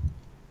 Yeah.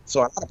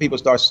 So a lot of people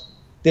start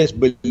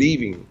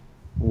disbelieving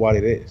what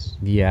it is.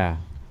 Yeah.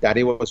 That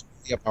it was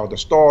about the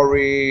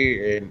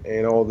story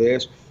and all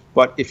this.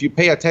 But if you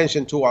pay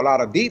attention to a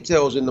lot of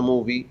details in the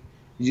movie,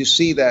 you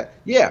see that,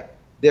 yeah,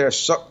 there's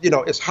some,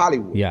 it's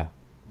Hollywood. Yeah.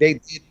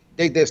 They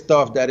did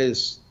stuff that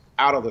is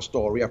out of the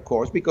story, of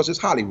course, because it's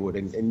Hollywood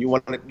and you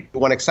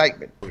want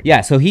excitement.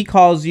 Yeah, so he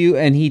calls you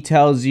and he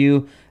tells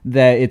you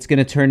that it's going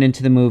to turn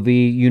into the movie.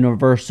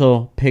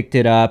 Universal picked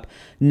it up.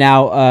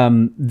 Now,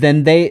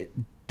 then they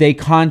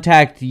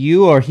contact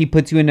you, or he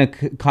puts you in a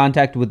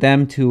contact with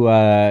them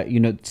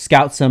to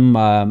scout some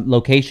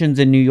locations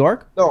in New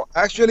York? No,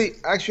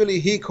 actually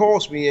he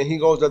calls me and he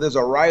goes that there's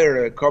a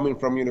writer coming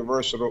from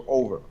Universal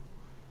over.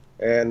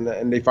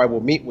 And if I will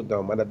meet with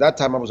them. And at that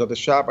time I was at the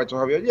shop. I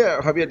told Javier,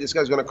 yeah, Javier, this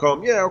guy's going to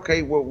come. Yeah,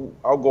 okay, well,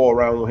 I'll go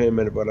around with him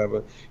and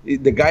whatever.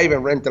 The guy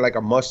even rented like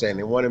a Mustang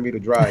and wanted me to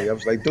drive. I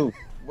was like, dude,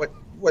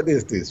 what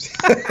is this?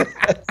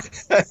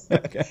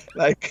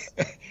 Okay.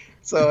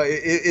 So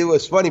it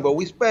was funny, but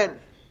we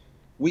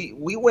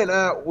went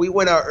out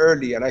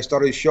early, and I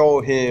started to show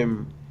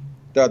him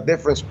the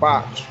different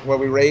spots where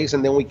we raced,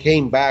 and then we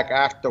came back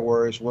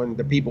afterwards when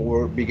the people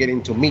were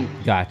beginning to meet.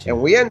 Gotcha.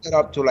 And we ended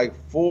up to like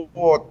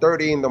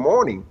 4:30 in the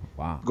morning.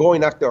 Wow.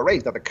 Going after a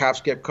race that the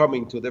cops kept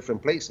coming to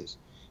different places.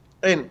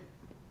 And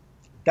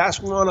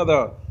that's one of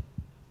the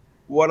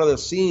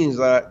scenes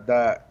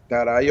that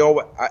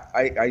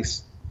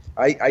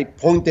I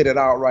pointed it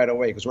out right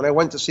away, because when I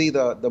went to see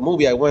the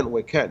movie, I went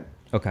with Ken.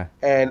 Okay.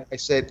 And I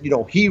said,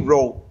 he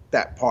wrote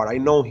that part. I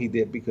know he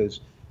did, because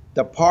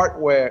the part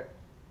where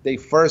they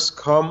first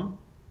come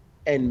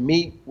and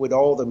meet with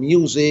all the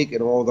music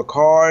and all the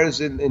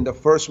cars in the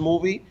first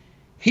movie,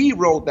 he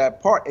wrote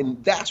that part,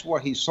 and that's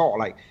what he saw.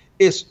 Like,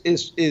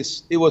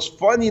 it was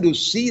funny to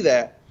see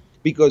that,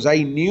 because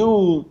I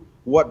knew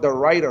what the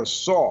writer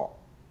saw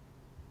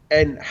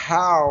and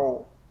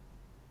how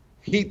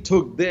he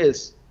took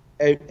this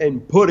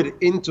and put it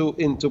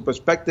into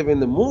perspective in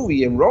the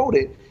movie and wrote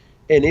it,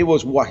 and it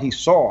was what he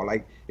saw.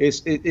 Like,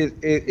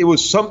 it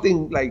was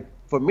something, like,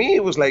 for me,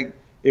 it was like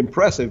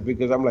impressive,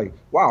 because I'm like,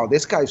 wow,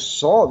 this guy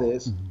saw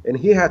this, and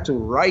he had to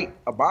write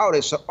about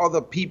it so other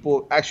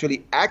people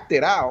actually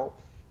acted out,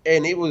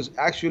 and it was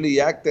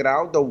actually acted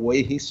out the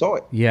way he saw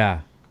it. Yeah.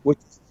 Which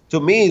to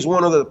me is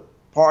one of the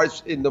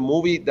parts in the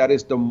movie that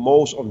is the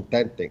most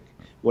authentic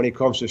when it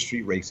comes to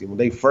street racing. When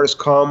they first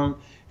come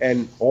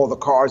and all the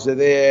cars are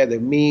there, the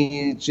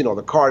meets,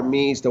 the car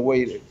meets, the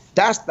way,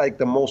 that's like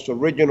the most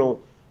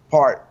original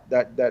part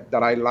that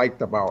I liked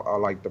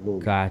the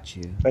movie. Got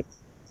you. But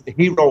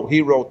he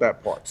wrote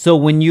that part. So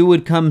when you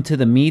would come to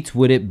the meets,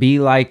 would it be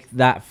like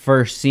that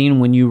first scene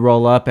when you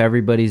roll up,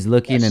 everybody's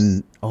looking, yes,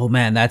 and oh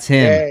man, that's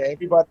him? Yeah,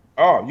 everybody.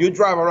 Oh, you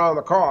drive around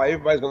the car,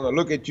 everybody's gonna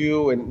look at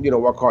you and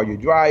what car you're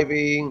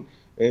driving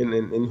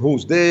and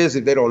who's this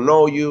if they don't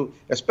know you.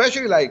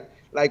 Especially like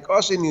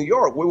us in New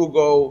York, we would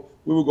go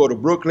to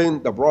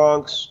Brooklyn, the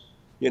Bronx,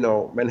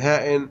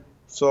 Manhattan.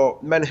 So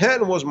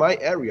Manhattan was my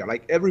area.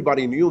 Like,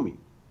 everybody knew me.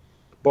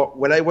 But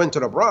when I went to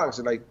the Bronx,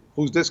 like,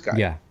 who's this guy?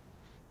 Yeah.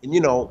 And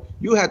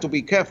you had to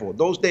be careful.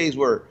 Those days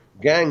were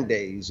gang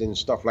days and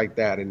stuff like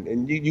that.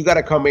 And you got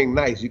to come in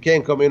nice. You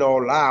can't come in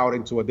all loud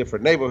into a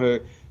different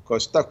neighborhood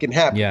because stuff can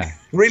happen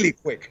really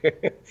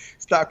quick.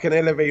 Stuff can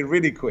elevate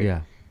really quick.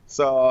 Yeah.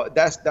 So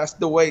that's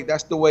the way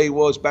it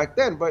was back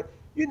then. But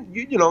you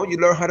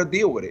learn how to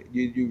deal with it.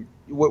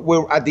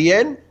 We're at the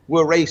end,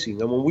 we're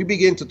racing, and when we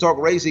begin to talk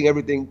racing,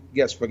 everything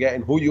gets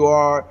forgotten. Who you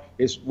are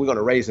we're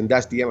gonna race, and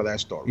that's the end of that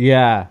story.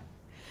 Yeah.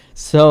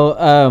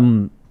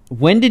 So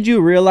when did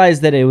you realize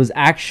that it was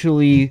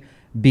actually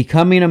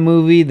becoming a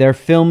movie? They're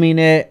filming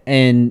it,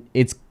 and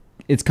it's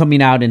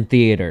coming out in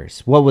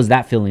theaters. What was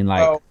that feeling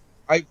like? Well,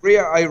 I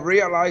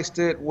realized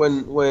it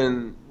when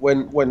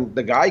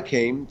the guy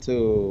came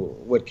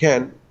with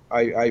Ken.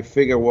 I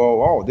figured,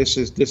 well, this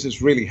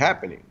is really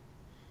happening.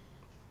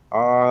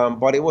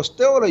 But it was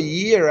still a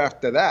year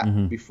after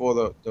that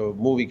before the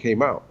movie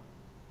came out.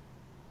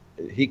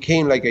 He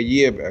came like a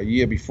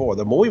year before.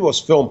 The movie was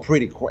filmed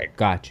pretty quick.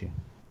 Gotcha.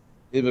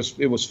 It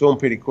was filmed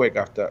pretty quick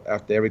after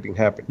everything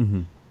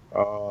happened.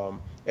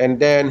 And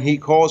then he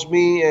calls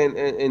me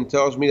and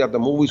tells me that the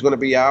movie's going to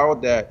be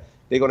out, that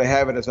they're going to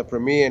have it as a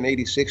premiere in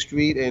 86th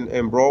Street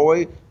and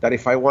Broadway, that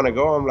if I want to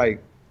go. I'm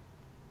like,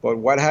 but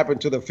what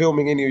happened to the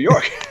filming in New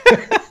York?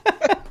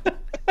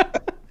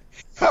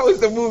 How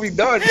is the movie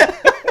done?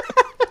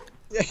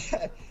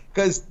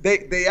 Because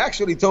they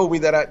actually told me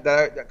that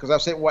because I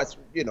said what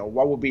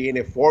would be in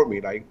it for me.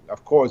 Like,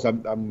 of course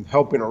I'm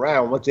helping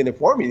around. What's in it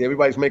for me?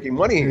 Everybody's making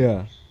money here.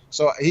 Yeah.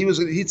 So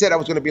he said I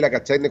was going to be like a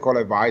technical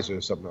advisor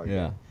or something like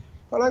that.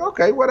 I'm like,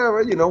 okay,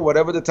 whatever.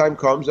 Whatever the time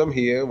comes, I'm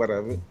here.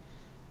 Whatever.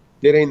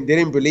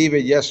 Didn't believe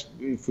it. Yes,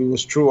 if it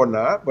was true or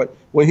not. But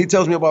when he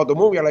tells me about the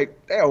movie, I'm like,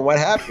 damn, what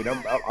happened?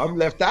 I'm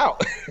left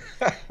out.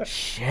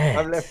 Shit.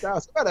 I'm left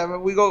out. So whatever.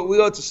 We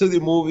go to see the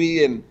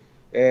movie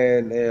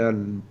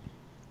and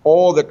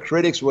all the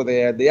critics were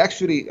there. They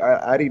actually,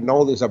 I didn't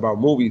know this about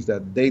movies,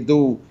 that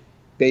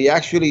they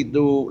actually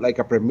do like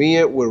a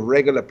premiere with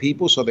regular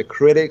people, so the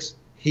critics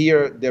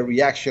hear the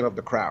reaction of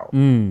the crowd.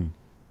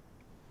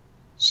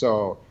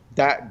 So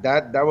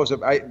that was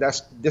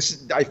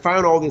I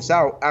found all this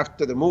out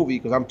after the movie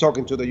because I'm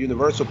talking to the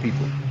Universal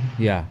people.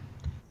 Yeah.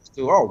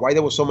 So, why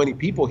there were so many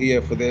people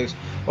here for this?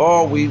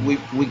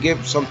 We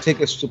give some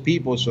tickets to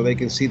people so they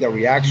can see the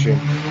reaction,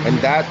 and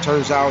that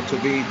turns out to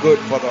be good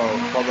for the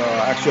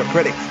actual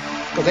critics,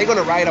 because they're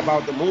gonna write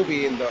about the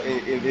movie in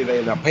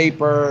a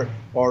paper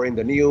or in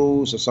the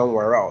news or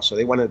somewhere else. So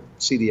they want to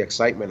see the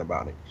excitement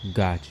about it.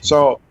 Gotcha.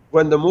 So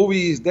when the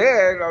movie is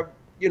there,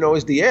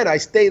 it's the end. I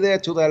stay there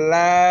till the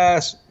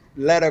last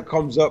letter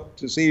comes up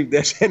to see if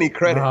there's any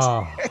credits.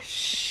 Oh,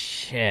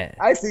 shit.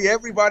 I see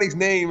everybody's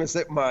name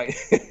except mine.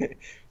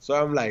 So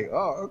I'm like,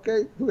 oh,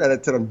 okay. I gotta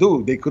tell them,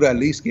 dude, they could at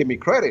least give me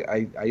credit.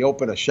 I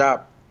opened a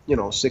shop,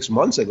 6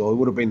 months ago. It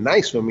would have been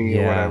nice for me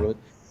or whatever.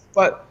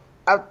 But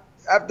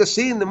after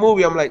seeing the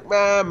movie, I'm like,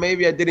 man,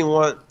 maybe I didn't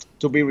want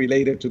to be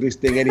related to this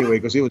thing anyway,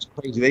 because it was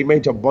crazy. They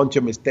made a bunch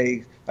of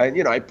mistakes.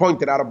 And, I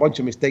pointed out a bunch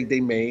of mistakes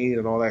they made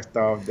and all that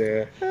stuff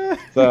there.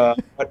 So,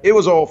 but it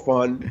was all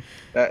fun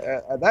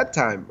at that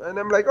time. And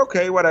I'm like,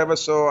 okay, whatever.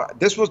 So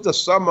this was the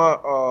summer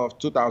of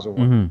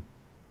 2001.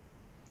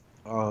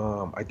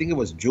 I think it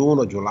was June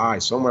or July,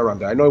 somewhere around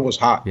there. I know it was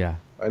hot. Yeah.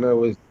 I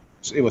know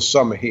it was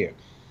summer here.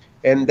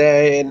 And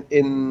then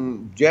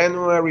in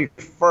January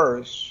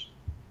 1st,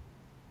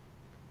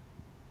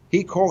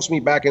 he calls me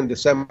back in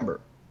December.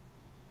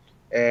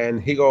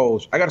 And he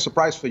goes, I got a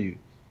surprise for you.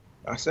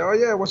 I said, oh,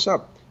 yeah, what's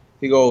up?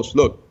 He goes,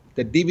 look,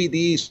 the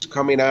DVD's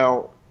coming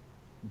out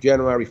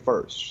January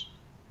 1st.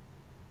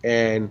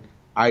 And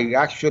I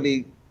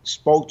actually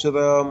spoke to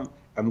them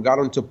and got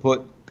them to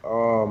put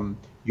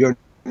your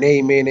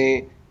name in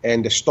it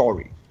and the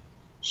story.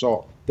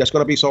 So there's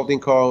going to be something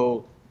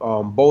called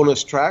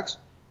bonus tracks.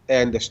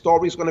 And the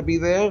story's going to be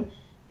there.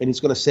 And it's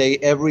going to say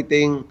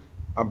everything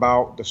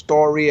about the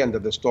story and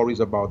the stories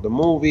about the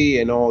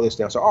movie and all this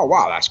stuff. So, oh,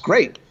 wow, that's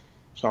great.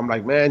 So I'm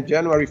like, man,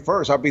 January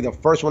 1st, I'll be the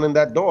first one in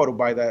that door to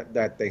buy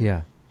that thing.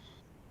 Yeah.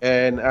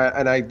 And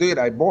I did.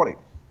 I bought it.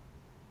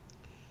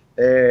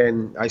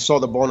 And I saw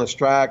the bonus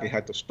track. It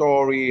had the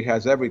story. It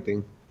has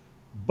everything.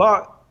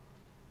 But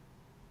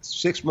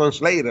 6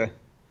 months later,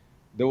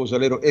 there was a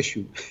little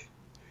issue.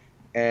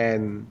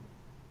 And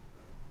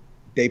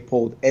they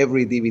pulled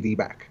every DVD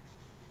back.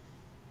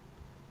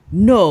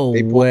 No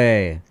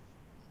way.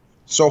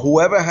 So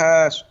whoever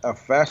has a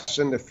Fast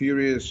and the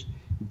Furious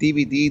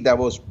DVD that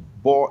was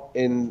bought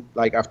in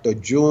like after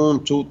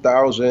June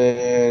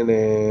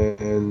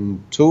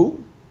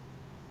 2002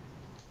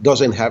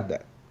 doesn't have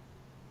that.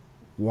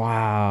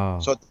 Wow.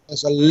 So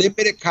there's a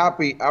limited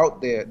copy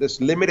out there.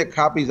 There's limited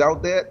copies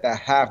out there that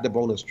have the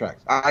bonus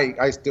tracks.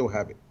 I still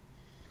have it.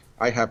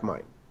 I have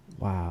mine.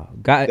 Wow.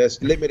 There's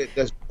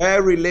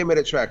very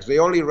limited tracks. They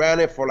only ran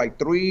it for like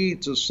 3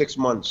 to 6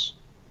 months,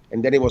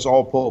 and then it was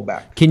all pulled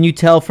back. Can you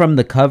tell from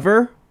the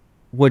cover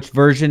which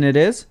version it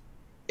is?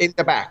 In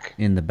the back.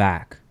 In the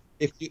back.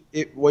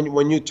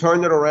 When you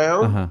turn it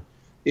around,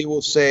 it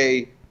will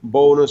say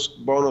bonus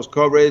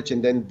coverage,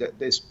 and then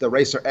the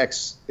Racer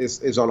X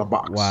is on a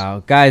box.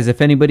 Wow, guys!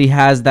 If anybody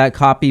has that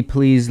copy,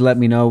 please let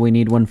me know. We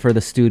need one for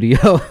the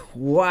studio.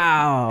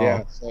 Wow.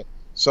 Yeah.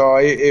 So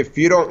if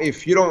you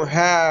don't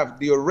have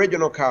the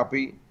original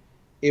copy,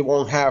 it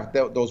won't have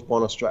those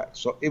bonus tracks.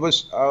 So it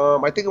was,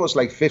 I think it was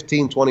like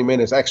 15-20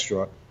 minutes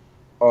extra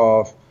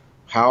of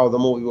how the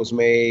movie was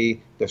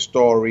made, the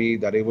story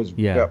that it was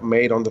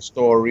made on the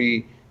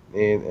story,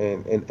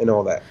 and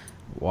all that.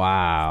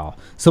 Wow.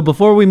 So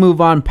before we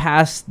move on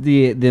past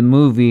the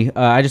movie,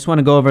 I just want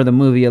to go over the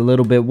movie a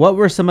little bit. What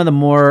were some of the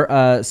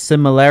more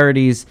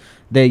similarities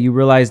that you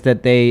realized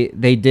that they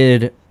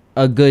did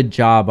a good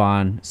job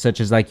on, such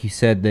as, like you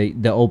said,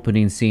 the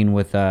opening scene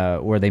with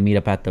where they meet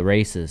up at the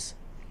races?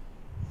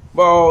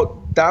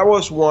 Well, that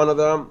was one of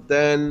them.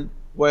 Then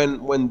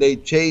when they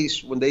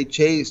chase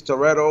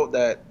Torreto,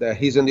 that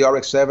he's in the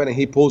RX-7 and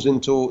he pulls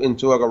into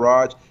a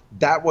garage,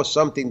 that was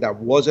something that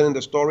wasn't in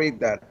the story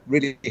that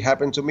really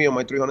happened to me on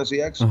my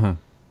 300ZX.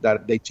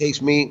 That they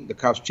chased me, the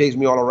cops chased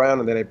me all around,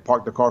 and then they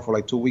parked the car for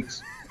like 2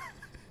 weeks.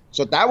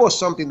 So that was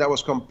something that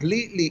was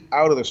completely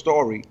out of the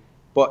story,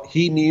 but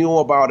he knew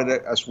about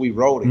it as we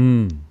wrote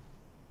it.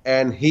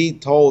 And he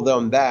told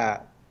them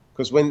that,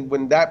 because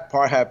when that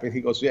part happened,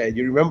 he goes, "Yeah,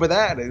 you remember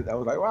that?" And I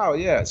was like, "Wow,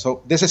 yeah."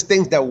 So this is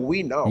things that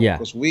we know,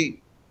 because we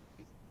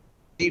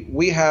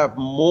have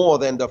more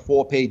than the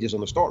 4 pages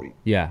on the story.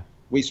 Yeah,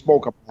 we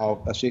spoke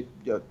about a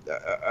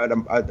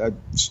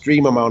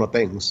stream amount of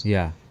things.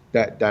 Yeah,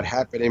 that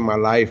happened in my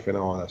life and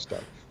all that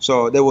stuff.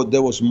 So there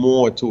was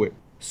more to it.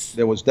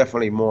 There was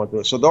definitely more to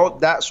it. So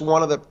that's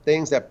one of the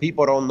things that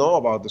people don't know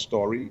about the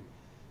story.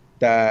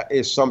 That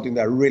is something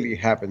that really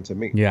happened to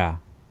me. Yeah.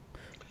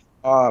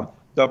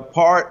 The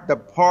part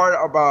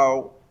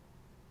about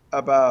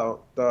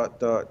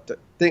the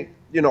thing,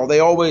 they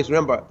always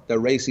remember the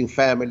racing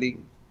family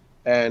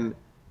and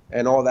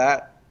all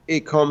that.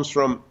 It comes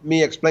from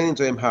me explaining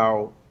to him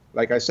how,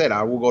 like I said,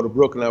 I will go to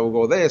Brooklyn, I will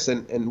go this,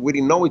 and we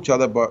didn't know each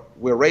other, but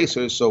we're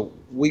racers, so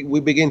we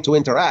begin to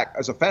interact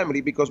as a family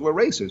because we're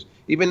racers.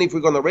 Even if we're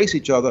going to race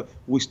each other,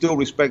 we still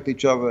respect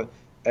each other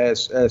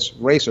as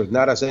racers,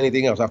 not as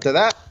anything else. After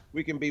that,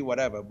 we can be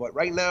whatever. But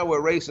right now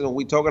we're racing and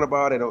we're talking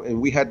about it,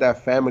 and we had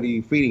that family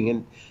feeling,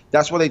 and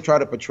that's what they try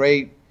to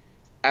portray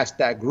as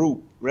that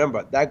group.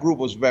 Remember, that group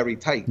was very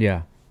tight.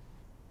 Yeah.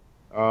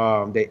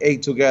 They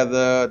ate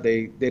together,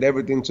 they did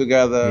everything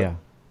together.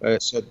 Yeah.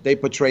 So they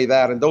portray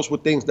that, and those were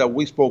things that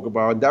we spoke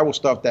about, and that was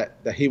stuff that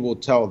he will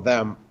tell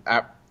them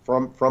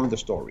from the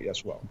story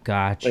as well.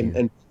 Gotcha.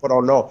 And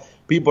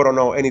people don't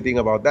know anything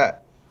about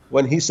that.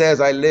 When he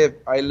says I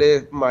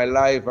live my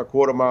life a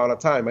quarter mile at a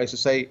time, I used to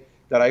say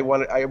that I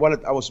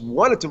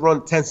wanted to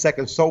run 10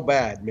 seconds so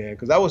bad, man,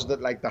 because that was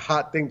the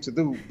hot thing to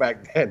do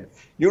back then.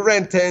 You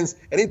ran 10s,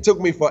 and it took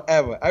me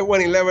forever. I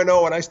went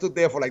 11-0, and I stood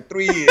there for like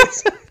 3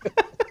 years.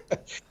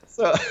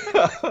 So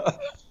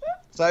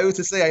I used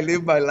to say I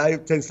live my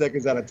life 10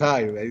 seconds at a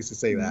time. I used to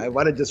say that. I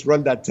want to just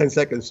run that 10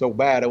 seconds so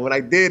bad, and when I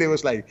did, it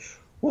was like,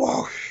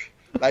 whoa,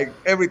 like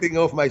everything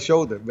off my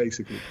shoulder,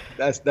 basically.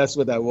 That's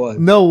what that was.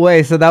 No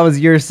way. So that was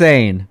your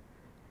saying.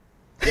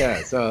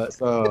 Yeah, so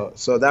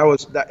that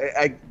was that.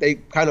 They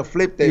kind of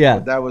flipped it. Yeah.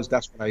 But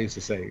that's what I used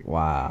to say.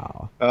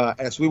 Wow.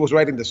 As we was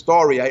writing the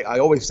story, I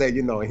always say,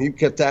 and he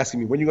kept asking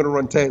me, when you gonna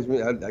run 10s?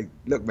 I'm like,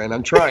 look, man,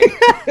 I'm trying.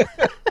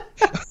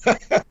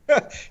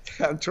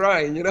 I'm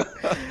trying.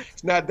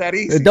 It's not that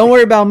easy. Don't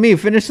worry about me.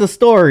 Finish the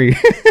story.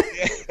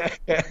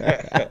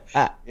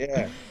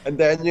 Yeah, and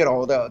then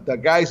the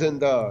guys in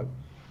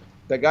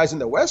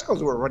the West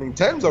Coast were running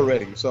 10s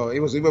already, so it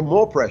was even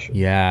more pressure.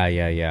 Yeah.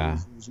 It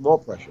was more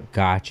pressure.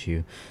 Got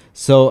you.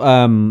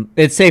 So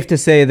it's safe to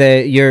say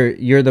that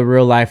you're the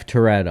real life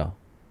Torreto.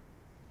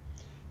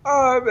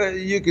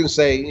 You can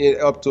say it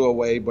up to a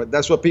way, but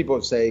that's what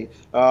people say.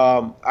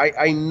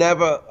 I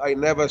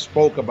never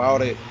spoke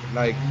about it,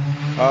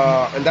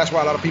 and that's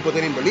why a lot of people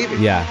didn't believe it.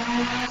 Yeah.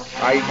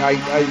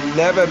 I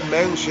never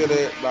mentioned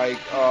it,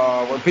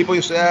 when people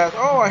used to ask,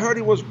 "Oh, I heard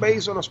it was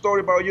based on a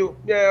story about you."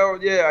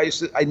 Yeah.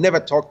 I never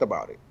talked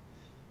about it.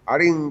 I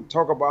didn't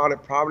talk about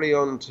it probably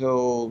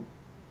until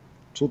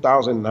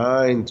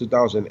 2009,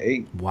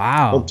 2008.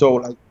 Wow.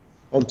 Until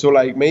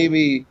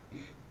maybe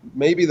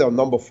the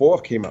number 4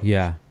 came out.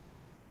 Yeah.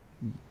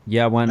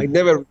 Yeah. I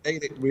never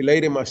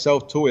related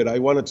myself to it. I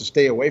wanted to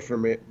stay away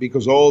from it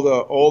because all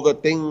the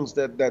things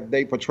that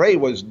they portray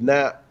was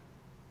not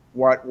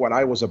what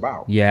I was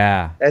about.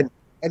 Yeah.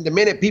 And the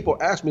minute people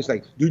ask me, it's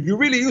like, "Dude, you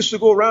really used to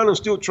go around and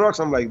steal trucks?"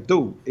 I'm like,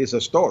 "Dude, it's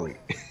a story."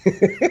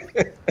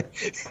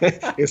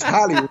 It's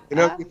Hollywood,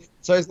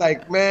 So it's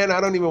like, man, I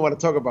don't even want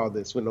to talk about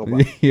this with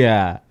nobody.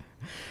 Yeah.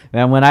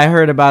 And when I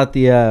heard about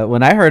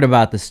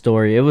the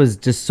story, it was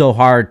just so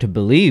hard to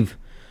believe,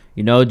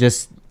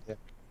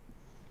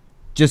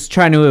 just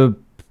trying to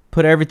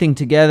put everything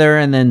together,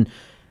 and then.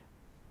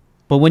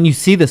 But when you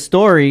see the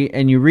story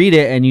and you read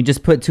it and you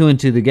just put 2 and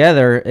 2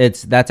 together,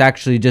 that's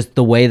actually just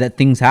the way that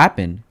things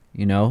happen,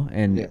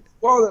 And yeah.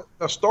 Well,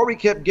 the story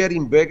kept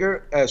getting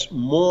bigger as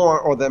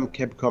more of them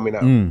kept coming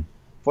out.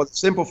 For the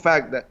simple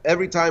fact that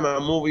every time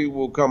a movie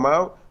will come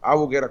out, I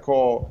will get a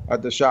call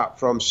at the shop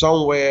from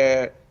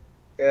somewhere,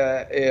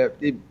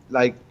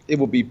 like it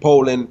will be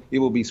Poland, it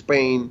will be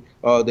Spain,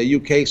 the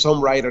UK,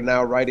 some writer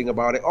now writing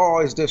about it. Oh,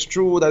 is this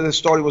true that this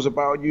story was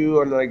about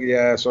you? And I'm like,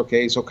 yes,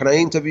 okay. So can I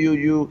interview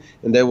you?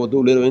 And then we'll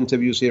do little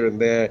interviews here and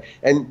there.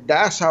 And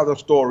that's how the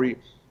story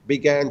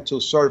began to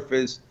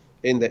surface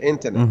in the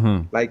internet.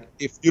 Mm-hmm. Like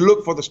if you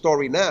look for the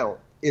story now,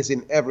 it's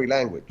in every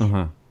language.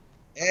 Uh-huh.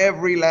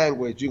 Every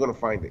language, you're going to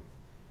find it.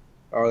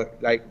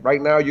 Like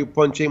right now, you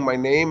punch in my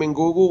name in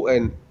Google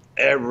and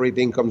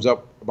everything comes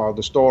up about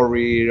the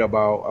story,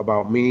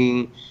 about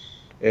me.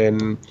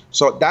 And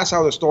so that's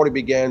how the story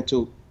began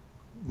to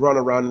run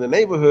around in the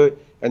neighborhood.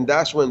 And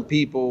that's when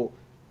people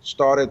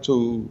started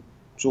to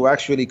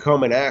actually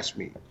come and ask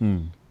me.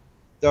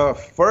 The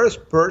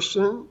first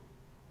person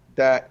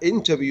that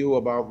interviewed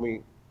about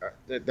me,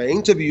 that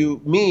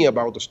interviewed me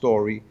about the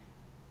story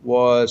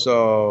was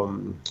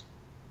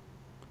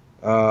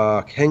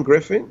Ken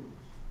Griffin.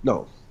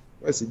 No,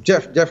 let's see,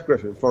 Jeff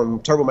Griffin from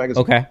Turbo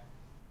Magazine. Okay.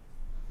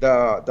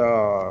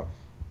 The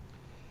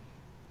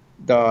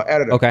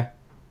editor. Okay.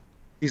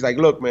 He's like,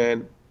 look,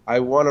 man, I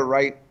want to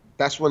write.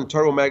 That's when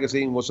Turbo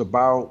Magazine was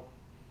about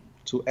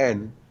to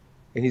end,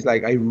 and he's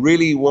like, I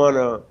really want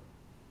to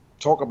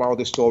talk about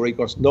this story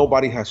because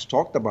nobody has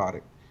talked about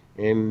it.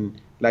 And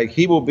like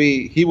he will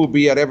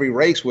be at every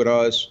race with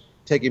us,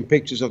 taking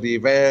pictures of the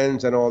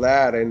events and all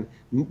that. And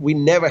we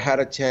never had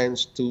a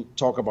chance to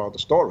talk about the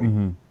story.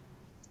 Mm-hmm.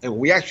 And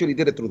we actually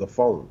did it through the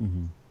phone.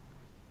 Mm-hmm.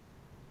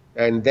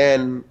 And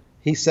then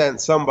he sent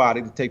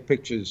somebody to take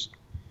pictures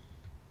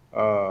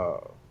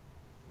of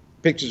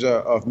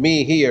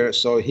me here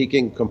so he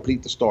can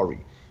complete the story.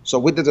 So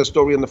we did the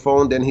story on the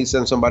phone. Then he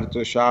sent somebody to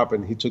the shop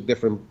and he took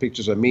different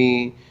pictures of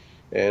me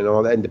and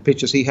all that, and the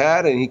pictures he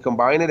had, and he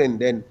combined it, and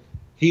then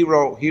he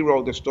wrote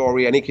the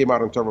story, and it came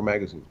out in Turbo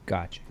Magazine.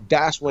 Gotcha.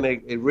 That's when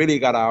it really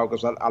got out,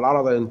 because a lot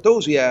of the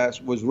enthusiasts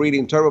was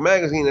reading Turbo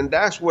Magazine, and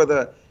that's where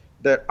the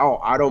oh,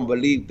 I don't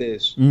believe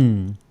this.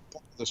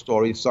 The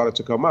story started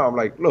to come out. I'm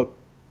like, look,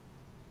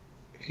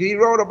 he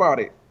wrote about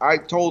it. I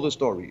told the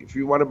story. If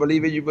you want to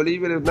believe it, you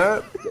believe it. If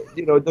not,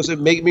 it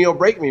doesn't make me or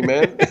break me,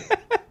 man.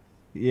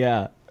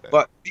 Yeah.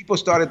 But people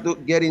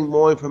started getting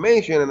more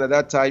information, and at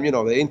that time,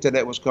 the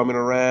internet was coming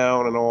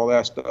around and all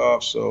that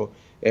stuff. So,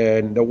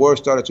 and the word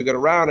started to get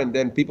around, and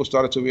then people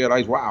started to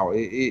realize, wow,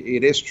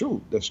 it is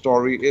true. The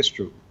story is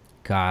true.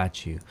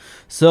 Got you.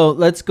 So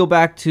let's go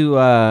back to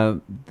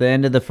the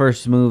end of the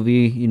first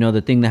movie.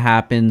 The thing that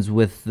happens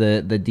with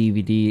the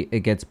DVD, it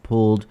gets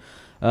pulled.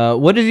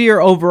 What are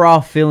your overall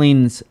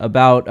feelings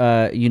about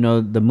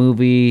the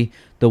movie,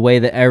 the way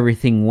that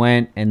everything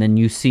went, and then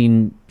you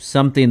seen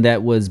something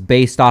that was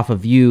based off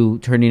of you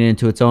turning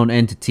into its own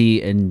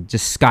entity and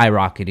just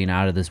skyrocketing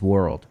out of this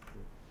world?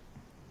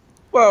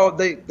 Well,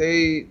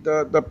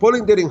 the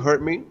pulling didn't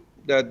hurt me.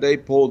 That they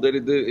pulled it.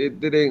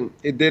 It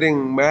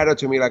didn't matter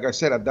to me. Like I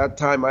said, at that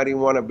time, I didn't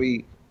want to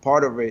be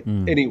part of it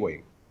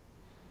anyway.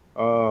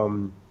 I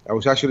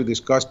was actually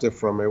disgusted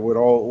from it with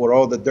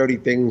all the dirty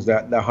things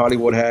that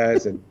Hollywood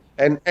has, and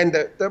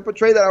the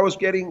portrayal that I was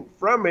getting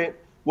from it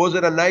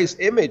wasn't a nice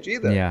image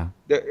either. Yeah.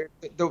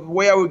 The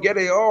way I would get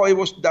it,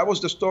 that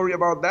was the story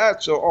about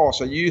that. So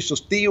so you used to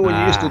steal and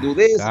you used to do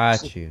this.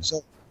 Got you.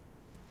 So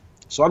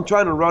I'm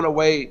trying to run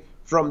away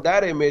from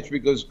that image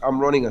because I'm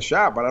running a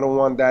shop, and I don't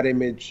want that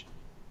image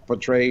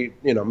portrayed.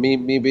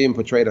 Me being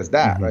portrayed as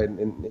that, right?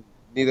 And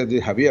neither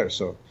did Javier.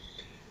 So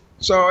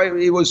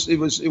it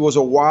was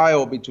a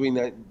while between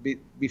that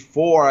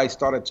before I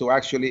started to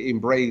actually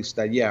embrace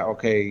that. Yeah,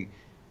 okay,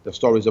 the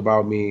story's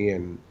about me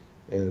and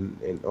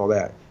all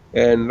that.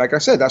 And like I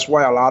said, that's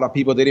why a lot of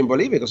people didn't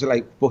believe it, because they're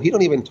like, well, he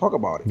don't even talk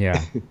about it.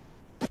 Yeah.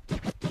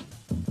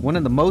 One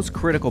of the most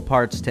critical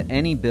parts to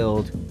any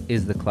build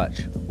is the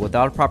clutch.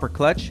 Without a proper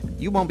clutch,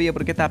 you won't be able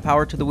to get that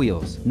power to the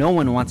wheels. No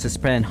one wants to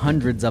spend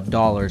hundreds of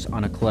dollars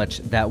on a clutch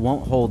that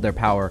won't hold their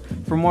power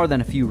for more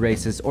than a few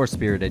races or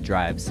spirited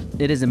drives.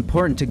 It is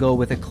important to go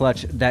with a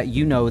clutch that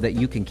you know that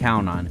you can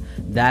count on.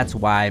 That's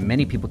why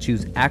many people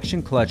choose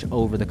Action Clutch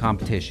over the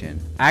competition.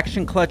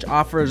 Action Clutch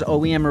offers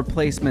OEM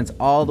replacements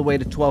all the way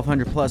to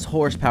 1200 plus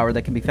horsepower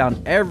that can be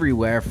found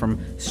everywhere,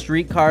 from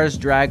street cars,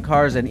 drag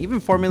cars, and even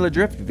Formula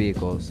Drift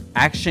vehicles.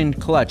 Action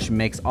Clutch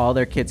makes all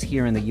their kits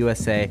here in the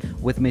USA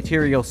with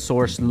material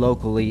sourced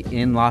locally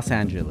in Los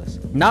Angeles.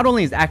 Not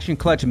only is Action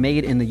Clutch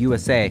made in the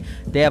USA,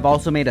 they have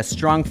also made a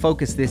strong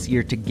focus this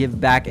year to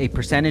give back a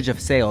percentage of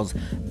sales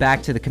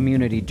back to the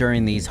community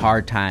during these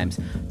hard times,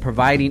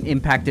 providing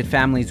impacted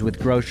families with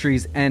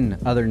groceries and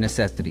other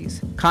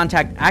necessities.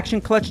 Contact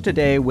Action Clutch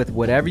today with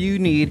whatever you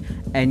need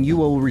and you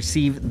will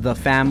receive the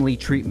family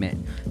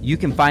treatment. You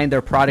can find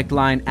their product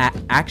line at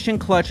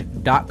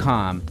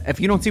actionclutch.com.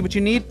 If you don't see what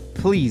you need,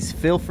 please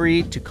feel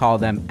free to call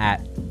them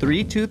at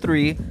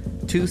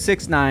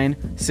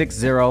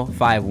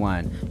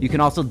 323-269-6051. You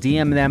can also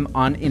DM them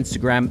on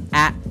Instagram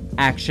at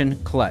Action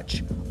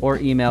Clutch or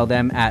email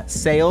them at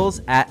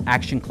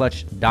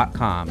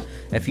sales@actionclutch.com.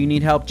 If you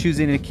need help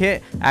choosing a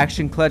kit,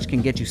 Action Clutch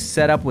can get you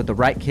set up with the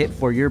right kit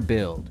for your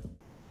build.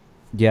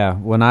 Yeah,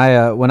 when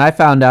I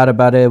found out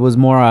about it, it was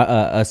more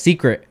a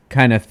secret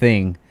kind of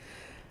thing.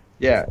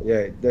 Yeah,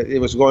 yeah, it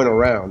was going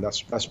around.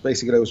 That's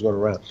basically what was going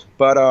around.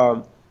 But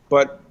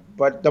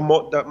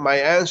my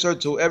answer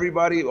to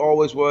everybody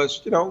always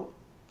was,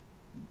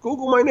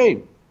 Google my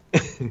name.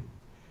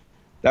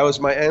 That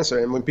was my answer.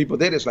 And when people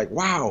did, it's like,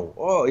 wow,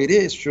 oh, it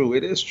is true,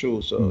 it is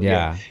true. So yeah,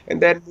 Yeah.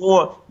 and then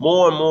more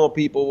and more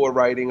people were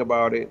writing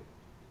about it,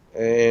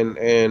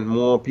 and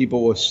more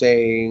people were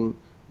saying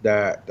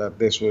that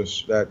this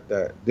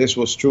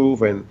was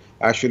true, and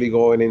actually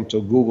going into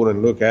Google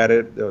and look at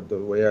it the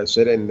way I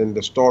said it, and then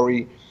the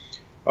story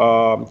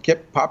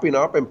kept popping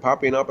up and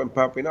popping up and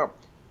popping up.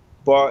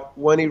 But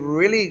when it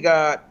really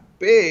got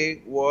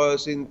big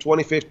was in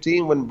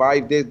 2015 when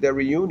Vive did their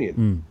reunion.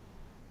 Mm.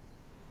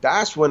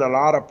 That's when a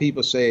lot of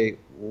people say,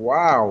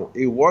 wow,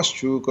 it was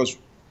true, because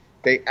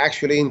they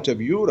actually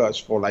interviewed us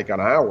for like an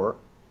hour,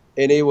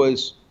 and it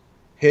was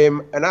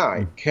him and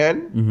I,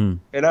 Ken Mm-hmm.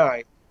 and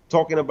I,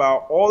 talking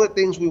about all the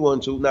things we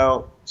want to.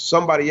 Now,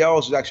 somebody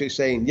else is actually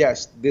saying,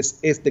 yes, this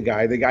is the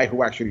guy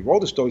who actually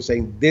wrote the story,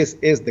 saying this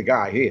is the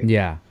guy here.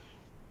 Yeah.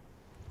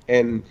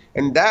 And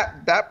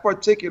that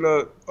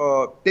particular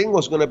thing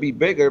was going to be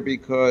bigger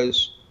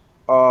because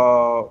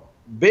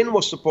Ben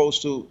was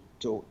supposed to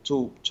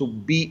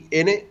be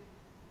in it,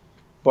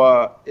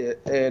 but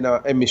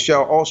and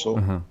Michelle also.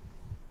 Uh-huh.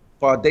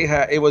 But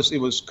it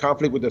was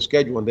conflict with the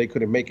schedule and they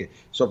couldn't make it.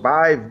 So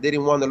Vive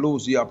didn't want to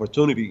lose the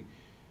opportunity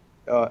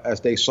as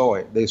they saw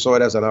it. They saw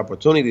it as an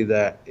opportunity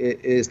that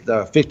it is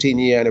the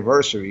 15-year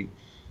anniversary,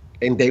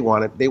 and they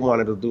wanted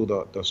to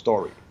do the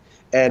story.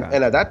 And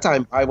at that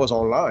time I was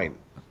online,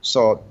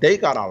 so they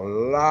got a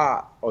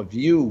lot of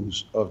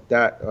views of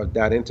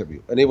that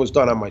interview, and it was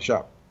done at my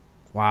shop.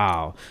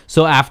 Wow.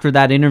 So after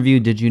that interview,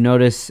 did you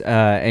notice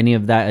any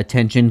of that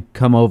attention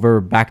come over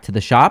back to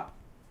the shop?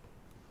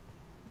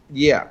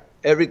 Yeah,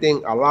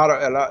 everything. A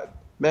lot.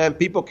 Man,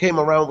 people came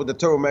around with the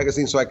Turbo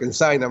magazine so I can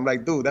sign. I'm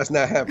like, dude, that's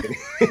not happening.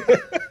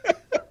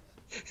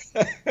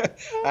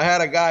 I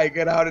had a guy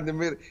get out in the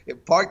middle,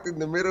 parked in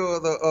the middle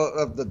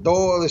of the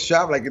door of the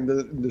shop, like in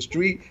the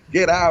street,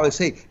 get out and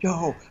say,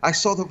 yo, I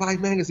saw the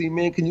Vibe magazine,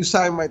 man. Can you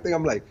sign my thing?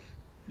 I'm like,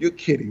 you're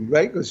kidding,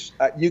 right? Because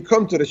you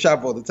come to the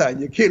shop all the time.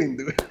 You're kidding,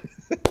 dude.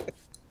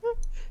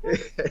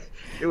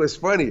 It was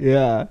funny.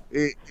 Yeah.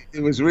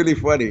 It was really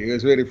funny. It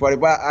was really funny.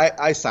 But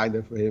I signed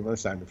it for him. I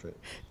signed it for him.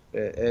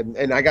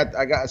 And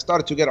I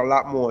started to get a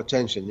lot more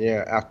attention,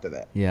 yeah, after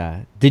that.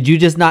 Yeah. Did you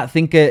just not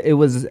think it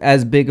was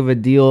as big of a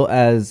deal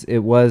as it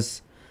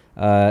was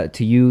to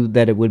you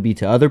that it would be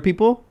to other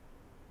people?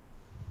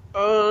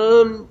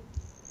 I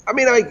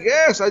mean, I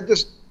guess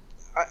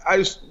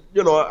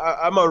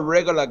I'm a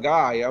regular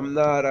guy. I'm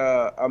not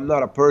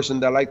a person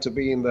that like to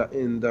be in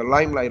the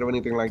limelight or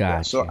anything like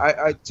that. So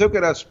I took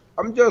it as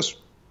I'm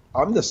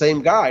the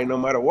same guy no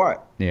matter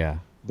what. Yeah.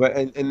 But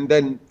and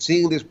then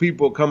seeing these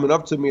people coming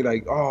up to me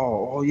like,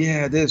 oh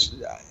yeah, there's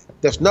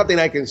nothing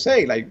I can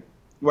say. Like,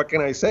 what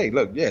can I say?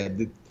 Look, yeah,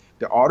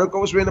 the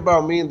article was written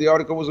about me, and the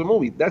article was a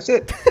movie. That's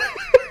it.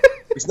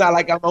 It's not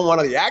like I'm one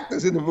of the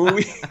actors in the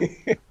movie.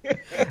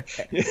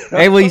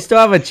 Hey, well, you still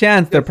have a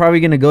chance. They're probably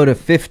going to go to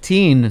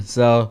 15,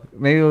 so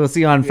maybe we'll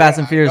see you on Fast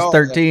and Furious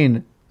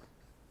 13.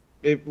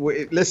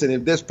 Listen,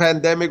 if this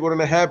pandemic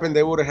wouldn't have happened,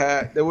 they would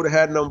have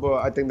had number.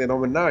 I think they're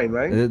number 9,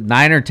 right?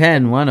 9 or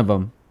 10, one of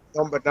them.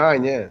 Number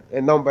 9, yeah,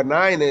 and number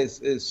 9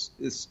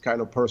 is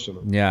kind of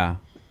personal. Yeah,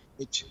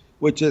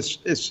 which is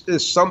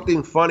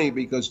something funny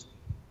because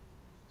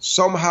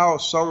somehow,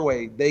 some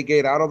way, they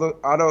get out of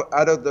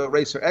the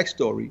Racer X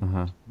story.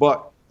 Uh-huh.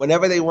 But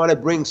whenever they want to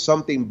bring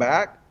something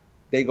back,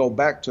 they go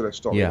back to the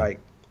story. Yeah.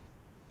 Like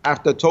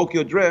after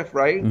Tokyo Drift,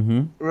 right?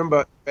 Mm-hmm.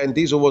 Remember, Vin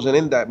Diesel wasn't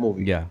in that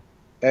movie. Yeah.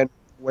 And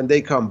when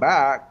they come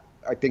back,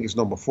 I think it's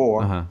number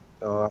 4. Uh-huh.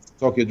 After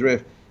Tokyo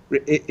Drift.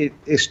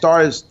 It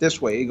starts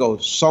this way. It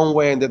goes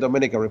somewhere in the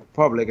Dominican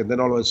Republic, and then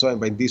all of a sudden,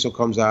 Vin Diesel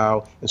comes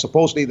out, and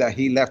supposedly that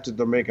he left the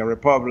Dominican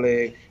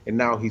Republic, and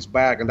now he's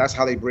back, and that's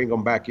how they bring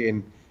him back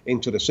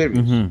into the series.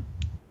 Mm-hmm.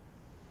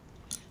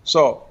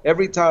 So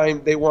every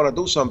time they want to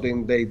do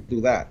something, they do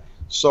that.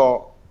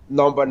 So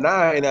number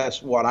 9,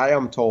 as what I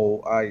am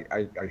told,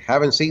 I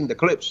haven't seen the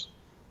clips,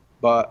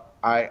 but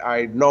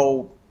I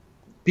know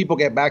people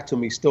get back to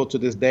me still to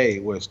this day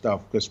with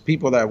stuff, because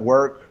people that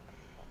work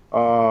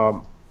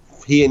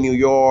here in New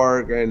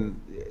York, and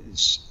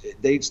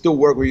they still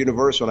work with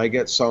Universal, and I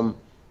get some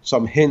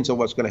hints of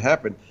what's going to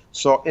happen.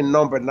 So in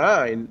number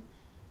 9,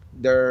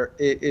 there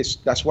is,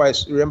 that's why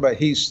remember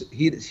he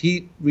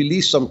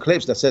released some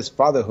clips that says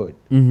fatherhood.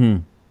 Mm-hmm.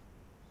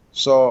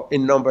 So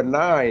in number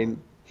 9,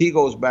 he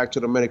goes back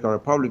to the Dominican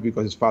Republic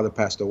because his father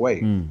passed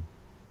away.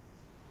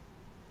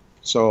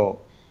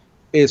 So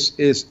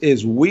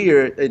it's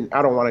weird, and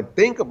I don't want to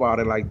think about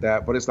it like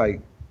that, but it's like,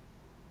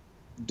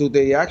 do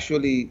they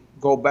actually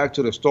go back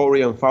to the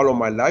story and follow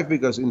my life?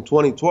 Because in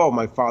 2012,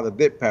 my father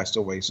did pass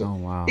away.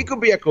 So It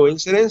could be a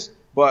coincidence,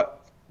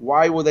 but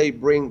why would they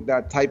bring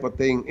that type of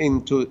thing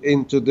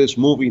into this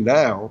movie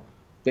now?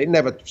 They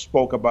never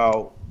spoke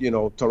about,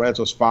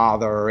 Torrento's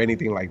father or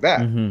anything like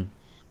that. Mm-hmm.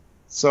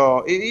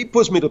 So it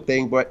puts me to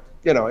think, but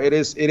you know, it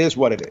is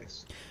what it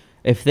is.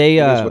 If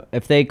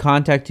they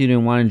contacted you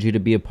and wanted you to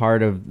be a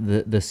part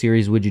of the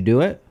series, would you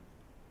do it?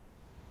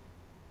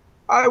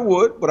 I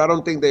would, but I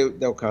don't think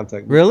they'll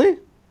contact me. Really?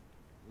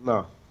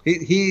 No.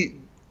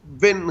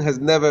 Vin has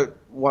never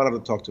wanted to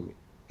talk to me.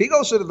 He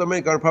goes to the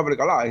Dominican Republic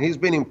a lot, and he's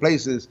been in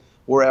places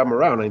where I'm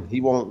around, and he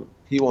won't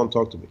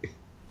talk to me.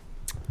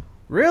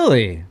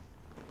 Really?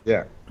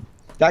 Yeah.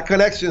 That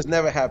connection's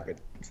never happened.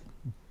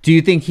 Do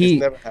you think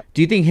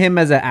him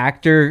as an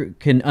actor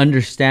can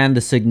understand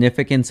the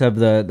significance of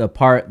the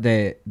part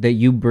that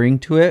you bring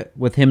to it,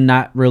 with him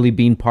not really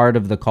being part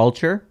of the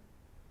culture?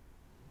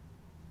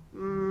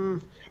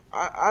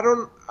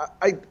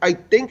 I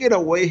think in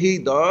a way he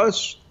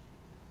does,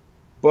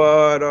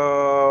 but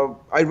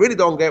I really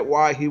don't get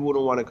why he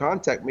wouldn't want to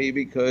contact me,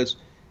 because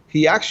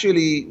he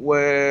actually,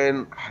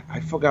 when I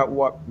forgot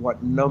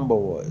what number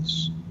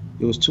was,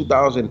 it was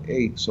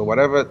 2008, so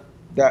whatever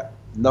that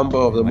number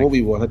of the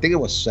movie was, I think it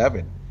was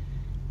 7.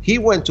 He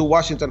went to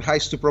Washington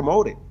Heights to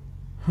promote it.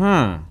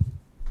 Huh.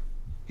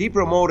 He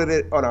promoted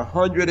it on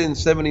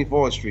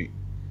 174th Street.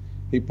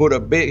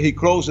 He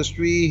closed the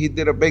street, he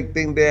did a big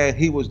thing there, and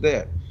he was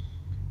there.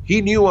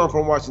 He knew I'm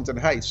from Washington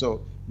Heights,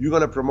 so you're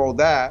gonna promote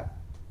that,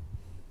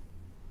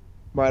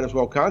 might as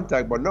well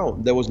contact, but no,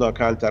 there was no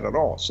contact at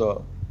all.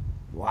 So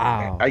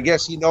wow. I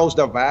guess he knows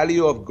the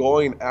value of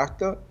going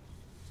after.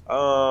 A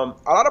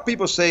lot of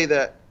people say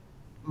that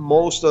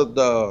most of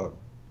the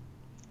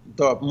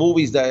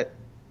movies that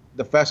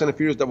the Fast and the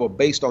Furious that were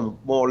based on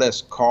more or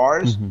less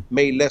cars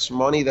made less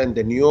money than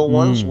the newer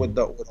ones with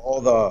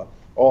all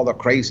the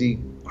crazy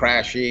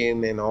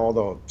crashing and all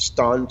the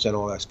stunts and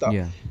all that stuff.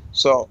 Yeah.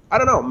 So I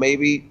don't know.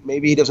 Maybe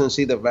he doesn't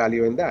see the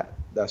value in that.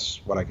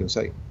 That's what I can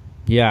say.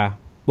 Yeah.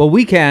 Well,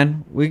 we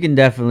can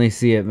definitely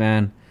see it,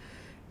 man.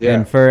 Yeah.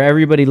 And for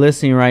everybody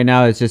listening right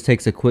now, it just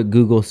takes a quick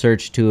Google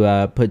search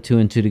to put 2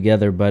 and 2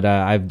 together. But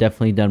I've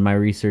definitely done my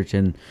research,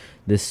 and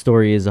this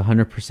story is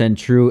 100%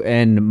 true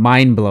and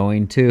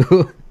mind-blowing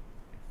too.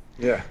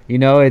 Yeah. You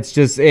know, it's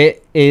just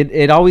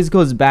it always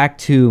goes back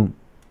to,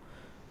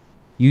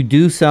 you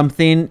do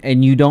something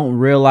and you don't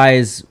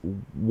realize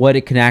what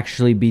it can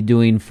actually be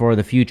doing for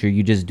the future.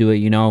 You just do it,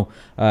 you know,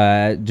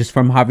 just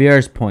from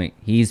Javier's point.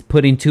 He's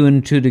putting 2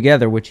 and 2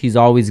 together, which he's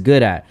always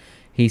good at.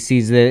 He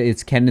sees that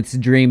it's Kenneth's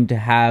dream to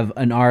have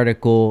an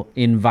article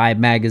in Vibe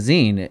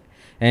magazine,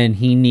 and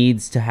he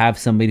needs to have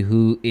somebody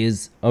who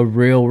is a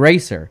real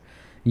racer.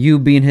 You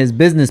being his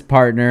business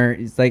partner,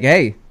 it's like,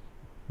 hey,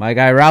 my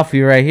guy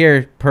Ralphie right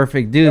here,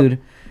 perfect dude.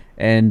 Yep.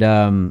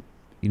 And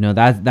you know,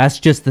 that's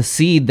just the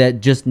seed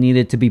that just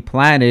needed to be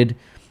planted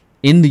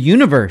in the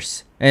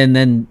universe, and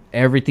then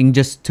everything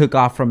just took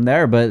off from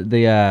there. But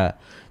the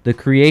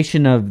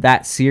creation of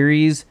that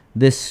series,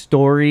 this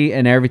story,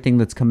 and everything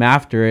that's come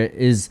after it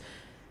is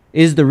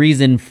the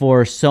reason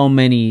for so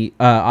many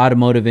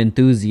automotive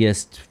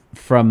enthusiasts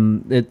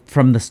from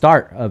the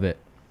start of it.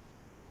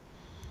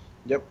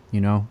 Yep.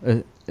 You know,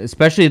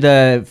 especially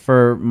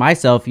for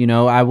myself, you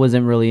know, I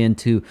wasn't really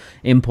into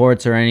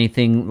imports or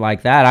anything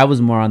like that. I was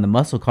more on the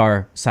muscle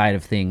car side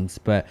of things,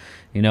 but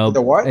you know,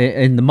 the what?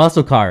 In the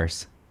muscle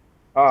cars.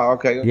 Oh,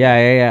 okay.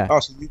 Yeah.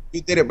 Oh, so you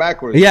did it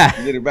backwards. Yeah.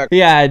 You did it backwards.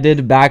 Yeah, I did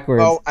it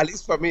backwards. Oh, at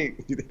least for me,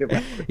 you did it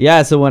backwards.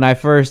 Yeah, so when I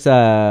first,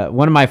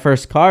 one of my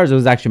first cars, it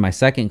was actually my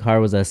second car,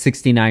 was a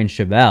 69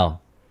 Chevelle.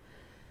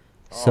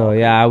 So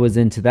yeah, I was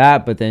into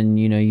that, but then,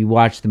 you know, you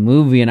watch the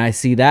movie and I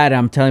see that, and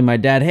I'm telling my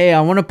dad, hey, I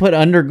want to put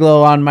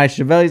underglow on my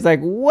Chevelle. He's like,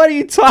 what are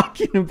you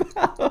talking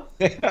about?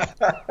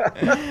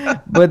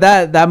 But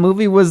that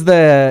movie was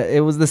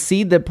the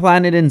seed that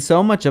planted in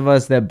so much of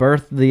us, that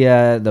birthed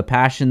the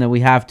passion that we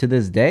have to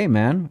this day,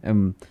 man.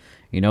 And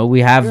you know, we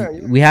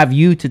have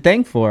you to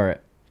thank for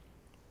it.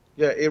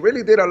 Yeah, it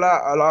really did a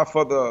lot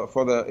for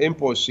the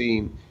import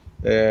scene.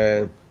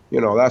 You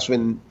know, that's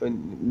when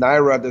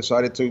Naira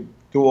decided to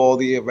do all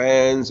the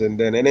events, and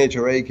then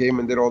NHRA came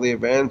and did all the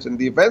events. And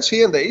the events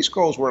here in the East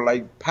Coast were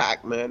like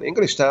packed, man.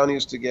 Englishtown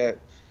used to get,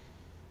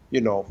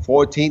 you know,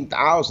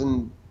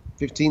 14,000,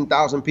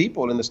 15,000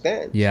 people in the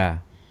stands. Yeah.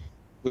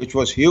 Which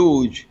was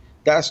huge.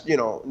 That's, you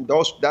know,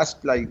 that's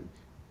the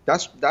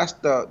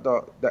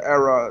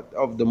era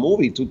of the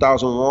movie,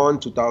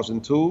 2001,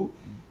 2002.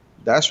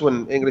 That's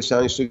when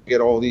Englishtown used to get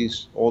all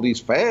these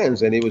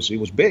fans, and it was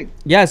big.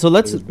 Yeah, so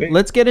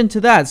let's get into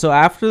that. So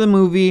after the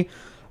movie,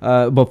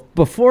 but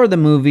before the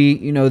movie,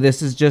 you know,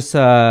 this is just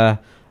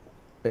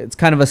it's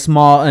kind of a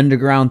small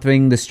underground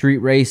thing, the street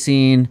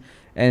racing.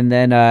 And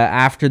then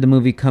after the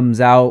movie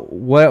comes out,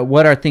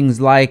 what are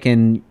things like?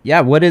 And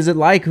yeah, what is it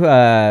like,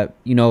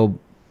 you know,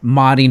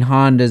 modding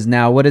Hondas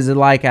now? What is it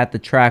like at the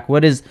track?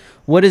 What is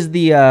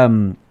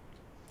the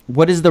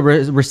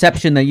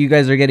reception that you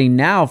guys are getting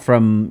now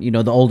from, you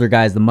know, the older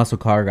guys, the muscle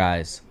car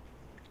guys?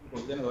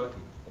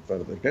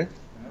 Okay.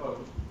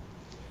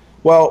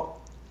 Well,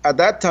 at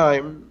that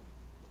time,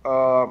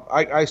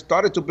 I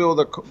started to build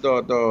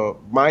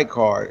my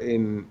car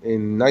in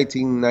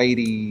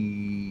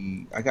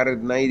 1990. I got it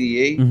in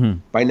 98. Mm-hmm.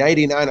 By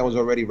 99, I was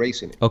already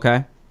racing it.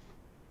 Okay.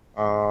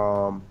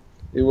 I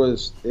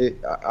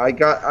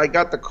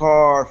got the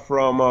car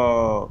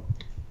from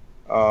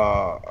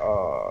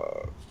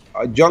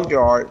a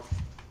junkyard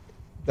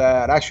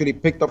that actually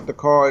picked up the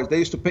cars. They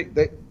used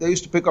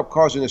to pick up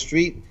cars in the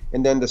street,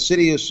 and then the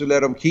city used to let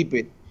them keep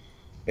it,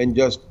 and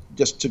just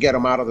to get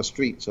them out of the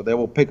street. So they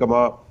will pick them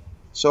up.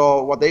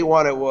 So what they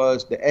wanted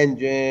was the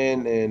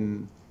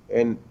engine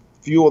and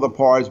few of the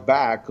parts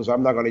back, because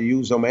I'm not going to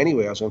use them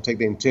anyway. I was going to take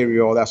the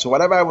interior, all that. So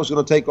whatever I was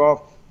going to take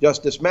off,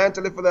 just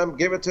dismantle it for them,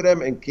 give it to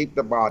them, and keep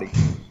the body,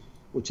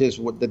 which is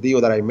what the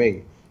deal that I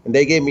made. And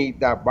they gave me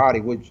that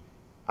body, which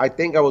I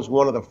think I was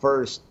one of the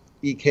first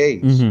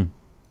EKs.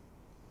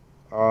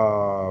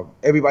 Mm-hmm.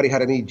 Everybody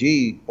had an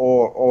EG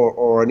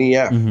or an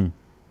EF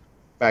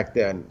back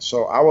then.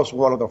 So I was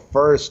one of the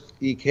first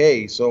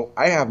EK. So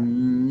I have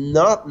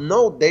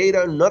no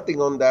data, nothing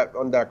on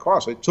that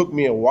car. So it took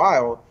me a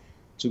while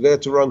to get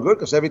it to run good,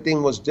 because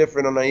everything was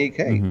different on an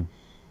EK.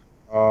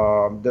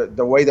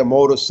 The way the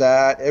motor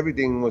sat,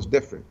 everything was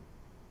different.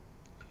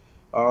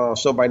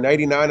 So by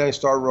 99, I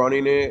started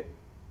running it.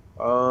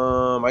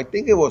 I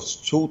think it was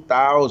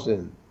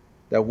 2000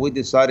 that we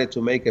decided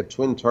to make a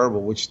twin turbo,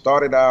 which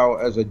started out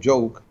as a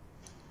joke.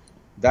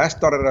 That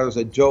started out as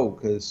a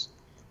joke because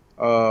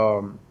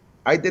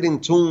I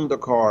didn't tune the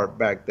car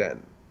back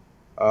then.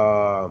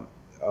 Joe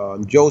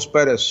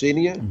Spetta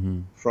Sr.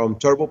 From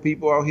Turbo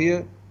People out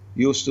here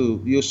used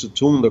to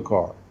tune the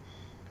car,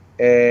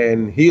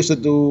 and he used to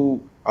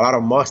do a lot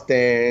of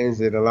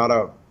Mustangs and a lot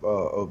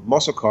of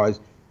muscle cars.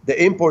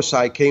 The import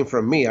side came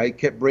from me. I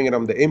kept bringing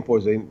him the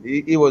imports, and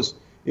it was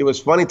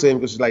funny to him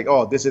because he's like,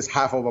 oh, this is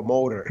half of a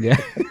motor. Yeah.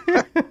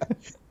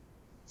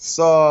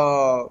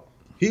 So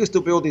he used to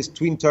build these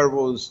twin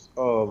turbos,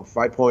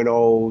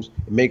 5.0s,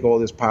 and make all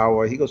this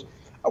power. He goes,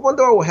 I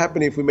wonder what will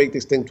happen if we make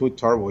this thing twin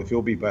turbo, if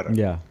it'll be better.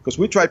 Yeah. Because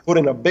we tried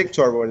putting a big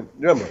turbo, and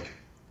remember,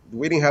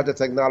 we didn't have the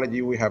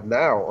technology we have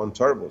now on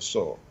turbos,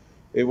 so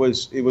it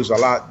was a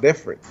lot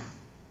different.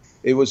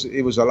 It was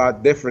a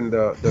lot different,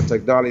 the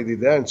technology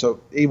then, so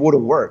it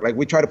wouldn't work. Like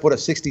we tried to put a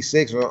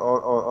 66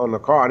 on the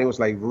car, and it was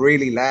like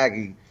really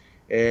laggy,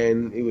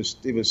 and it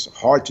was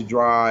hard to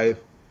drive,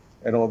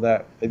 and all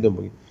that.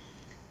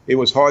 It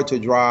was hard to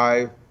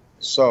drive,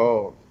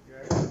 so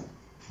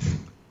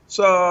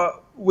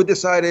we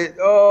decided,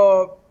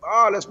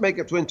 let's make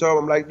a twin turbo.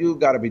 I'm like, you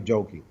gotta be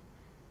joking.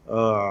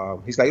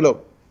 He's like,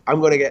 look,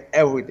 I'm gonna get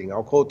everything.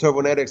 I'll call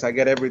Turbonetics. I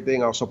get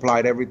everything. I'll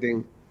supply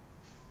everything.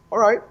 All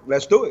right,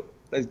 let's do it.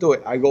 Let's do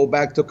it. I go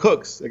back to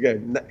Cooks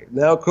again.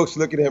 Now Cooks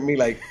looking at me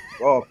like,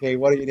 oh, okay,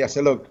 what do you need? I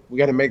said, look, we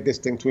got to make this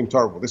thing twin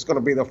turbo. This is going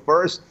to be the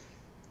first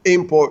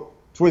import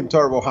twin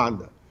turbo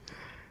Honda.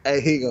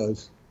 And he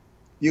goes,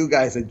 you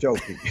guys are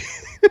joking.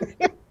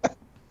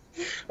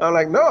 I'm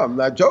like, no, I'm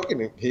not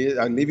joking.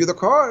 I leave you the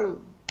car.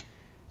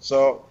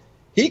 So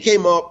he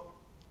came up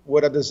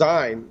with a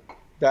design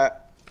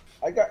that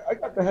I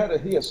got the header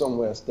here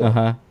somewhere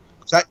still.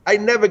 So I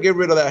never get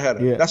rid of that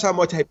header. Yeah. That's how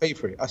much I paid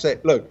for it. I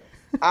said, look,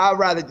 I'd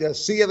rather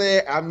just see it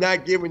there. I'm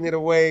not giving it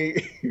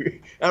away.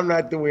 I'm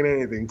not doing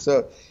anything.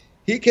 So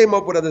he came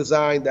up with a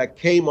design that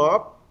came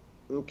up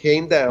and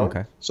came down.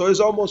 Okay. So it's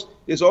almost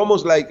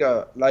like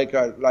a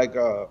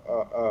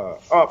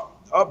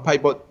up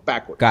pipe but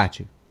backwards. Got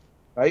you.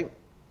 Right?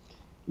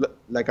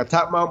 Like a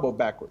top mount but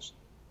backwards.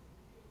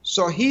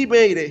 So he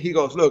made it. He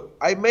goes, look,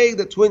 I made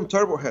the twin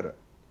turbo header,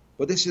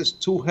 but this is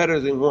two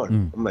headers in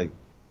one. I'm like,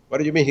 what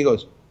do you mean? He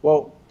goes,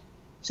 well,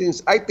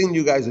 since I think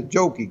you guys are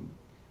joking,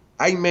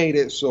 I made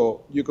it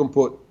so you can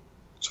put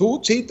two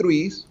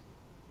T3s,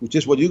 which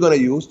is what you're going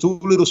to use, two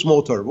little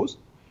small turbos.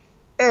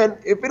 And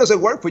if it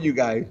doesn't work for you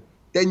guys,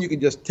 then you can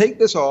just take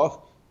this off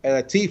and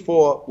a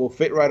T4 will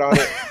fit right on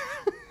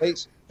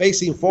it,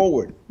 facing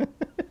forward.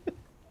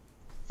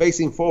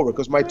 Facing forward,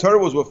 because my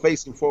turbos were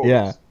facing forward.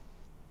 Yeah.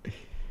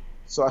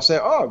 So I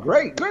said, oh,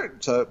 great,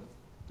 good. So,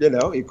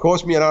 it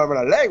cost me an arm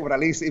and a leg, but at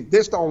least if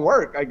this don't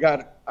work,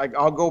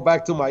 I'll go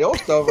back to my old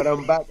stuff and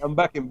I'm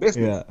back in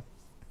business. Yeah.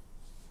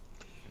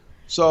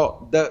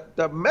 So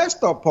the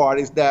messed up part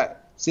is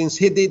that since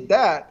he did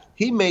that,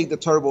 he made the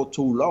turbo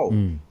too low,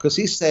 because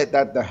he said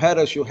that the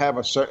header should have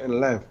a certain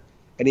length,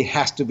 and it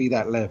has to be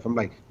that length. I'm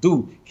like,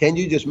 dude, can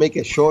you just make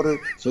it shorter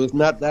so it's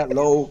not that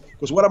low?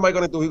 Because what am I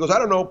going to do? He goes, I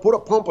don't know, put a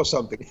pump or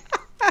something.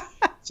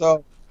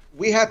 So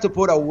we had to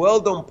put a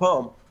well-done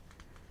pump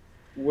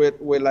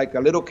with like a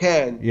little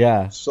can.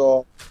 Yeah.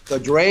 So the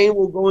drain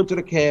will go into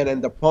the can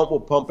and the pump will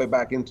pump it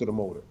back into the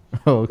motor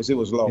because it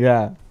was low.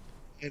 Yeah.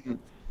 And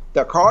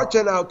the car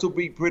turned out to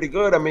be pretty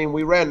good. I mean,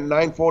 we ran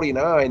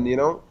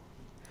 949,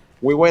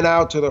 We went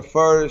out to the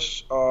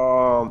first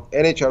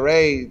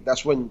NHRA.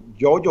 That's when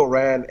Jojo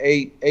ran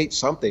 8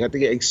 something. I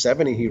think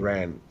 870 he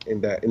ran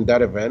in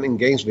that event in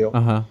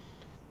Gainesville.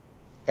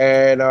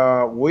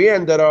 And we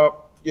ended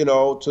up,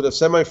 to the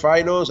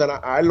semifinals, and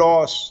I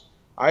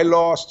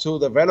lost to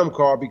the Venom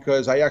car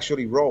because I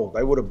actually rolled.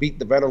 I would have beat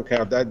the Venom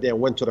car that day and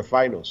went to the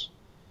finals.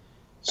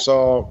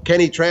 So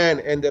Kenny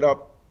Tran ended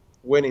up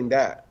winning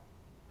that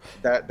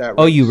race.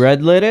 Oh, you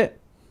red lit it?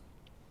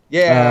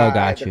 Yeah, oh,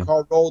 got you. The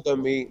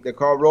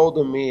car rolled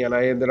on me, and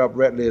I ended up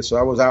red lit. So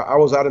I was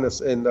out in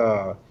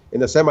the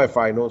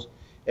semifinals,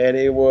 and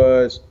it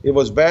was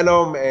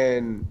Venom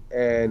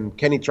and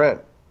Kenny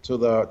Trent to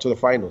the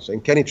finals,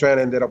 and Kenny Trent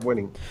ended up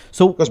winning.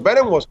 So because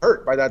Venom was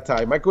hurt by that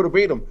time, I could have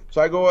beat him.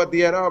 So I go at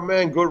the end, oh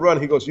man, good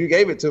run. He goes, you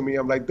gave it to me.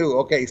 I'm like, dude,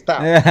 okay,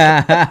 stop.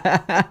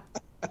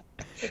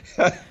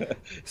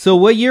 So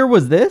what year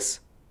was this?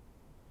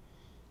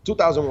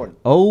 2001.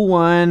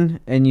 01,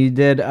 and you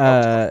did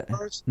That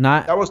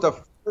was the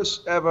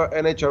first ever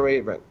NHRA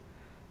event.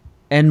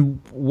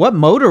 And what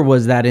motor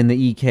was that in the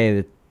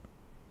EK?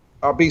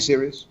 B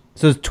series.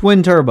 So it's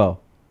twin turbo.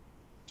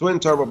 Twin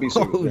turbo B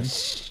series. Oh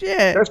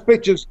shit! There's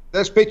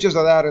pictures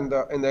of that in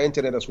the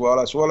internet as well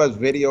as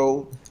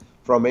video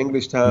from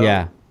English Town.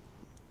 Yeah.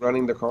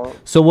 Running the car.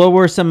 So what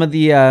were some of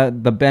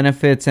the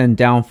benefits and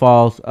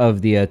downfalls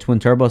of the twin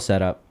turbo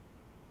setup?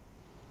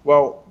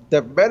 Well,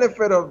 the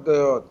benefit of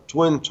the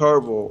twin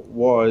turbo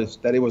was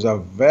that it was a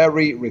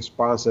very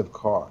responsive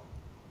car.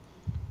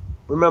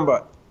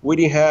 Remember, we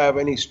didn't have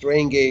any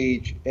strain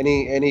gauge,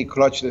 any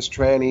clutchless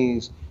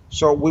trannies,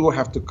 so we would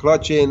have to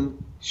clutch in,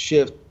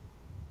 shift,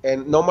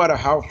 and no matter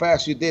how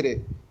fast you did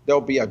it,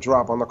 there'll be a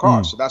drop on the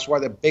car. So that's why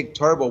the big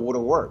turbo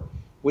wouldn't work.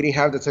 We didn't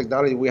have the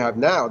technology we have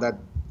now that,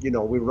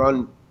 we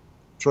run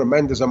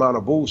tremendous amount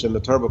of boost and the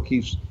turbo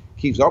keeps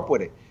up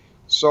with it.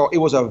 So it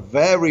was a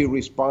very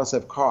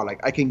responsive car.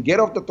 Like, I can get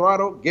off the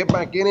throttle, get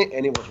back in it,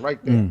 and it was right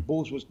there.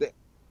 Boost was there.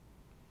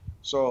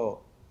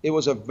 So it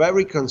was a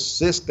very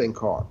consistent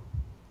car.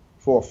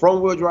 For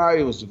front-wheel drive,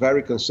 it was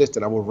very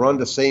consistent. I would run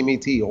the same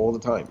ET all the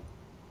time.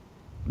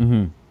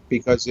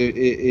 Because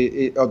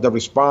of the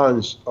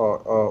response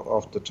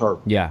of the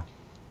turbo. Yeah.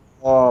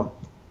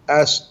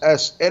 As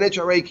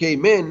NHRA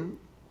came in,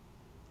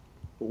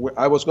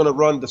 I was going to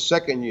run the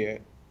second year.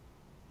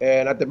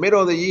 And at the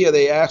middle of the year,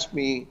 they asked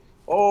me,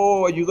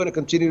 oh, are you going to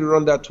continue to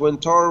run that twin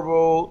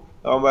turbo?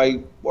 I'm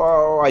like,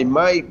 well, I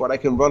might, but I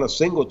can run a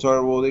single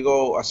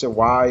turbo. I said,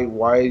 why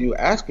are you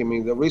asking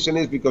me? The reason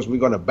is because we're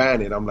going to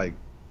ban it. I'm like,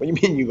 what do you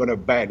mean you're going to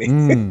ban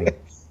it?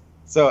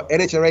 So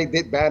NHRA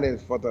did ban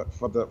it for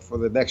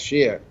the next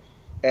year.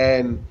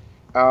 And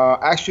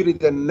actually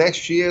the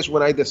next year is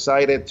when I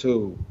decided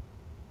to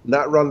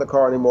not run the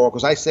car anymore.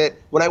 Because I said,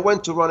 when I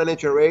went to run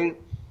NHRA,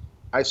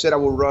 I said I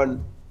will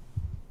run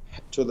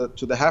to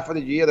the half of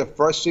the year, the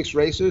first 6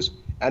 races,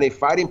 and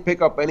if I didn't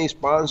pick up any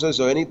sponsors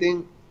or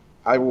anything,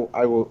 I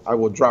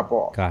will drop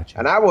off. Gotcha.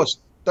 And I was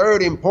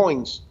 13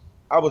 points.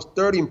 I was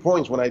 13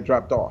 points when I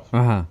dropped off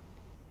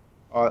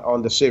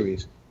on the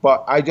series,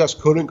 but I just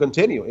couldn't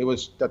continue. It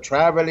was the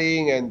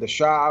traveling and the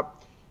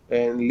shop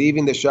and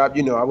leaving the shop.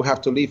 I would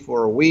have to leave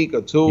for a week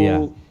or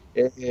 2.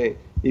 Yeah.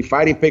 If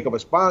I didn't pick up a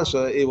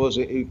sponsor,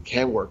 it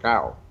can't work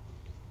out.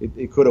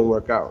 It couldn't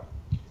work out.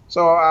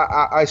 So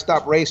I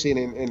stopped racing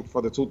at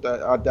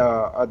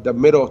the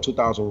middle of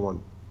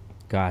 2001.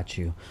 Got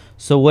you.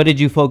 So what did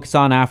you focus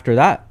on after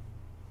that?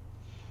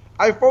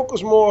 I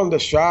focused more on the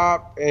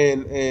shop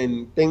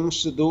and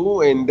things to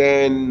do, and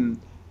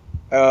then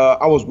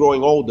I was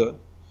growing older,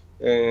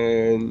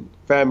 and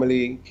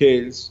family,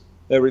 kids,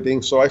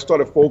 everything. So I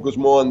started focus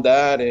more on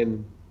that,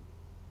 and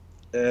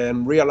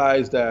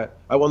realized that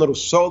I wanted to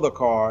sell the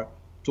car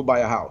to buy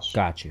a house.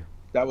 Got you.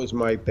 That was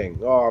my thing.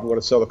 Oh, I'm going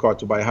to sell the car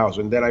to buy a house.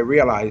 And then I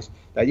realized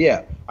that,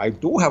 yeah, I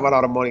do have a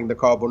lot of money in the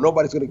car, but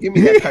nobody's going to give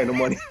me that kind of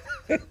money.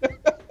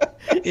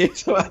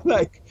 So I'm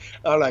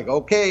like,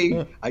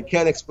 okay, I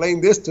can't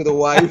explain this to the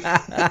wife.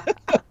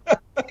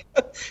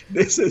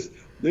 This is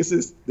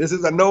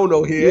a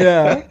no-no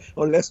here,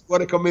 unless you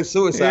want to commit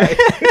suicide.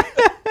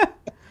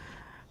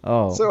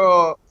 Oh.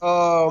 So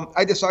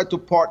I decided to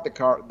part the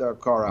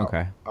car out.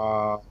 Okay.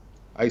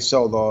 I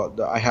sold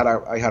I had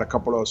a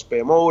couple of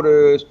spare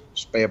motors,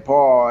 spare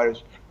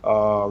parts,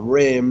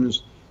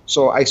 rims.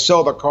 So I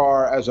sold the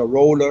car as a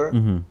roller,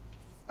 and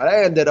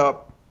I ended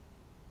up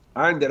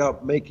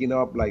making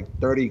up like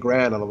 30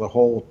 grand out of the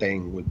whole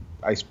thing.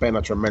 I spent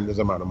a tremendous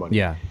amount of money.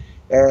 Yeah.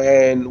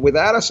 And with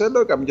that, I said,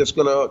 look, I'm just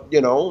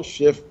gonna,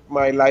 shift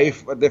my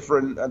life a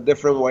different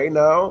way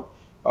now.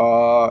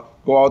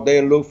 Go out there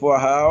and look for a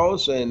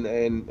house and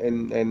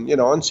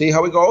see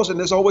how it goes. And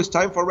there's always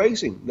time for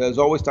racing.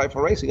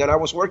 And I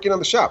was working on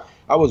the shop.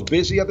 I was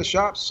busy at the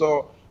shop.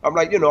 So I'm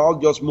like, I'll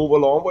just move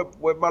along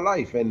with my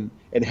life and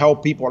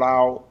help people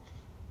out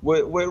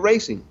with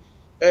racing.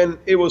 And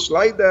it was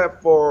like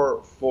that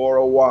for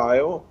a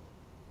while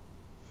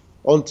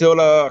until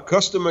a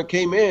customer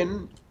came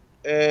in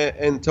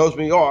and tells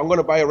me, oh, I'm going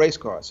to buy a race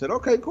car. I said,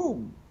 okay,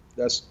 cool.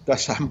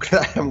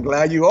 I'm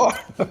glad you are.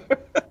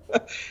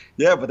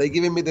 Yeah, but they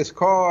giving me this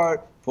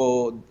car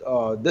for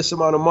this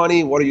amount of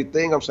money. What do you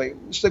think? I'm saying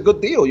it's a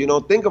good deal.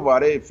 Think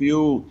about it.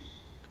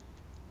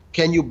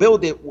 Can you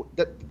build it?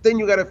 The thing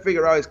you got to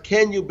figure out is,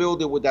 can you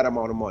build it with that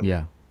amount of money?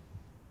 Yeah.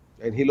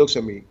 And he looks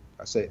at me.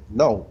 I said,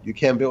 no, you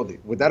can't build it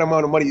with that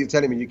amount of money. You're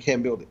telling me you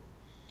can't build it.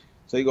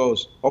 So he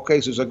goes, okay,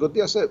 so it's a good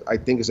deal. I said, I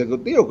think it's a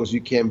good deal because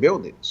you can't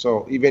build it.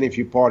 So even if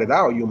you part it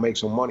out, you make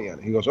some money on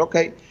it. He goes,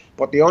 okay,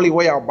 but the only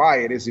way I'll buy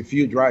it is if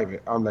you drive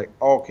it. I'm like,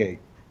 okay,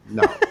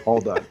 no,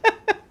 hold on.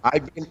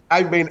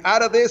 I've been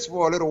out of this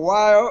for a little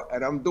while,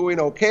 and I'm doing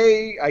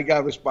okay. I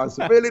got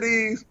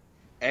responsibilities.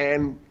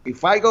 And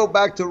if I go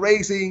back to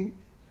racing,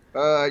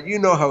 you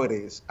know how it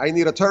is. I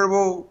need a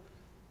turbo,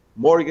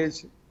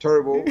 mortgage,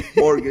 turbo,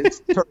 mortgage,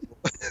 turbo.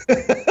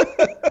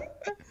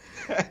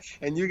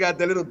 And you got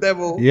the little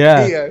devil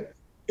here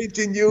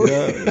hitting you.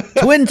 Yeah.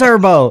 Twin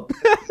turbo.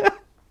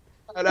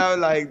 And I was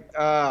like,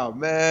 oh,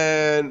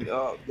 man,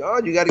 oh,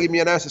 you got to give me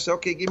an answer. I said,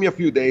 okay, give me a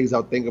few days.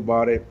 I'll think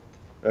about it.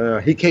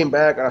 He came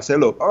back, and I said,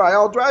 look, all right,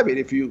 I'll drive it.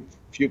 If you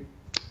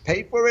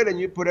pay for it and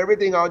you put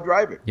everything, I'll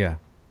drive it. Yeah.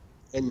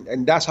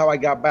 And that's how I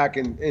got back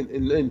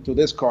into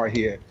this car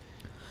here.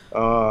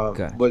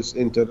 Was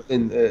into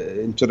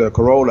the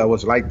Corolla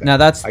was like that. Now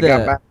that's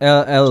the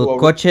El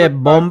Coche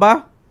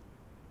Bomba?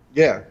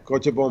 Yeah,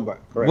 Coche Bomba,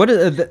 correct. What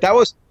is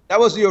that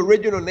was the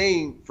original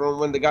name from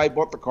when the guy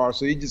bought the car,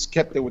 so he just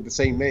kept it with the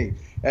same name.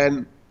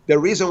 And the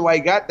reason why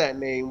he got that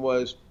name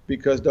was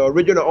because the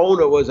original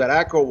owner was at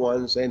Acro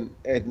once, and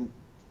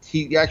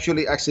he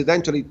actually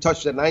accidentally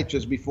touched the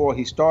nitrous before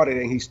he started,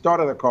 and he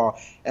started the car,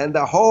 and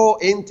the whole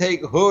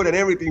intake hood and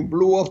everything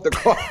blew off the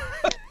car.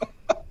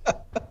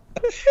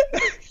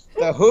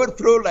 The hood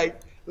flew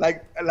like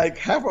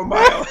half a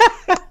mile.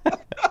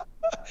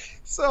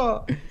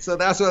 So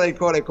that's why they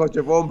call it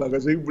Coche Bomba,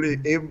 because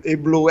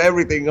it blew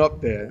everything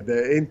up there,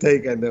 the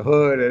intake and the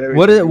hood and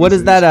everything. What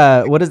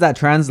does that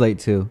translate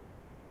to?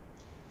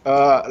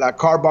 Like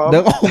car bomb.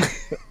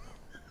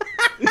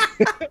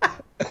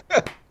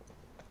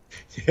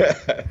 Yeah,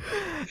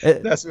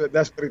 that's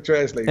what it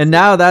translates. And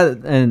now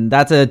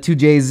that's a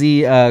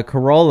 2JZ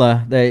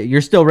Corolla that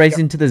you're still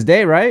racing to this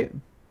day, right?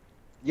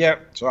 Yeah,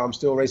 so I'm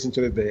still racing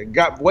to this day.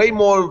 Got way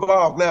more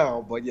involved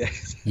now, but yeah.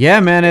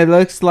 Yeah, man, it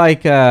looks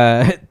like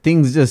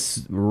things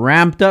just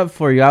ramped up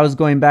for you. I was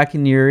going back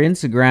in your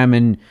Instagram,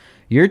 and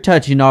you're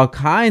touching all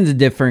kinds of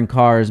different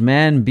cars,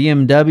 man.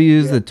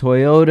 BMWs, the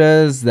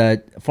Toyotas,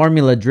 the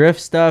Formula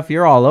Drift stuff.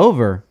 You're all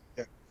over.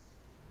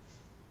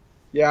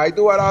 Yeah, I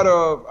do a lot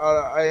of.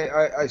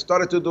 I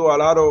started to do a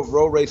lot of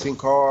road racing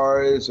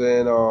cars,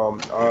 and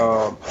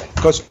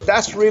because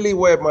that's really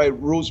where my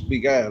roots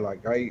began.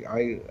 Like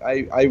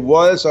I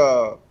was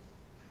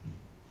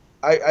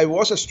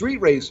a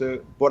street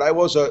racer, but I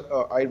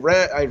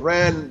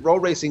ran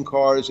road racing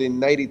cars in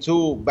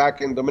 '92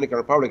 back in Dominican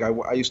Republic.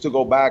 I used to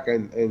go back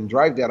and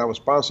drive there. I was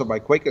sponsored by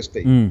Quaker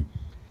State,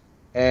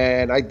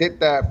 and I did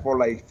that for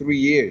like 3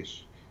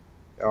 years.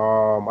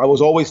 I was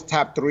always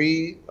top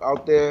 3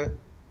 out there.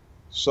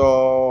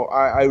 So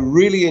I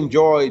really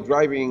enjoy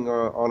driving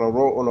on a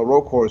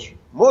road course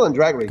more than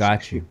drag racing.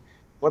 Got you.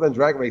 More than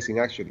drag racing,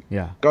 actually.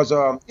 Yeah. Because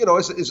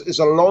it's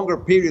a longer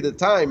period of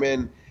time,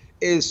 and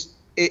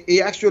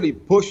it actually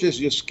pushes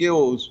your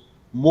skills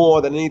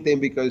more than anything,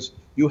 because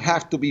you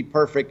have to be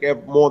perfect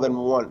more than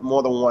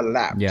one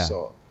lap. Yeah.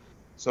 So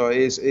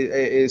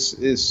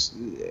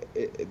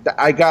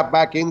I got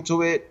back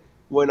into it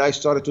when I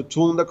started to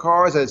tune the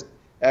cars as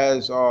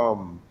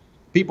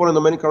people in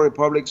the Dominican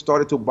Republic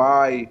started to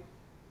buy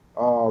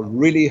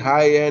really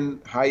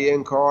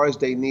high-end cars.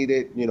 They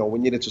needed, we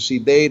needed to see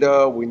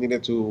data. We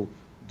needed to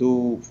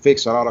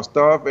fix a lot of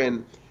stuff.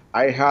 And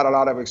I had a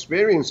lot of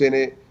experience in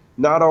it,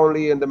 not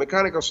only in the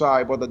mechanical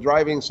side, but the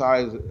driving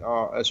side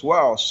as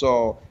well.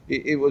 So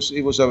it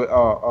was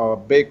a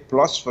big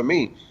plus for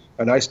me.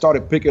 And I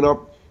started picking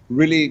up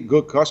really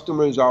good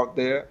customers out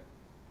there.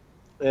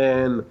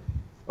 And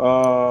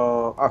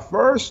at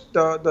first,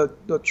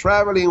 the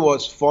traveling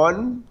was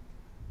fun.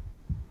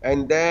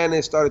 And then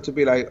it started to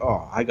be like,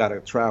 oh, I got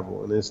to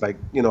travel. And it's like,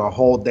 a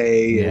whole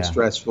day and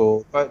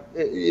stressful. But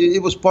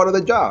it was part of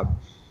the job.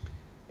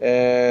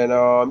 And,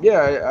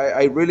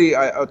 I really,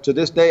 to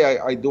this day,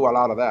 I do a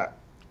lot of that.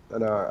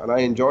 And I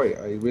enjoy it.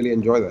 I really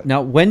enjoy that.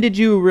 Now, when did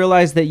you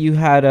realize that you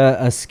had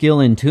a skill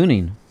in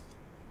tuning?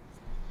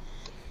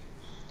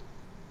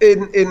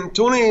 In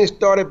tuning, it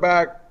started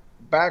back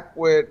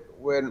with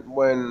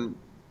when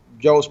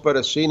Joe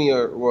Spetta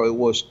Sr.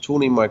 was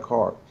tuning my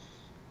car.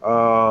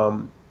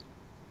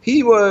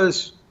 He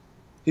was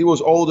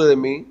older than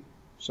me,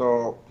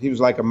 so he was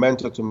like a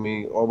mentor to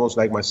me, almost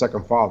like my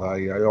second father.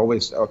 I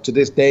always, to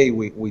this day,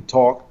 we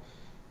talk.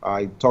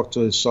 I talk to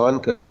his son,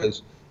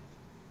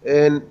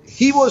 and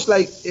he was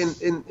like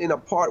in a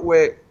part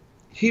where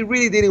he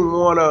really didn't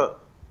want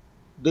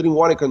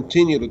to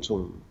continue to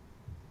tune.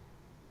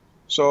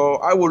 So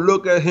I would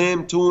look at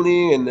him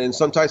tuning, and then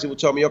sometimes he would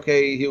tell me,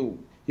 okay,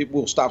 he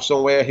will stop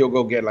somewhere. He'll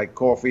go get like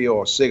coffee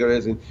or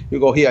cigarettes, and he'll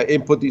go here,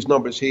 input these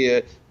numbers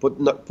here,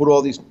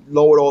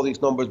 lower all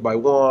these numbers by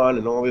 1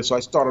 and all this. So I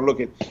started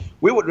looking.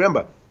 We would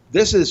remember,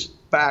 this is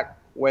back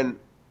when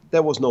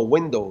there was no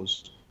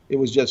Windows. It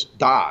was just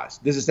DOS.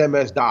 This is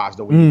MS-DOS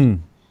that we used.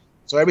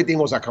 So everything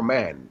was a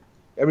command.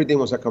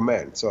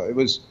 So it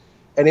was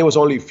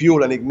only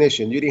fuel and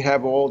ignition. You didn't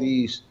have all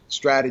these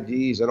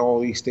strategies and all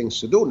these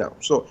things to do now.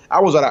 So I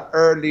was at an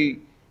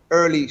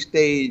early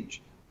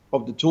stage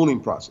of the tuning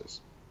process.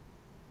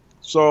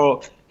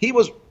 So he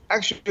was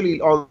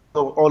actually on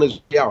his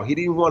way out. He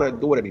didn't want to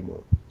do it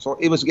anymore. So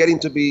it was getting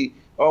to be,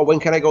 oh, when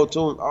can I go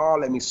tune? Oh,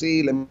 let me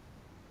see.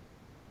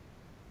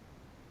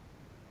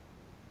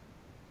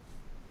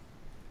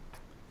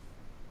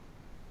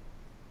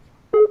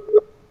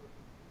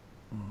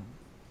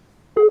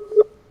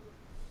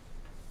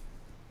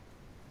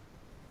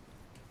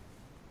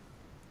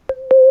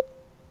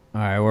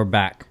 All right, we're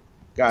back.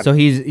 Got So it.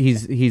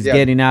 he's Yeah.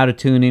 getting out of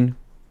tuning.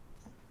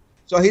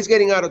 So he's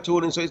getting out of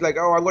tuning. So he's like,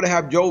 "Oh, I'm gonna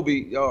have Joe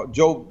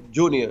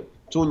Junior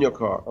tune your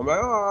car." I'm like,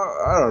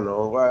 "Oh, I don't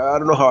know. I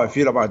don't know how I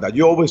feel about that.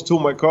 You always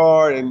tune my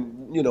car,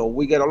 and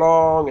we get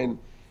along, and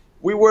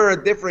we were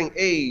a different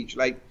age.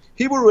 Like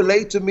he would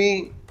relate to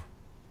me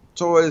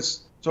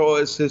towards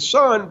his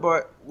son,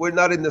 but we're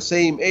not in the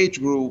same age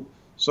group.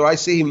 So I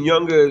see him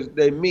younger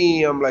than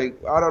me. I'm like,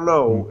 I don't Mm.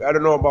 know. I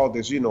don't know about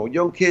this.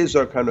 Young kids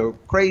are kind of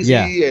Yeah.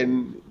 crazy,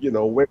 and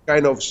we're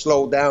kind of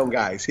slow down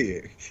guys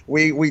here.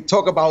 We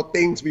talk about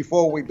things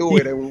before we do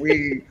it, and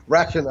we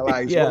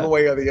rationalize one Yeah.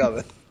 way or the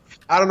other.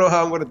 I don't know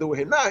how I'm going to do with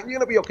him. Nah, you're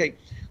gonna be okay.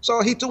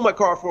 So he took my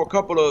car for a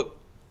couple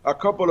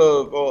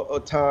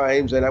of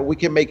times, and we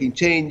kept making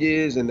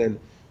changes, and then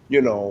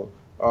you know.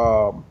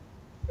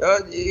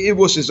 It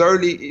was his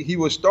early, he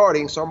was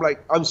starting. So I'm like,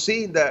 I'm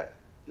seeing that,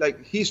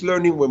 like, he's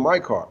learning with my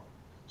car.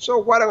 So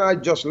why don't I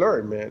just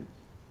learn, man?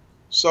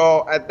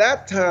 So at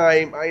that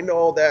time, I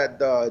know that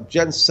the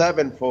Gen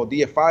 7 for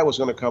DFI was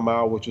going to come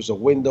out, which was a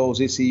Windows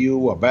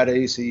ECU, a better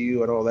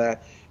ECU, and all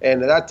that.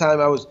 And at that time,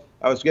 I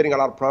was getting a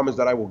lot of promise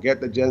that I will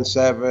get the Gen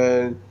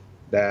 7,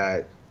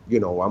 that,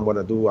 I'm going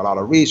to do a lot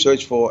of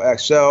research for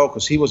Excel,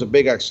 because he was a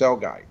big Excel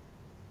guy.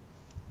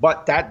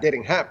 But that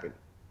didn't happen.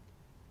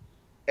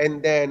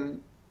 And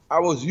then I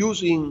was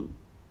using,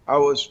 I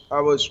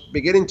was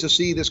beginning to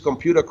see this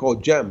computer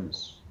called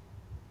GEMS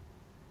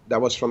that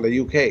was from the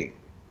UK.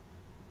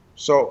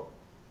 So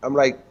I'm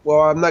like,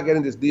 well, I'm not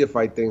getting this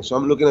DFI thing, so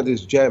I'm looking at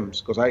this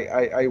GEMS because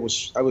I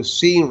was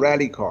seeing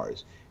rally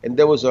cars, and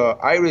there was a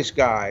Irish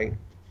guy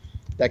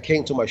that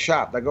came to my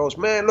shop that goes,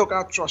 man, look,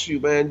 I'll trust you,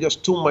 man.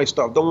 Just tune my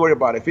stuff. Don't worry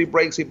about it. If it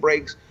breaks, it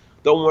breaks.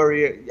 Don't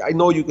worry. I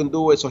know you can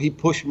do it. So he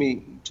pushed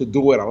me to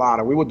do it a lot,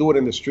 and we would do it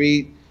in the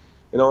street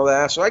and all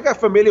that. So I got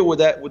familiar with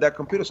that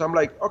computer. So I'm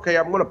like, okay,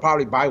 I'm gonna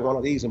probably buy one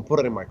of these and put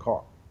it in my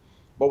car.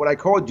 But when I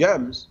called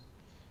Gems,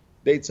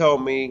 they tell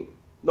me,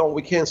 no,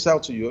 we can't sell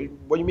to you.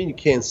 What do you mean you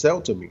can't sell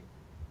to me?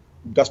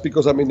 That's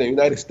because I'm in the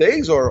United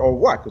States or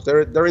what? Because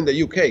they're in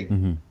the UK.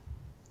 Mm-hmm.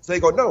 So they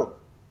go, no.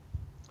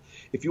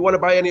 If you want to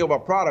buy any of our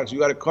products, you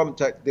got to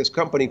contact this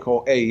company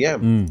called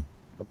AEM.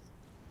 Mm.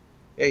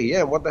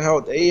 AEM, what the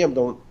hell? AEM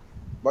don't.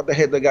 What the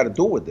heck they got to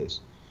do with this?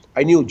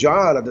 I knew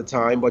John at the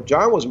time, but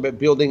John was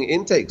building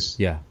intakes,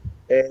 Yeah.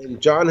 and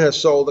John has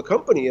sold the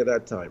company at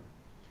that time.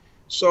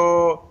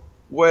 So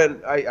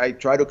when I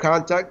tried to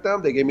contact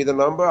them, they gave me the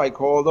number. I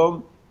called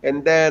them,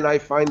 and then I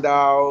find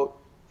out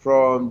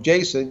from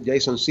Jason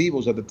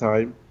Siebels at the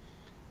time,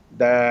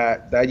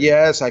 that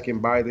yes, I can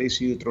buy the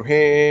ECU through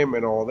him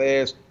and all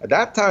this. At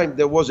that time,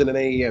 there wasn't an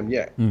AEM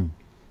yet. Mm.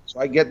 So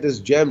I get this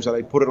GEMS and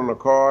I put it on the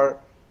car,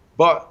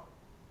 but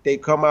they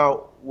come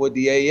out with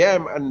the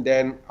AEM, and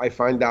then I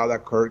find out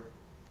that Kirk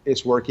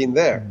is working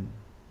there. Mm.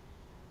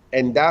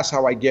 And that's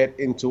how I get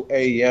into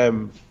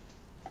AEM,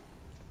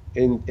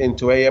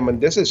 into AEM. And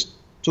this is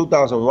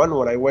 2001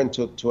 when I went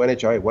to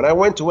NHRA. When I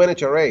went to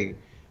NHRA,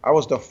 I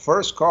was the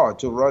first car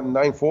to run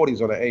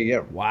 940s on an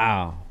AEM.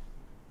 Wow.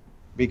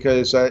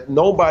 Because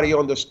nobody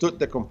understood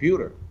the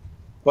computer.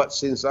 But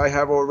since I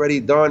have already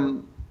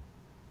done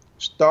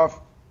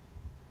stuff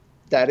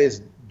that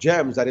is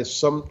GEMS, that is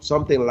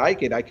something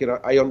like it,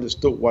 I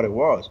understood what it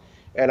was,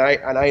 and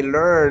I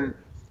learned.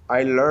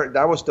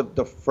 That was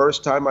the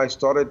first time I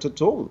started to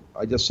tune.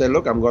 I just said,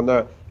 look, I'm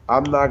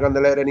not gonna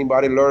let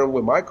anybody learn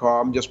with my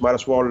car. I'm just might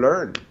as well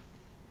learn,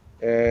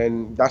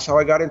 and that's how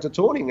I got into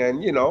tuning.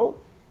 And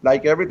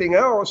like everything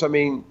else, I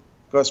mean,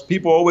 because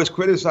people always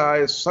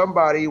criticize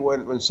somebody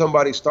when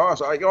somebody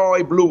starts, like, oh,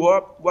 it blew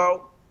up.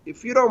 Well,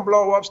 if you don't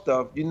blow up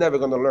stuff, you're never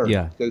going to learn.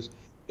 Yeah. Because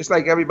it's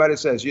like everybody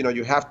says,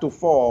 you have to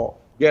fall,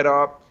 get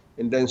up,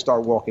 and then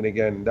start walking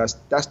again.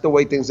 That's the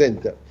way things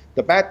end.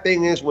 The bad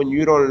thing is when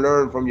you don't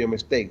learn from your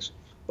mistakes.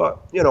 But,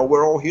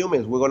 we're all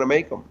humans. We're going to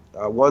make them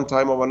one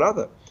time or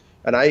another.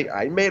 And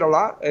I made a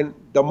lot. And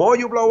the more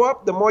you blow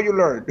up, the more you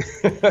learn.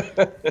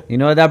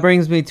 That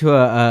brings me to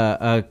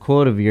a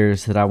quote of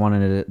yours that I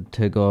wanted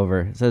to go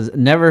over. It says,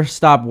 never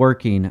stop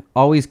working.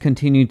 Always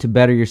continue to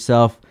better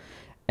yourself.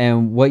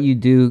 And what you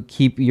do,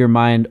 keep your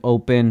mind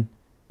open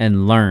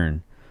and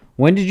learn.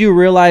 When did you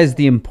realize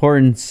the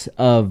importance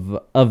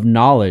of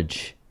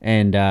knowledge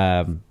and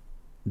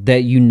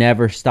that you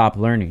never stop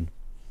learning?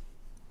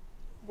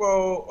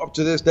 Well, up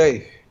to this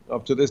day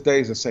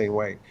is the same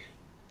way.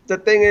 The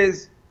thing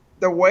is,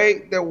 the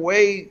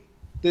way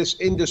this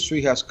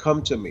industry has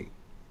come to me,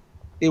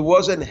 it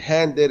wasn't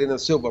handed in a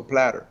silver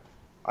platter.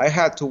 I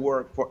had to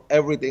work for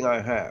everything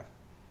I have.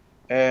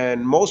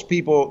 And most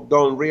people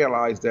don't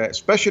realize that,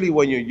 especially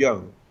when you're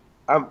young.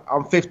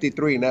 I'm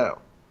 53 now.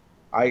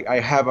 I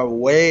have a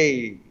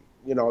way,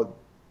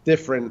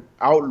 different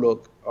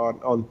outlook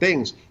on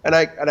things. And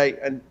I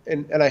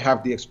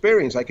have the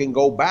experience. I can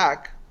go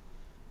back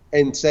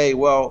and say,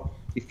 well,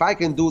 if I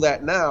can do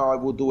that now, I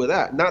will do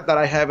that. Not that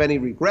I have any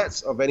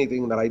regrets of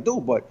anything that I do,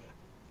 but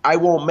I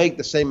won't make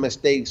the same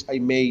mistakes I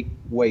made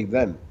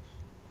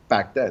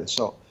back then.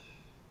 So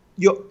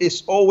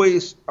it's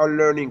always a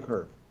learning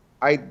curve.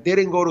 I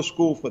didn't go to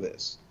school for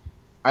this.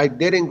 I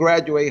didn't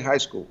graduate high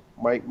school.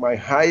 my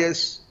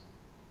highest,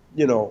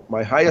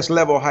 my highest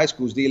level of high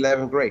school is the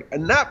 11th grade,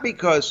 and not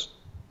because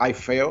I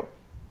failed.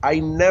 I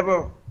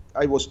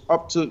was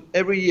up to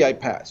every year I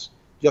passed.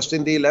 Just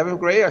in the 11th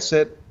grade, I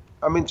said,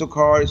 I'm into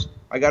cars.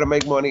 I got to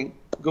make money.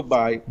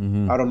 Goodbye.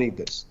 I don't need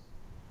this.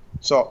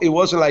 So it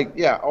wasn't like,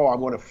 I'm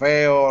going to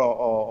fail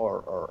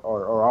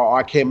or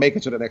I can't make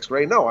it to the next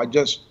grade. No, I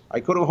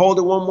couldn't hold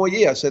it one more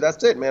year. I said,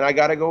 that's it, man. I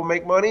got to go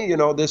make money.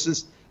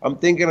 I'm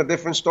thinking a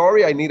different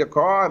story. I need a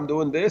car. I'm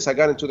doing this. I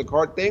got into the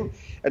car thing.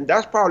 And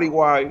that's probably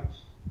why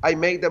I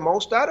made the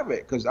most out of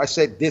it, because I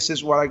said, this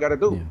is what I got to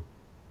do. Yeah.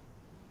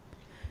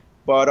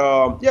 But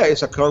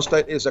it's a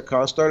constant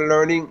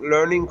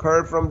learning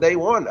curve from day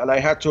one. And I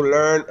had to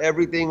learn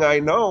everything I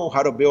know,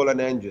 how to build an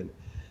engine,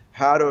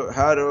 how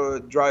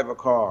to drive a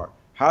car,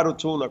 how to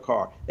tune a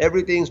car.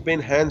 Everything's been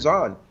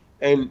hands-on,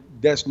 and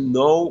there's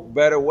no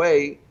better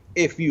way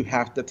if you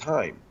have the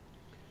time.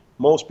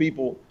 Most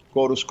people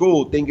go to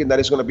school thinking that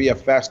it's going to be a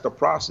faster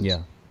process.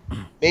 Yeah.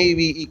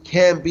 Maybe it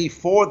can be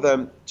for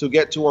them to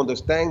get to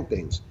understand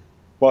things,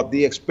 but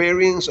the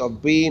experience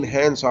of being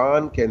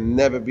hands-on can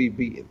never be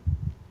beaten.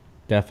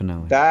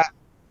 Definitely.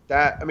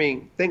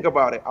 Think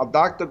about it. A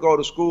doctor go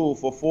to school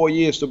for 4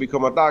 years to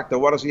become a doctor.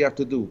 What does he have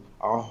to do?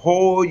 A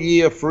whole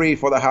year free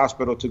for the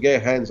hospital to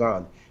get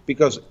hands-on.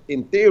 Because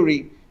in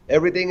theory,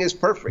 everything is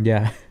perfect.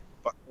 Yeah.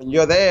 But when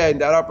you're there in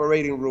that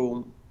operating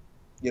room,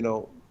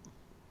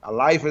 a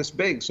life is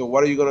big. So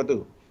what are you going to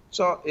do?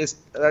 So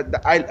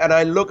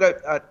I look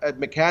at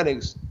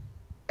mechanics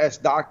as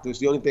doctors.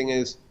 The only thing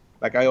is,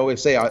 like I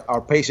always say,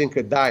 our patient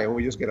could die and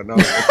we just get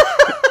another one.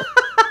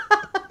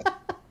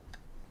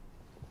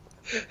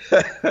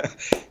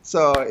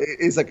 So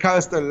it's a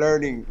constant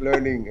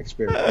learning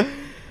experience.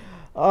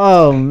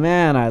 Oh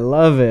man, I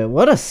love it.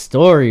 What a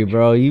story,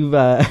 bro. You've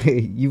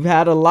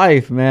had a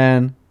life,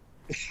 man.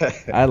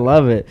 I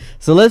love it.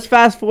 So let's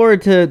fast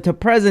forward to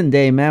present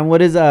day, man.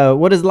 What is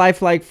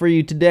life like for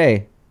you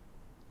today?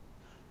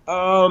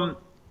 3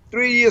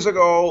 years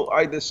ago,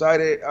 I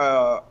decided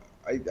I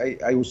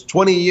was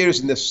 20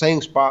 years in the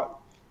same spot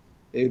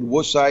in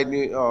Woodside,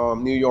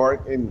 New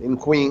York, in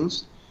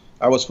Queens.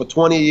 I was for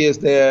 20 years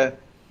there.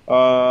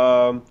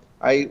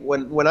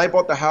 When I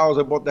bought the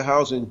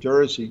house in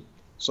Jersey.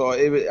 So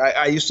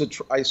I used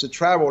to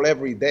travel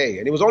every day,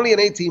 and it was only an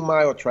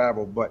 18-mile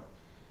travel, but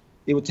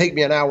it would take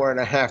me an hour and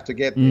a half to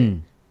get there.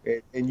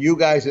 And you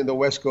guys in the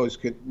West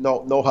Coast could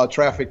know how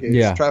traffic is.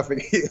 Yeah.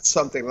 Traffic is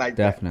something like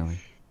Definitely.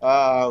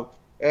 that.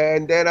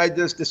 And then I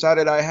just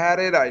decided I had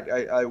it.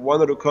 I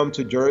wanted to come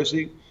to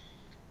Jersey,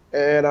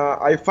 and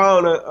I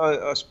found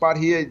a spot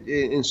here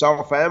in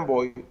South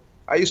Amboy.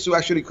 I used to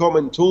actually come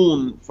and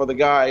tune for the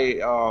guy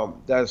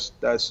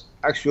that's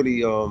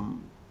actually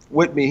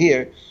with me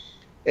here.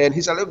 And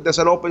he said, look, there's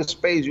an open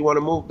space. You want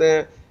to move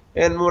there?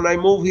 And when I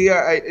moved here,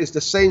 it's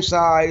the same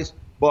size,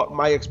 but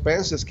my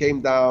expenses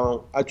came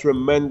down a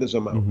tremendous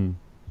amount. Mm-hmm.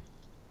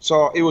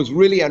 So it was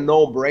really a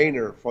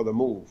no-brainer for the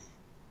move.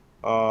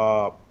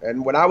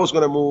 And when I was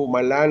going to move,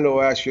 my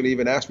landlord actually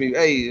even asked me,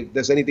 hey, if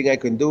there's anything I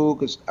can do,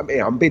 because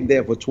I've been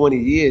there for 20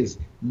 years,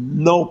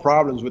 no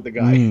problems with the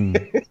guy.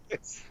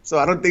 So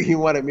I don't think he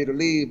wanted me to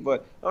leave,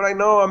 but I'm like,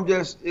 no,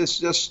 it's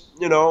just,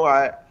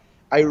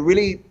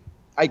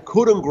 I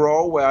couldn't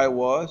grow where I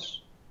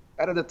was.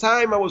 And at the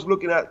time I was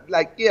looking at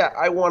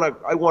I want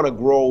to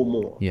grow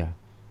more. Yeah.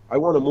 I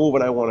want to move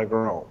and I want to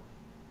grow.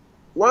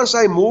 Once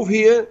I moved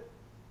here,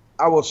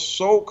 I was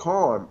so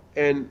calm.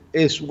 And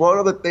it's one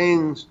of the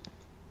things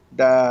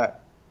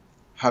that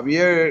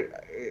Javier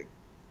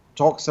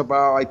talks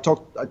about. I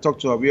talked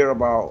to Javier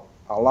about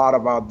a lot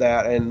about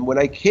that. And when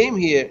I came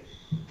here,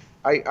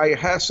 I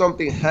had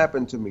something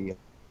happen to me.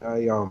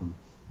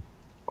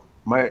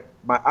 My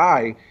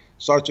eye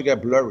started to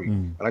get blurry,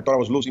 and I thought I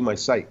was losing my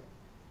sight.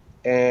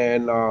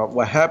 And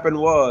what happened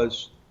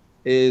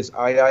is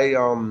I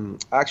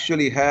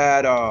actually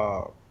had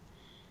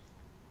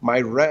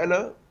my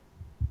retina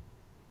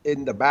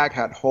in the back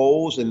had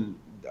holes, and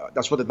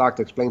that's what the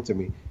doctor explained to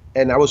me.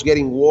 And I was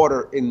getting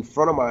water in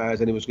front of my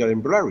eyes, and it was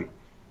getting blurry.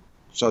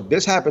 So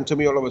this happened to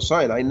me all of a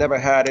sudden. I never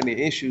had any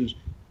issues.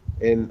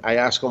 And I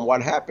asked him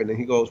what happened, and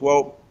he goes,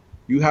 well,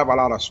 you have a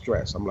lot of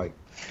stress. I'm like,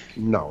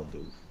 no,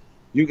 dude,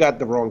 you got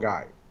the wrong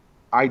guy.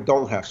 I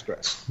don't have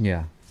stress.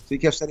 Yeah. So he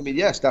kept telling me,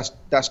 yes,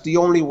 that's the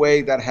only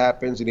way that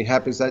happens, and it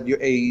happens at your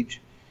age.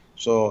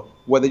 So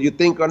whether you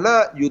think or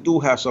not, you do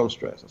have some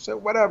stress. I said,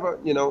 whatever,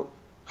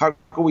 how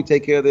can we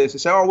take care of this? He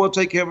said, oh, we'll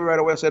take care of it right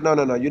away. I said,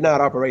 no, you're not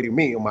operating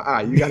me on my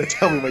eye. You got to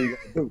tell me what you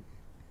got to do.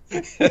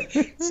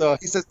 So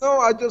he says, no,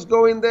 I just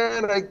go in there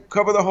and I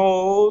cover the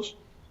holes,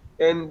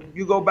 and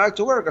you go back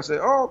to work. I said,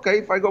 oh, okay,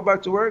 if I go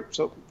back to work.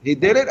 So he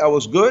did it. I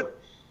was good.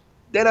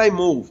 Then I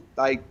moved,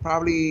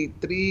 probably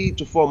 3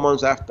 to 4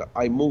 months after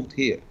I moved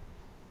here.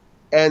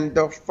 And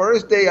the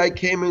first day I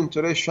came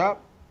into this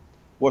shop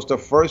was the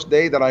first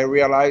day that I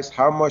realized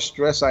how much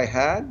stress I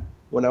had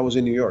when I was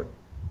in New York.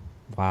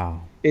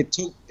 Wow. It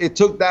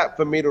took that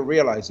for me to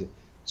realize it.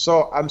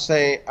 So I'm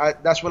saying,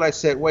 that's when I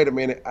said, wait a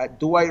minute,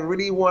 do I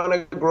really want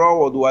to grow,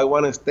 or do I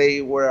want to stay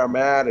where I'm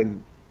at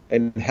and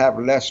have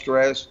less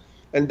stress?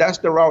 and that's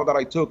the route that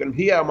I took. And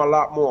here I'm a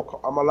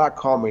lot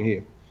calmer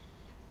here.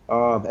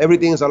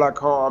 Everything is a lot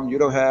calm. You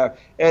don't have,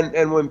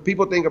 and when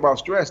people think about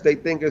stress, they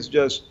think it's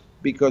just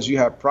because you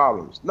have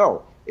problems.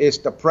 No, it's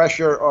the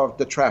pressure of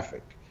the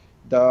traffic,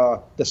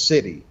 the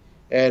city,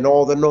 and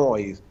all the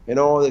noise and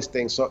all these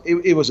things. So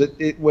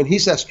when he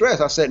said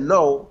stress, I said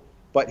no,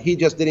 but he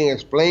just didn't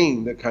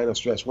explain the kind of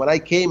stress. When I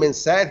came and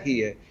sat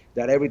here,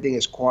 that everything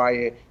is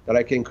quiet, that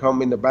I can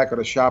come in the back of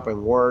the shop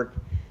and work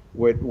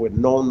with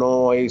no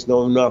noise,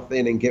 no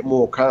nothing, and get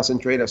more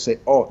concentrated. I say,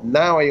 oh,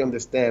 now I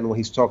understand when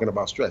he's talking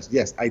about stress.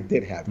 Yes, I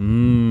did have it.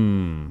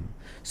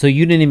 So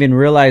you didn't even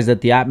realize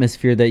that the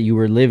atmosphere that you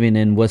were living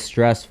in was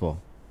stressful.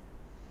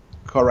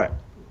 Correct.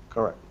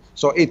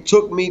 So it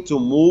took me to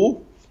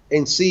move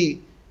and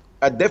see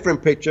a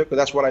different picture, because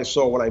that's what I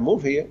saw when I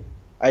moved here.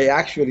 I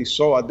actually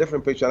saw a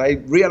different picture, and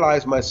I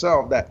realized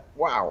myself that,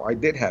 wow, I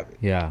did have it.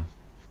 Yeah.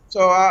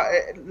 So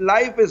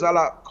life is a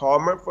lot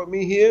calmer for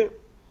me here.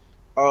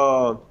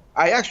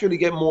 I actually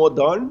get more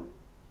done.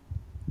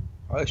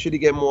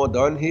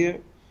 Here,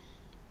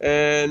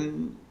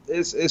 and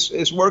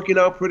it's working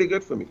out pretty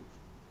good for me.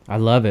 I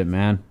love it,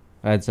 man.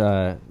 It's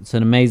an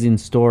amazing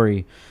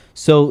story.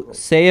 So,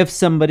 say if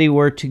somebody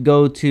were to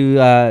go to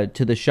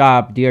the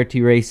shop,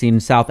 DRT Racing,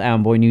 South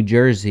Amboy, New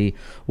Jersey,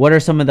 what are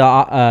some of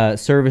the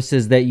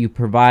services that you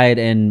provide,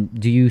 and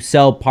do you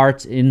sell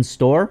parts in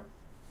store?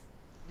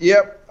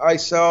 Yep, I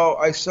sell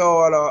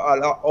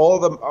all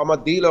the. I'm a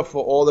dealer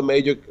for all the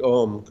major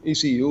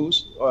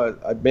ECUs.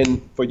 I've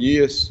been for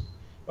years.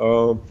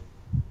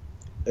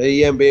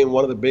 AEM being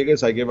one of the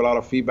biggest, I give a lot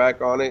of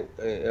feedback on it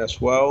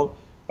as well.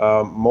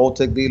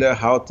 Multech dealer,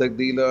 Haltech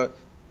dealer,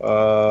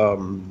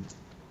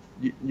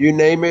 you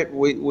name it,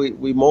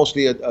 we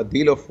mostly a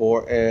dealer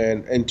for,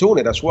 and tune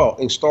it as well.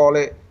 Install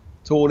it,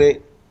 tune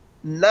it.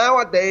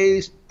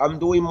 Nowadays, I'm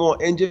doing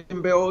more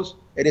engine builds,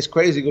 and it's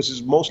crazy because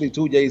it's mostly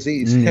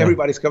 2JZs. Yeah.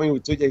 Everybody's coming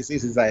with 2JZs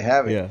since I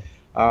have it.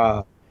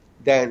 Yeah.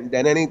 Than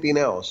anything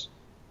else.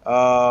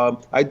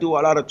 I do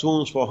a lot of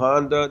tunes for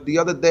Honda. The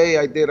other day,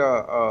 I did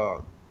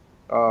a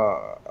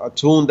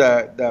tune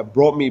that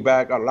brought me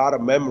back a lot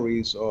of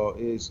memories.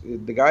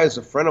 The guy is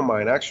a friend of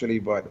mine actually,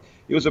 but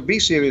it was a B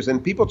series,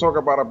 and people talk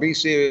about a B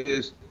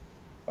series.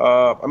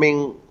 I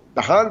mean,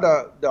 the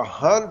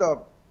Honda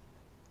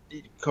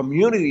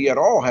community at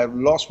all have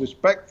lost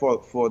respect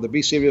for the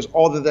B series,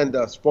 other than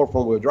the Sport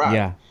front wheel drive.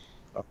 Yeah,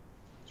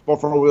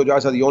 Sport front wheel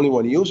drives are the only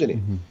one using it.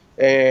 Mm-hmm.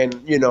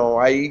 And you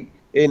know,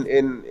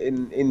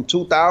 in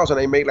 2000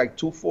 I made like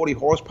 240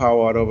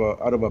 horsepower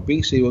out of a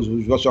B series,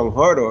 which was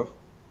unheard of.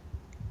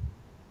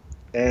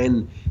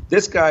 And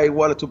this guy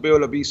wanted to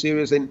build a B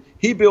series, and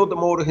he built the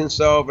motor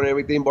himself and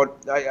everything,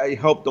 but I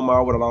helped him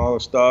out with a lot of other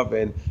stuff,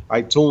 and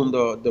I tuned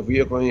the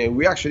vehicle, and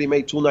we actually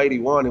made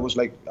 291. It was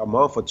like a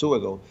month or two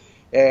ago,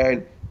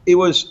 and it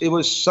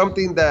was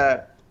something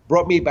that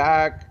brought me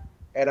back,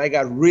 and I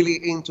got really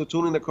into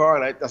tuning the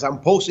car. And as I'm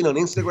posting on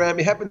Instagram,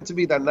 it happened to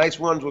be that Nice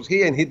Ones was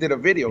here, and he did a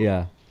video,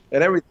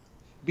 and everything,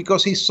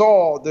 because he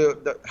saw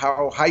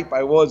how hype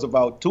I was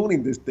about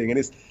tuning this thing. And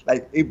it's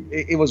like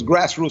it was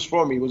grassroots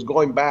for me. It was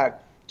going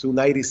back to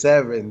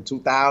 97,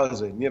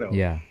 2000, you know.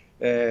 Yeah.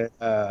 And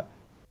I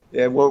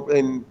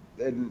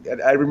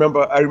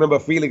remember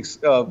Felix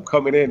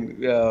coming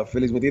in,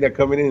 Felix Medina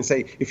coming in and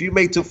say, if you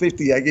made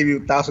 250, I give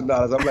you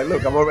 $1,000. I'm like,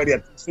 look, I'm already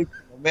at 260,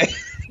 man.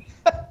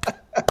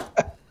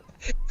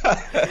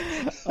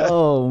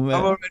 Oh man,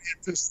 I'm already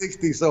at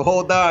 260, so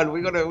hold on,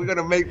 we're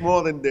gonna make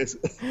more than this.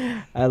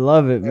 I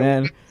love it,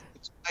 man.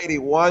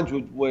 81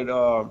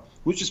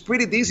 which is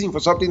pretty decent for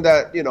something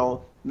that, you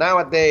know,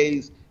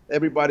 nowadays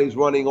everybody's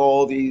running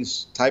all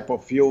these type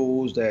of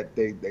fuels that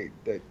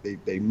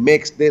they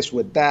mix this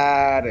with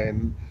that,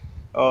 and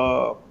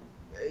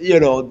you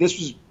know, this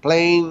was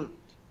plain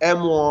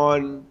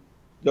M1.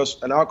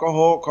 Just an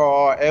alcohol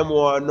car,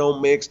 M1, no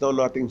mix, no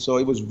nothing. So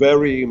it was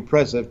very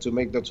impressive to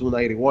make the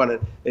 291, and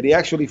it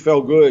actually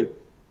felt good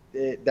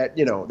that,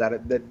 you know,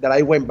 that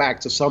I went back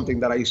to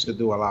something that I used to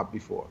do a lot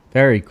before.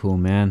 Very cool,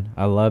 man.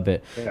 I love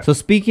it. Yeah. So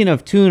speaking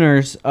of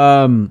tuners,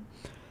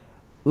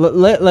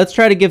 let's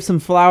try to give some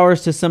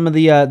flowers to some of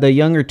the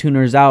younger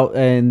tuners out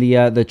in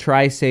the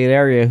tri-state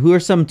area. Who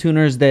are some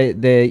tuners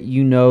that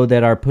you know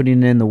that are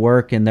putting in the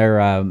work, and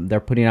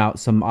they're putting out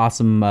some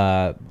awesome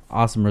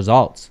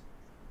results?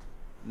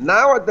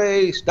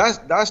 Nowadays, that's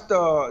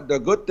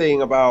the good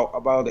thing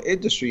about the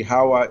industry,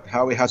 how it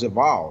has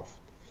evolved.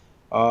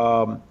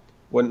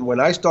 When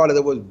I started,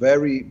 there was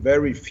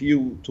very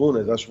few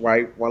tuners. That's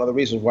why one of the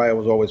reasons why it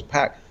was always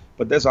packed.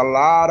 But there's a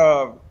lot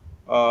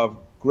of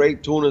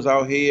great tuners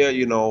out here.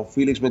 You know,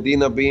 Felix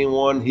Medina being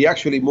one. He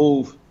actually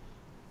moved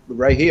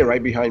right here,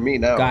 right behind me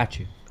now. Got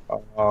you.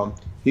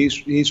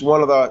 He's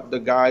one of the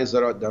guys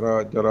that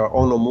are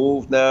on the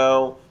move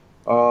now.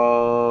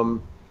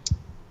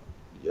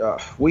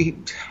 We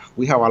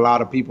have a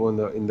lot of people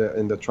in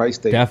the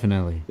tri-state.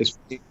 Definitely. It's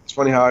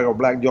funny how I go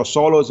black. Your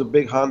Solo is a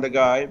big Honda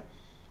guy.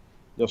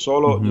 Your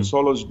Solo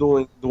is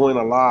doing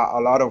a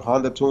lot of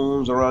Honda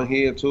tunes around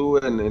here too,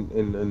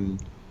 and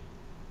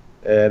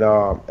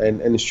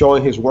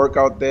showing his work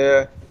out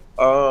there.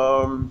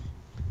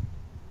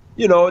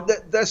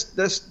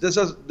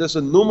 there's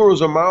a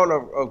numerous amount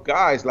of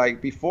guys.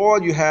 Like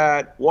before, you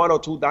had one or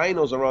two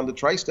dynos around the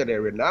tri-state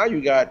area. Now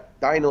you got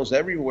dynos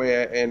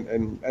everywhere,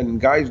 and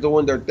guys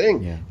doing their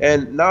thing. Yeah.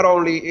 And not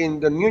only in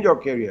the New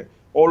York area,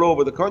 all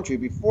over the country.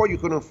 Before, you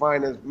couldn't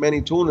find as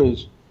many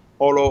tuners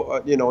all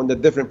over, in the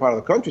different part of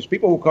the countries.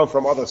 People who come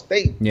from other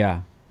states.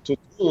 Yeah. To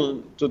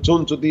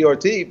tune to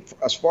DRT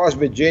as far as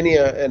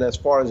Virginia and as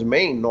far as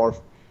Maine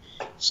north.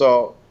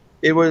 So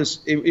it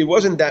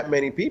wasn't that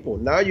many people.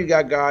 Now you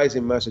got guys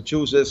in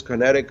Massachusetts,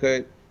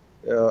 Connecticut,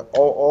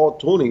 all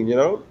tuning,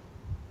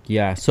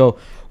 Yeah. So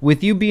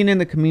with you being in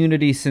the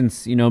community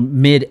since,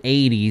 mid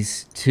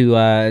 80s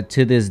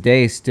to this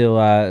day,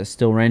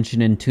 still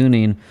wrenching and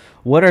tuning,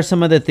 what are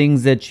some of the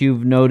things that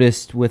you've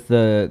noticed with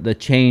the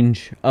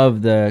change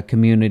of the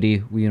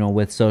community,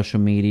 with social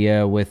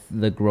media, with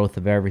the growth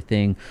of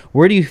everything?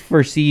 Where do you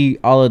foresee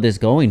all of this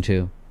going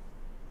to?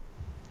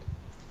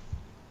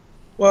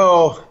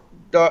 Well,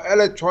 the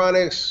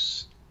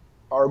electronics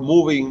are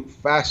moving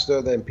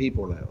faster than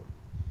people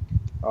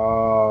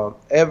now.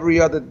 Every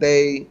other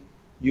day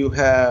you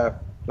have,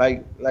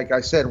 like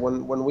I said,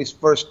 when I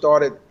first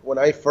started,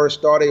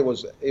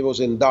 it was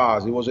in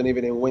DOS. It wasn't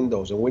even in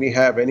Windows, and we didn't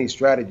have any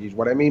strategies.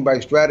 What I mean by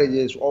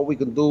strategies, all we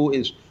could do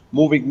is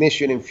move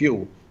ignition and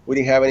fuel. We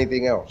didn't have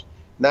anything else.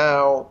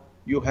 Now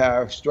you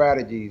have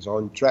strategies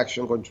on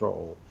traction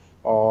control,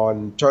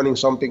 on turning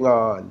something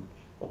on,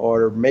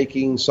 or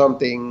making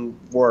something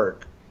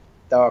work.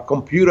 The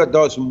computer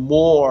does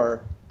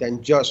more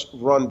than just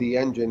run the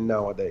engine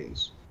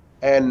nowadays.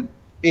 And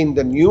in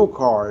the new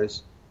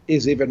cars,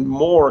 is even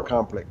more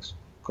complex,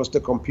 because the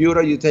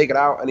computer, you take it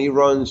out and it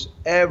runs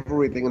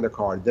everything in the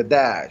car, the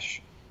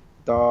dash,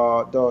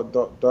 all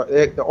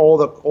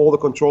the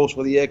controls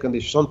for the air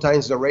conditioner,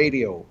 sometimes the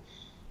radio.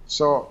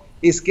 So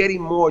it's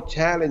getting more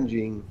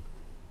challenging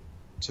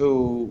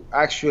to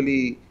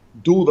actually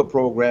do the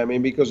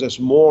programming because there's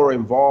more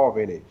involved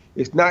in it.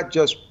 It's not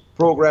just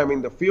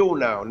programming the fuel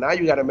now. Now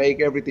you got to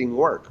make everything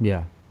work.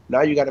 Yeah.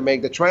 Now you got to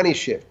make the tranny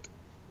shift.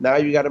 Now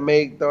you got to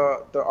make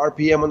the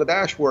RPM on the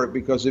dash work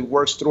because it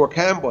works through a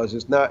CAN bus.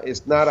 It's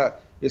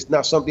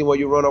not something where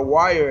you run a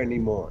wire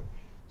anymore.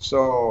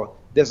 So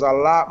there's a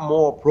lot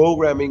more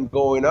programming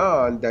going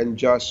on than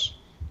just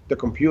the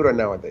computer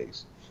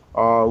nowadays.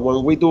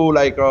 When we do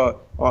like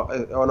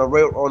on a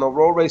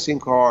road racing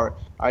car,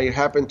 I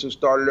happened to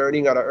start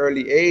learning at an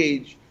early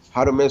age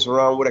how to mess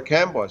around with a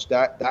CAN bus.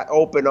 That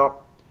opened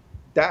up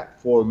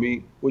that for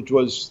me, which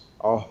was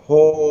a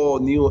whole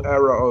new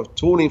era of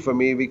tuning for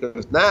me,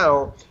 because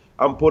now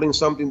I'm putting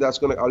something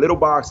a little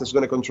box that's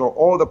gonna control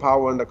all the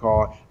power in the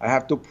car. I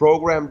have to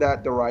program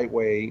that the right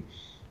way,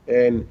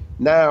 and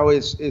now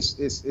it's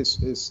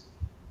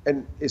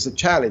a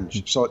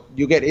challenge. So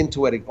you get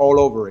into it all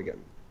over again.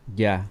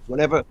 Yeah.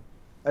 Whenever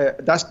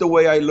that's the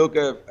way I look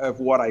at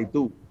what I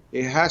do.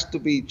 It has to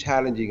be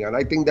challenging, and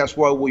I think that's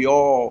why we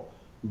all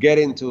get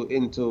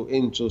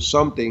into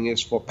something.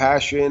 Is for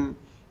passion,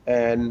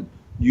 and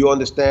you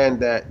understand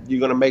that you're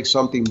going to make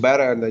something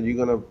better, and that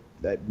you're going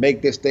to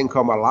make this thing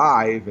come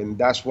alive, and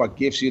that's what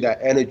gives you that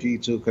energy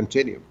to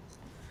continue.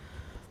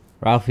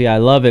 Ralphie, I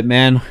love it,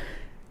 man.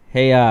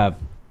 Hey, I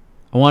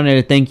wanted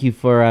to thank you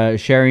for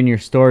sharing your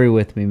story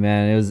with me,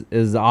 man. It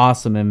was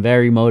awesome and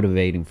very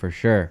motivating for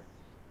sure.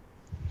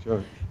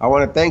 Sure. I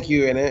want to thank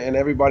you and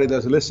everybody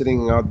that's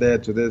listening out there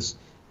to this.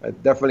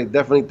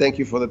 Definitely thank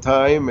you for the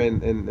time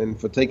and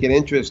for taking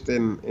interest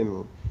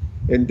in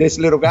this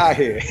little guy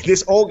here,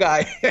 this old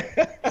guy.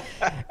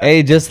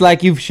 Hey, just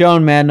like you've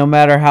shown, man, no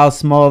matter how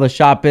small the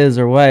shop is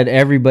or what,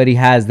 everybody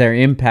has their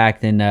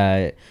impact,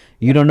 and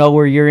you don't know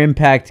where your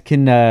impact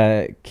can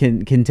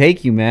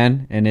take you,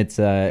 man. And it's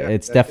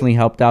definitely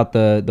helped out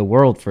the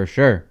world for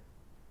sure.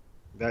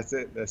 That's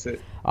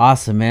it.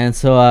 Awesome, man.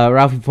 So,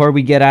 Ralph, before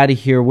we get out of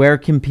here, where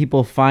can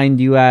people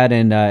find you at,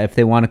 and if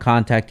they want to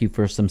contact you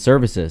for some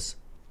services?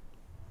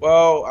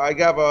 Well,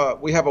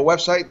 we have a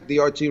website,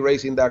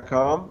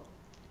 drtracing.com.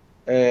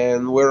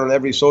 And we're on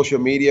every social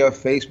media,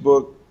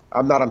 Facebook.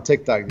 I'm not on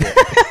TikTok yet.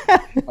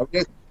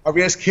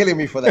 Javier's killing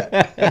me for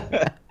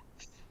that.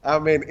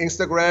 I'm in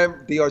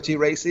Instagram, DRT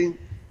Racing,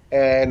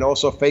 and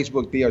also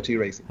Facebook, DRT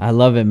Racing. I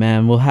love it,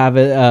 man. We'll have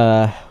it.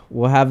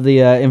 We'll have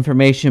the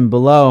information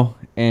below,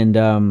 and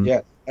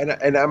yeah.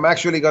 And I'm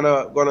actually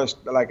gonna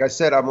like I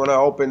said, I'm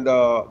gonna open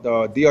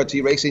the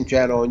DRT Racing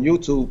channel on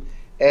YouTube,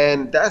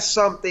 and that's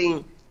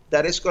something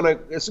that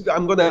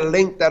I'm gonna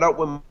link that up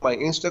with my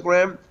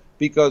Instagram,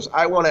 because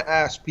I want to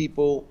ask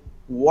people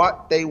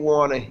what they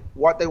want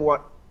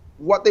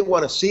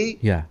to see,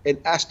 yeah, and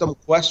ask them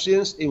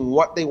questions in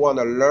what they want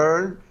to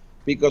learn,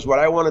 because what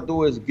I want to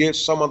do is give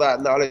some of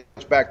that knowledge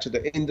back to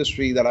the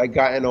industry that I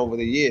gotten over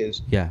the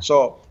years. Yeah.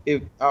 So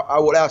if I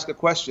would ask a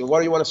question, what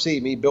do you want to see?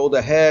 Me build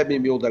a head, me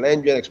build an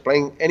engine,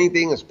 explain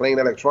anything, explain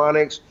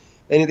electronics,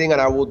 anything,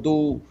 and I will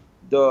do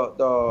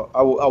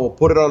I will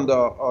put it on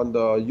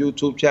the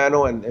YouTube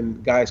channel,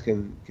 and guys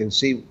can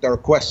see their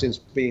questions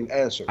being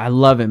answered. I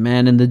love it,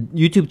 man. And the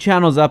YouTube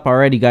channel's up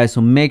already, guys.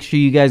 So make sure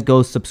you guys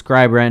go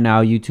subscribe right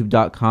now.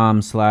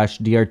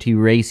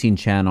 YouTube.com/DRT Racing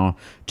channel.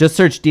 Just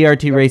search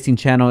DRT Racing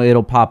channel.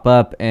 It'll pop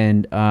up,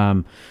 and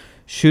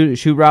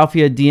shoot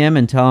Ralphie a DM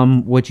and tell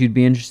him what you'd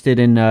be interested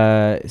in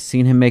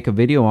seeing him make a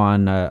video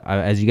on.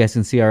 As you guys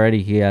can see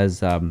already, he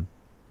has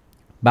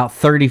about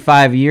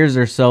 35 years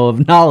or so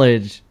of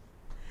knowledge.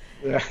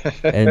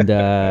 And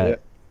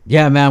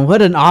yeah, man,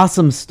 what an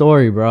awesome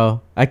story,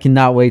 bro. I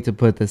cannot wait to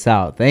put this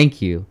out. Thank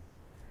you.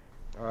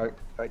 All right.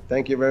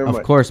 Thank you very much.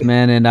 Of course,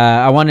 man. And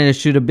I wanted to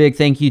shoot a big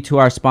thank you to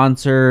our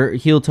sponsor,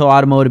 Heel Toe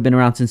Automotive. Been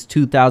around since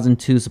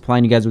 2002,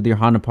 supplying you guys with your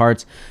Honda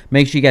parts.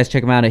 Make sure you guys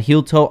check them out at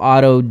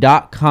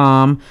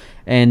heeltoeauto.com.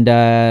 And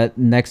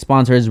next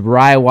sponsor is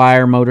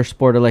Rywire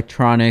Motorsport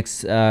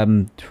Electronics.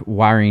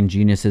 Wiring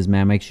geniuses,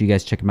 man. Make sure you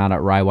guys check them out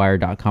at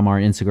rywire.com or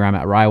on Instagram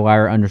at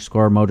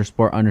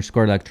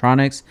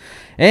rywire_motorsport_electronics.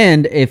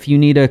 And if you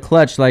need a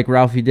clutch like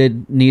Ralphie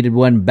needed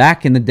one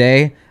back in the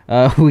day,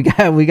 we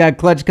got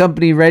Clutch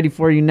Company ready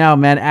for you now,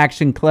 man.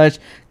 Action Clutch.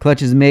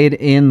 Clutch is made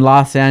in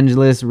Los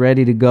Angeles,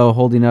 ready to go,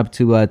 holding up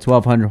to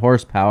 1,200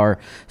 horsepower.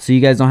 So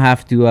you guys don't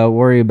have to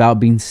worry about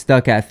being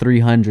stuck at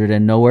 300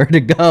 and nowhere to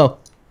go.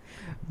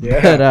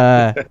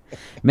 Yeah. But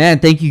man,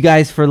 thank you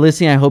guys for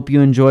listening. I hope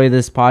you enjoy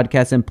this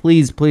podcast, and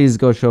please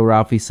go show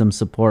Ralphie some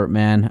support,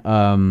 man.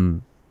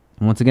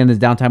 Once again, this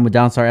is Downtime with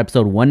Downstar,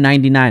 episode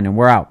 199, and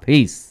we're out.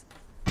 Peace.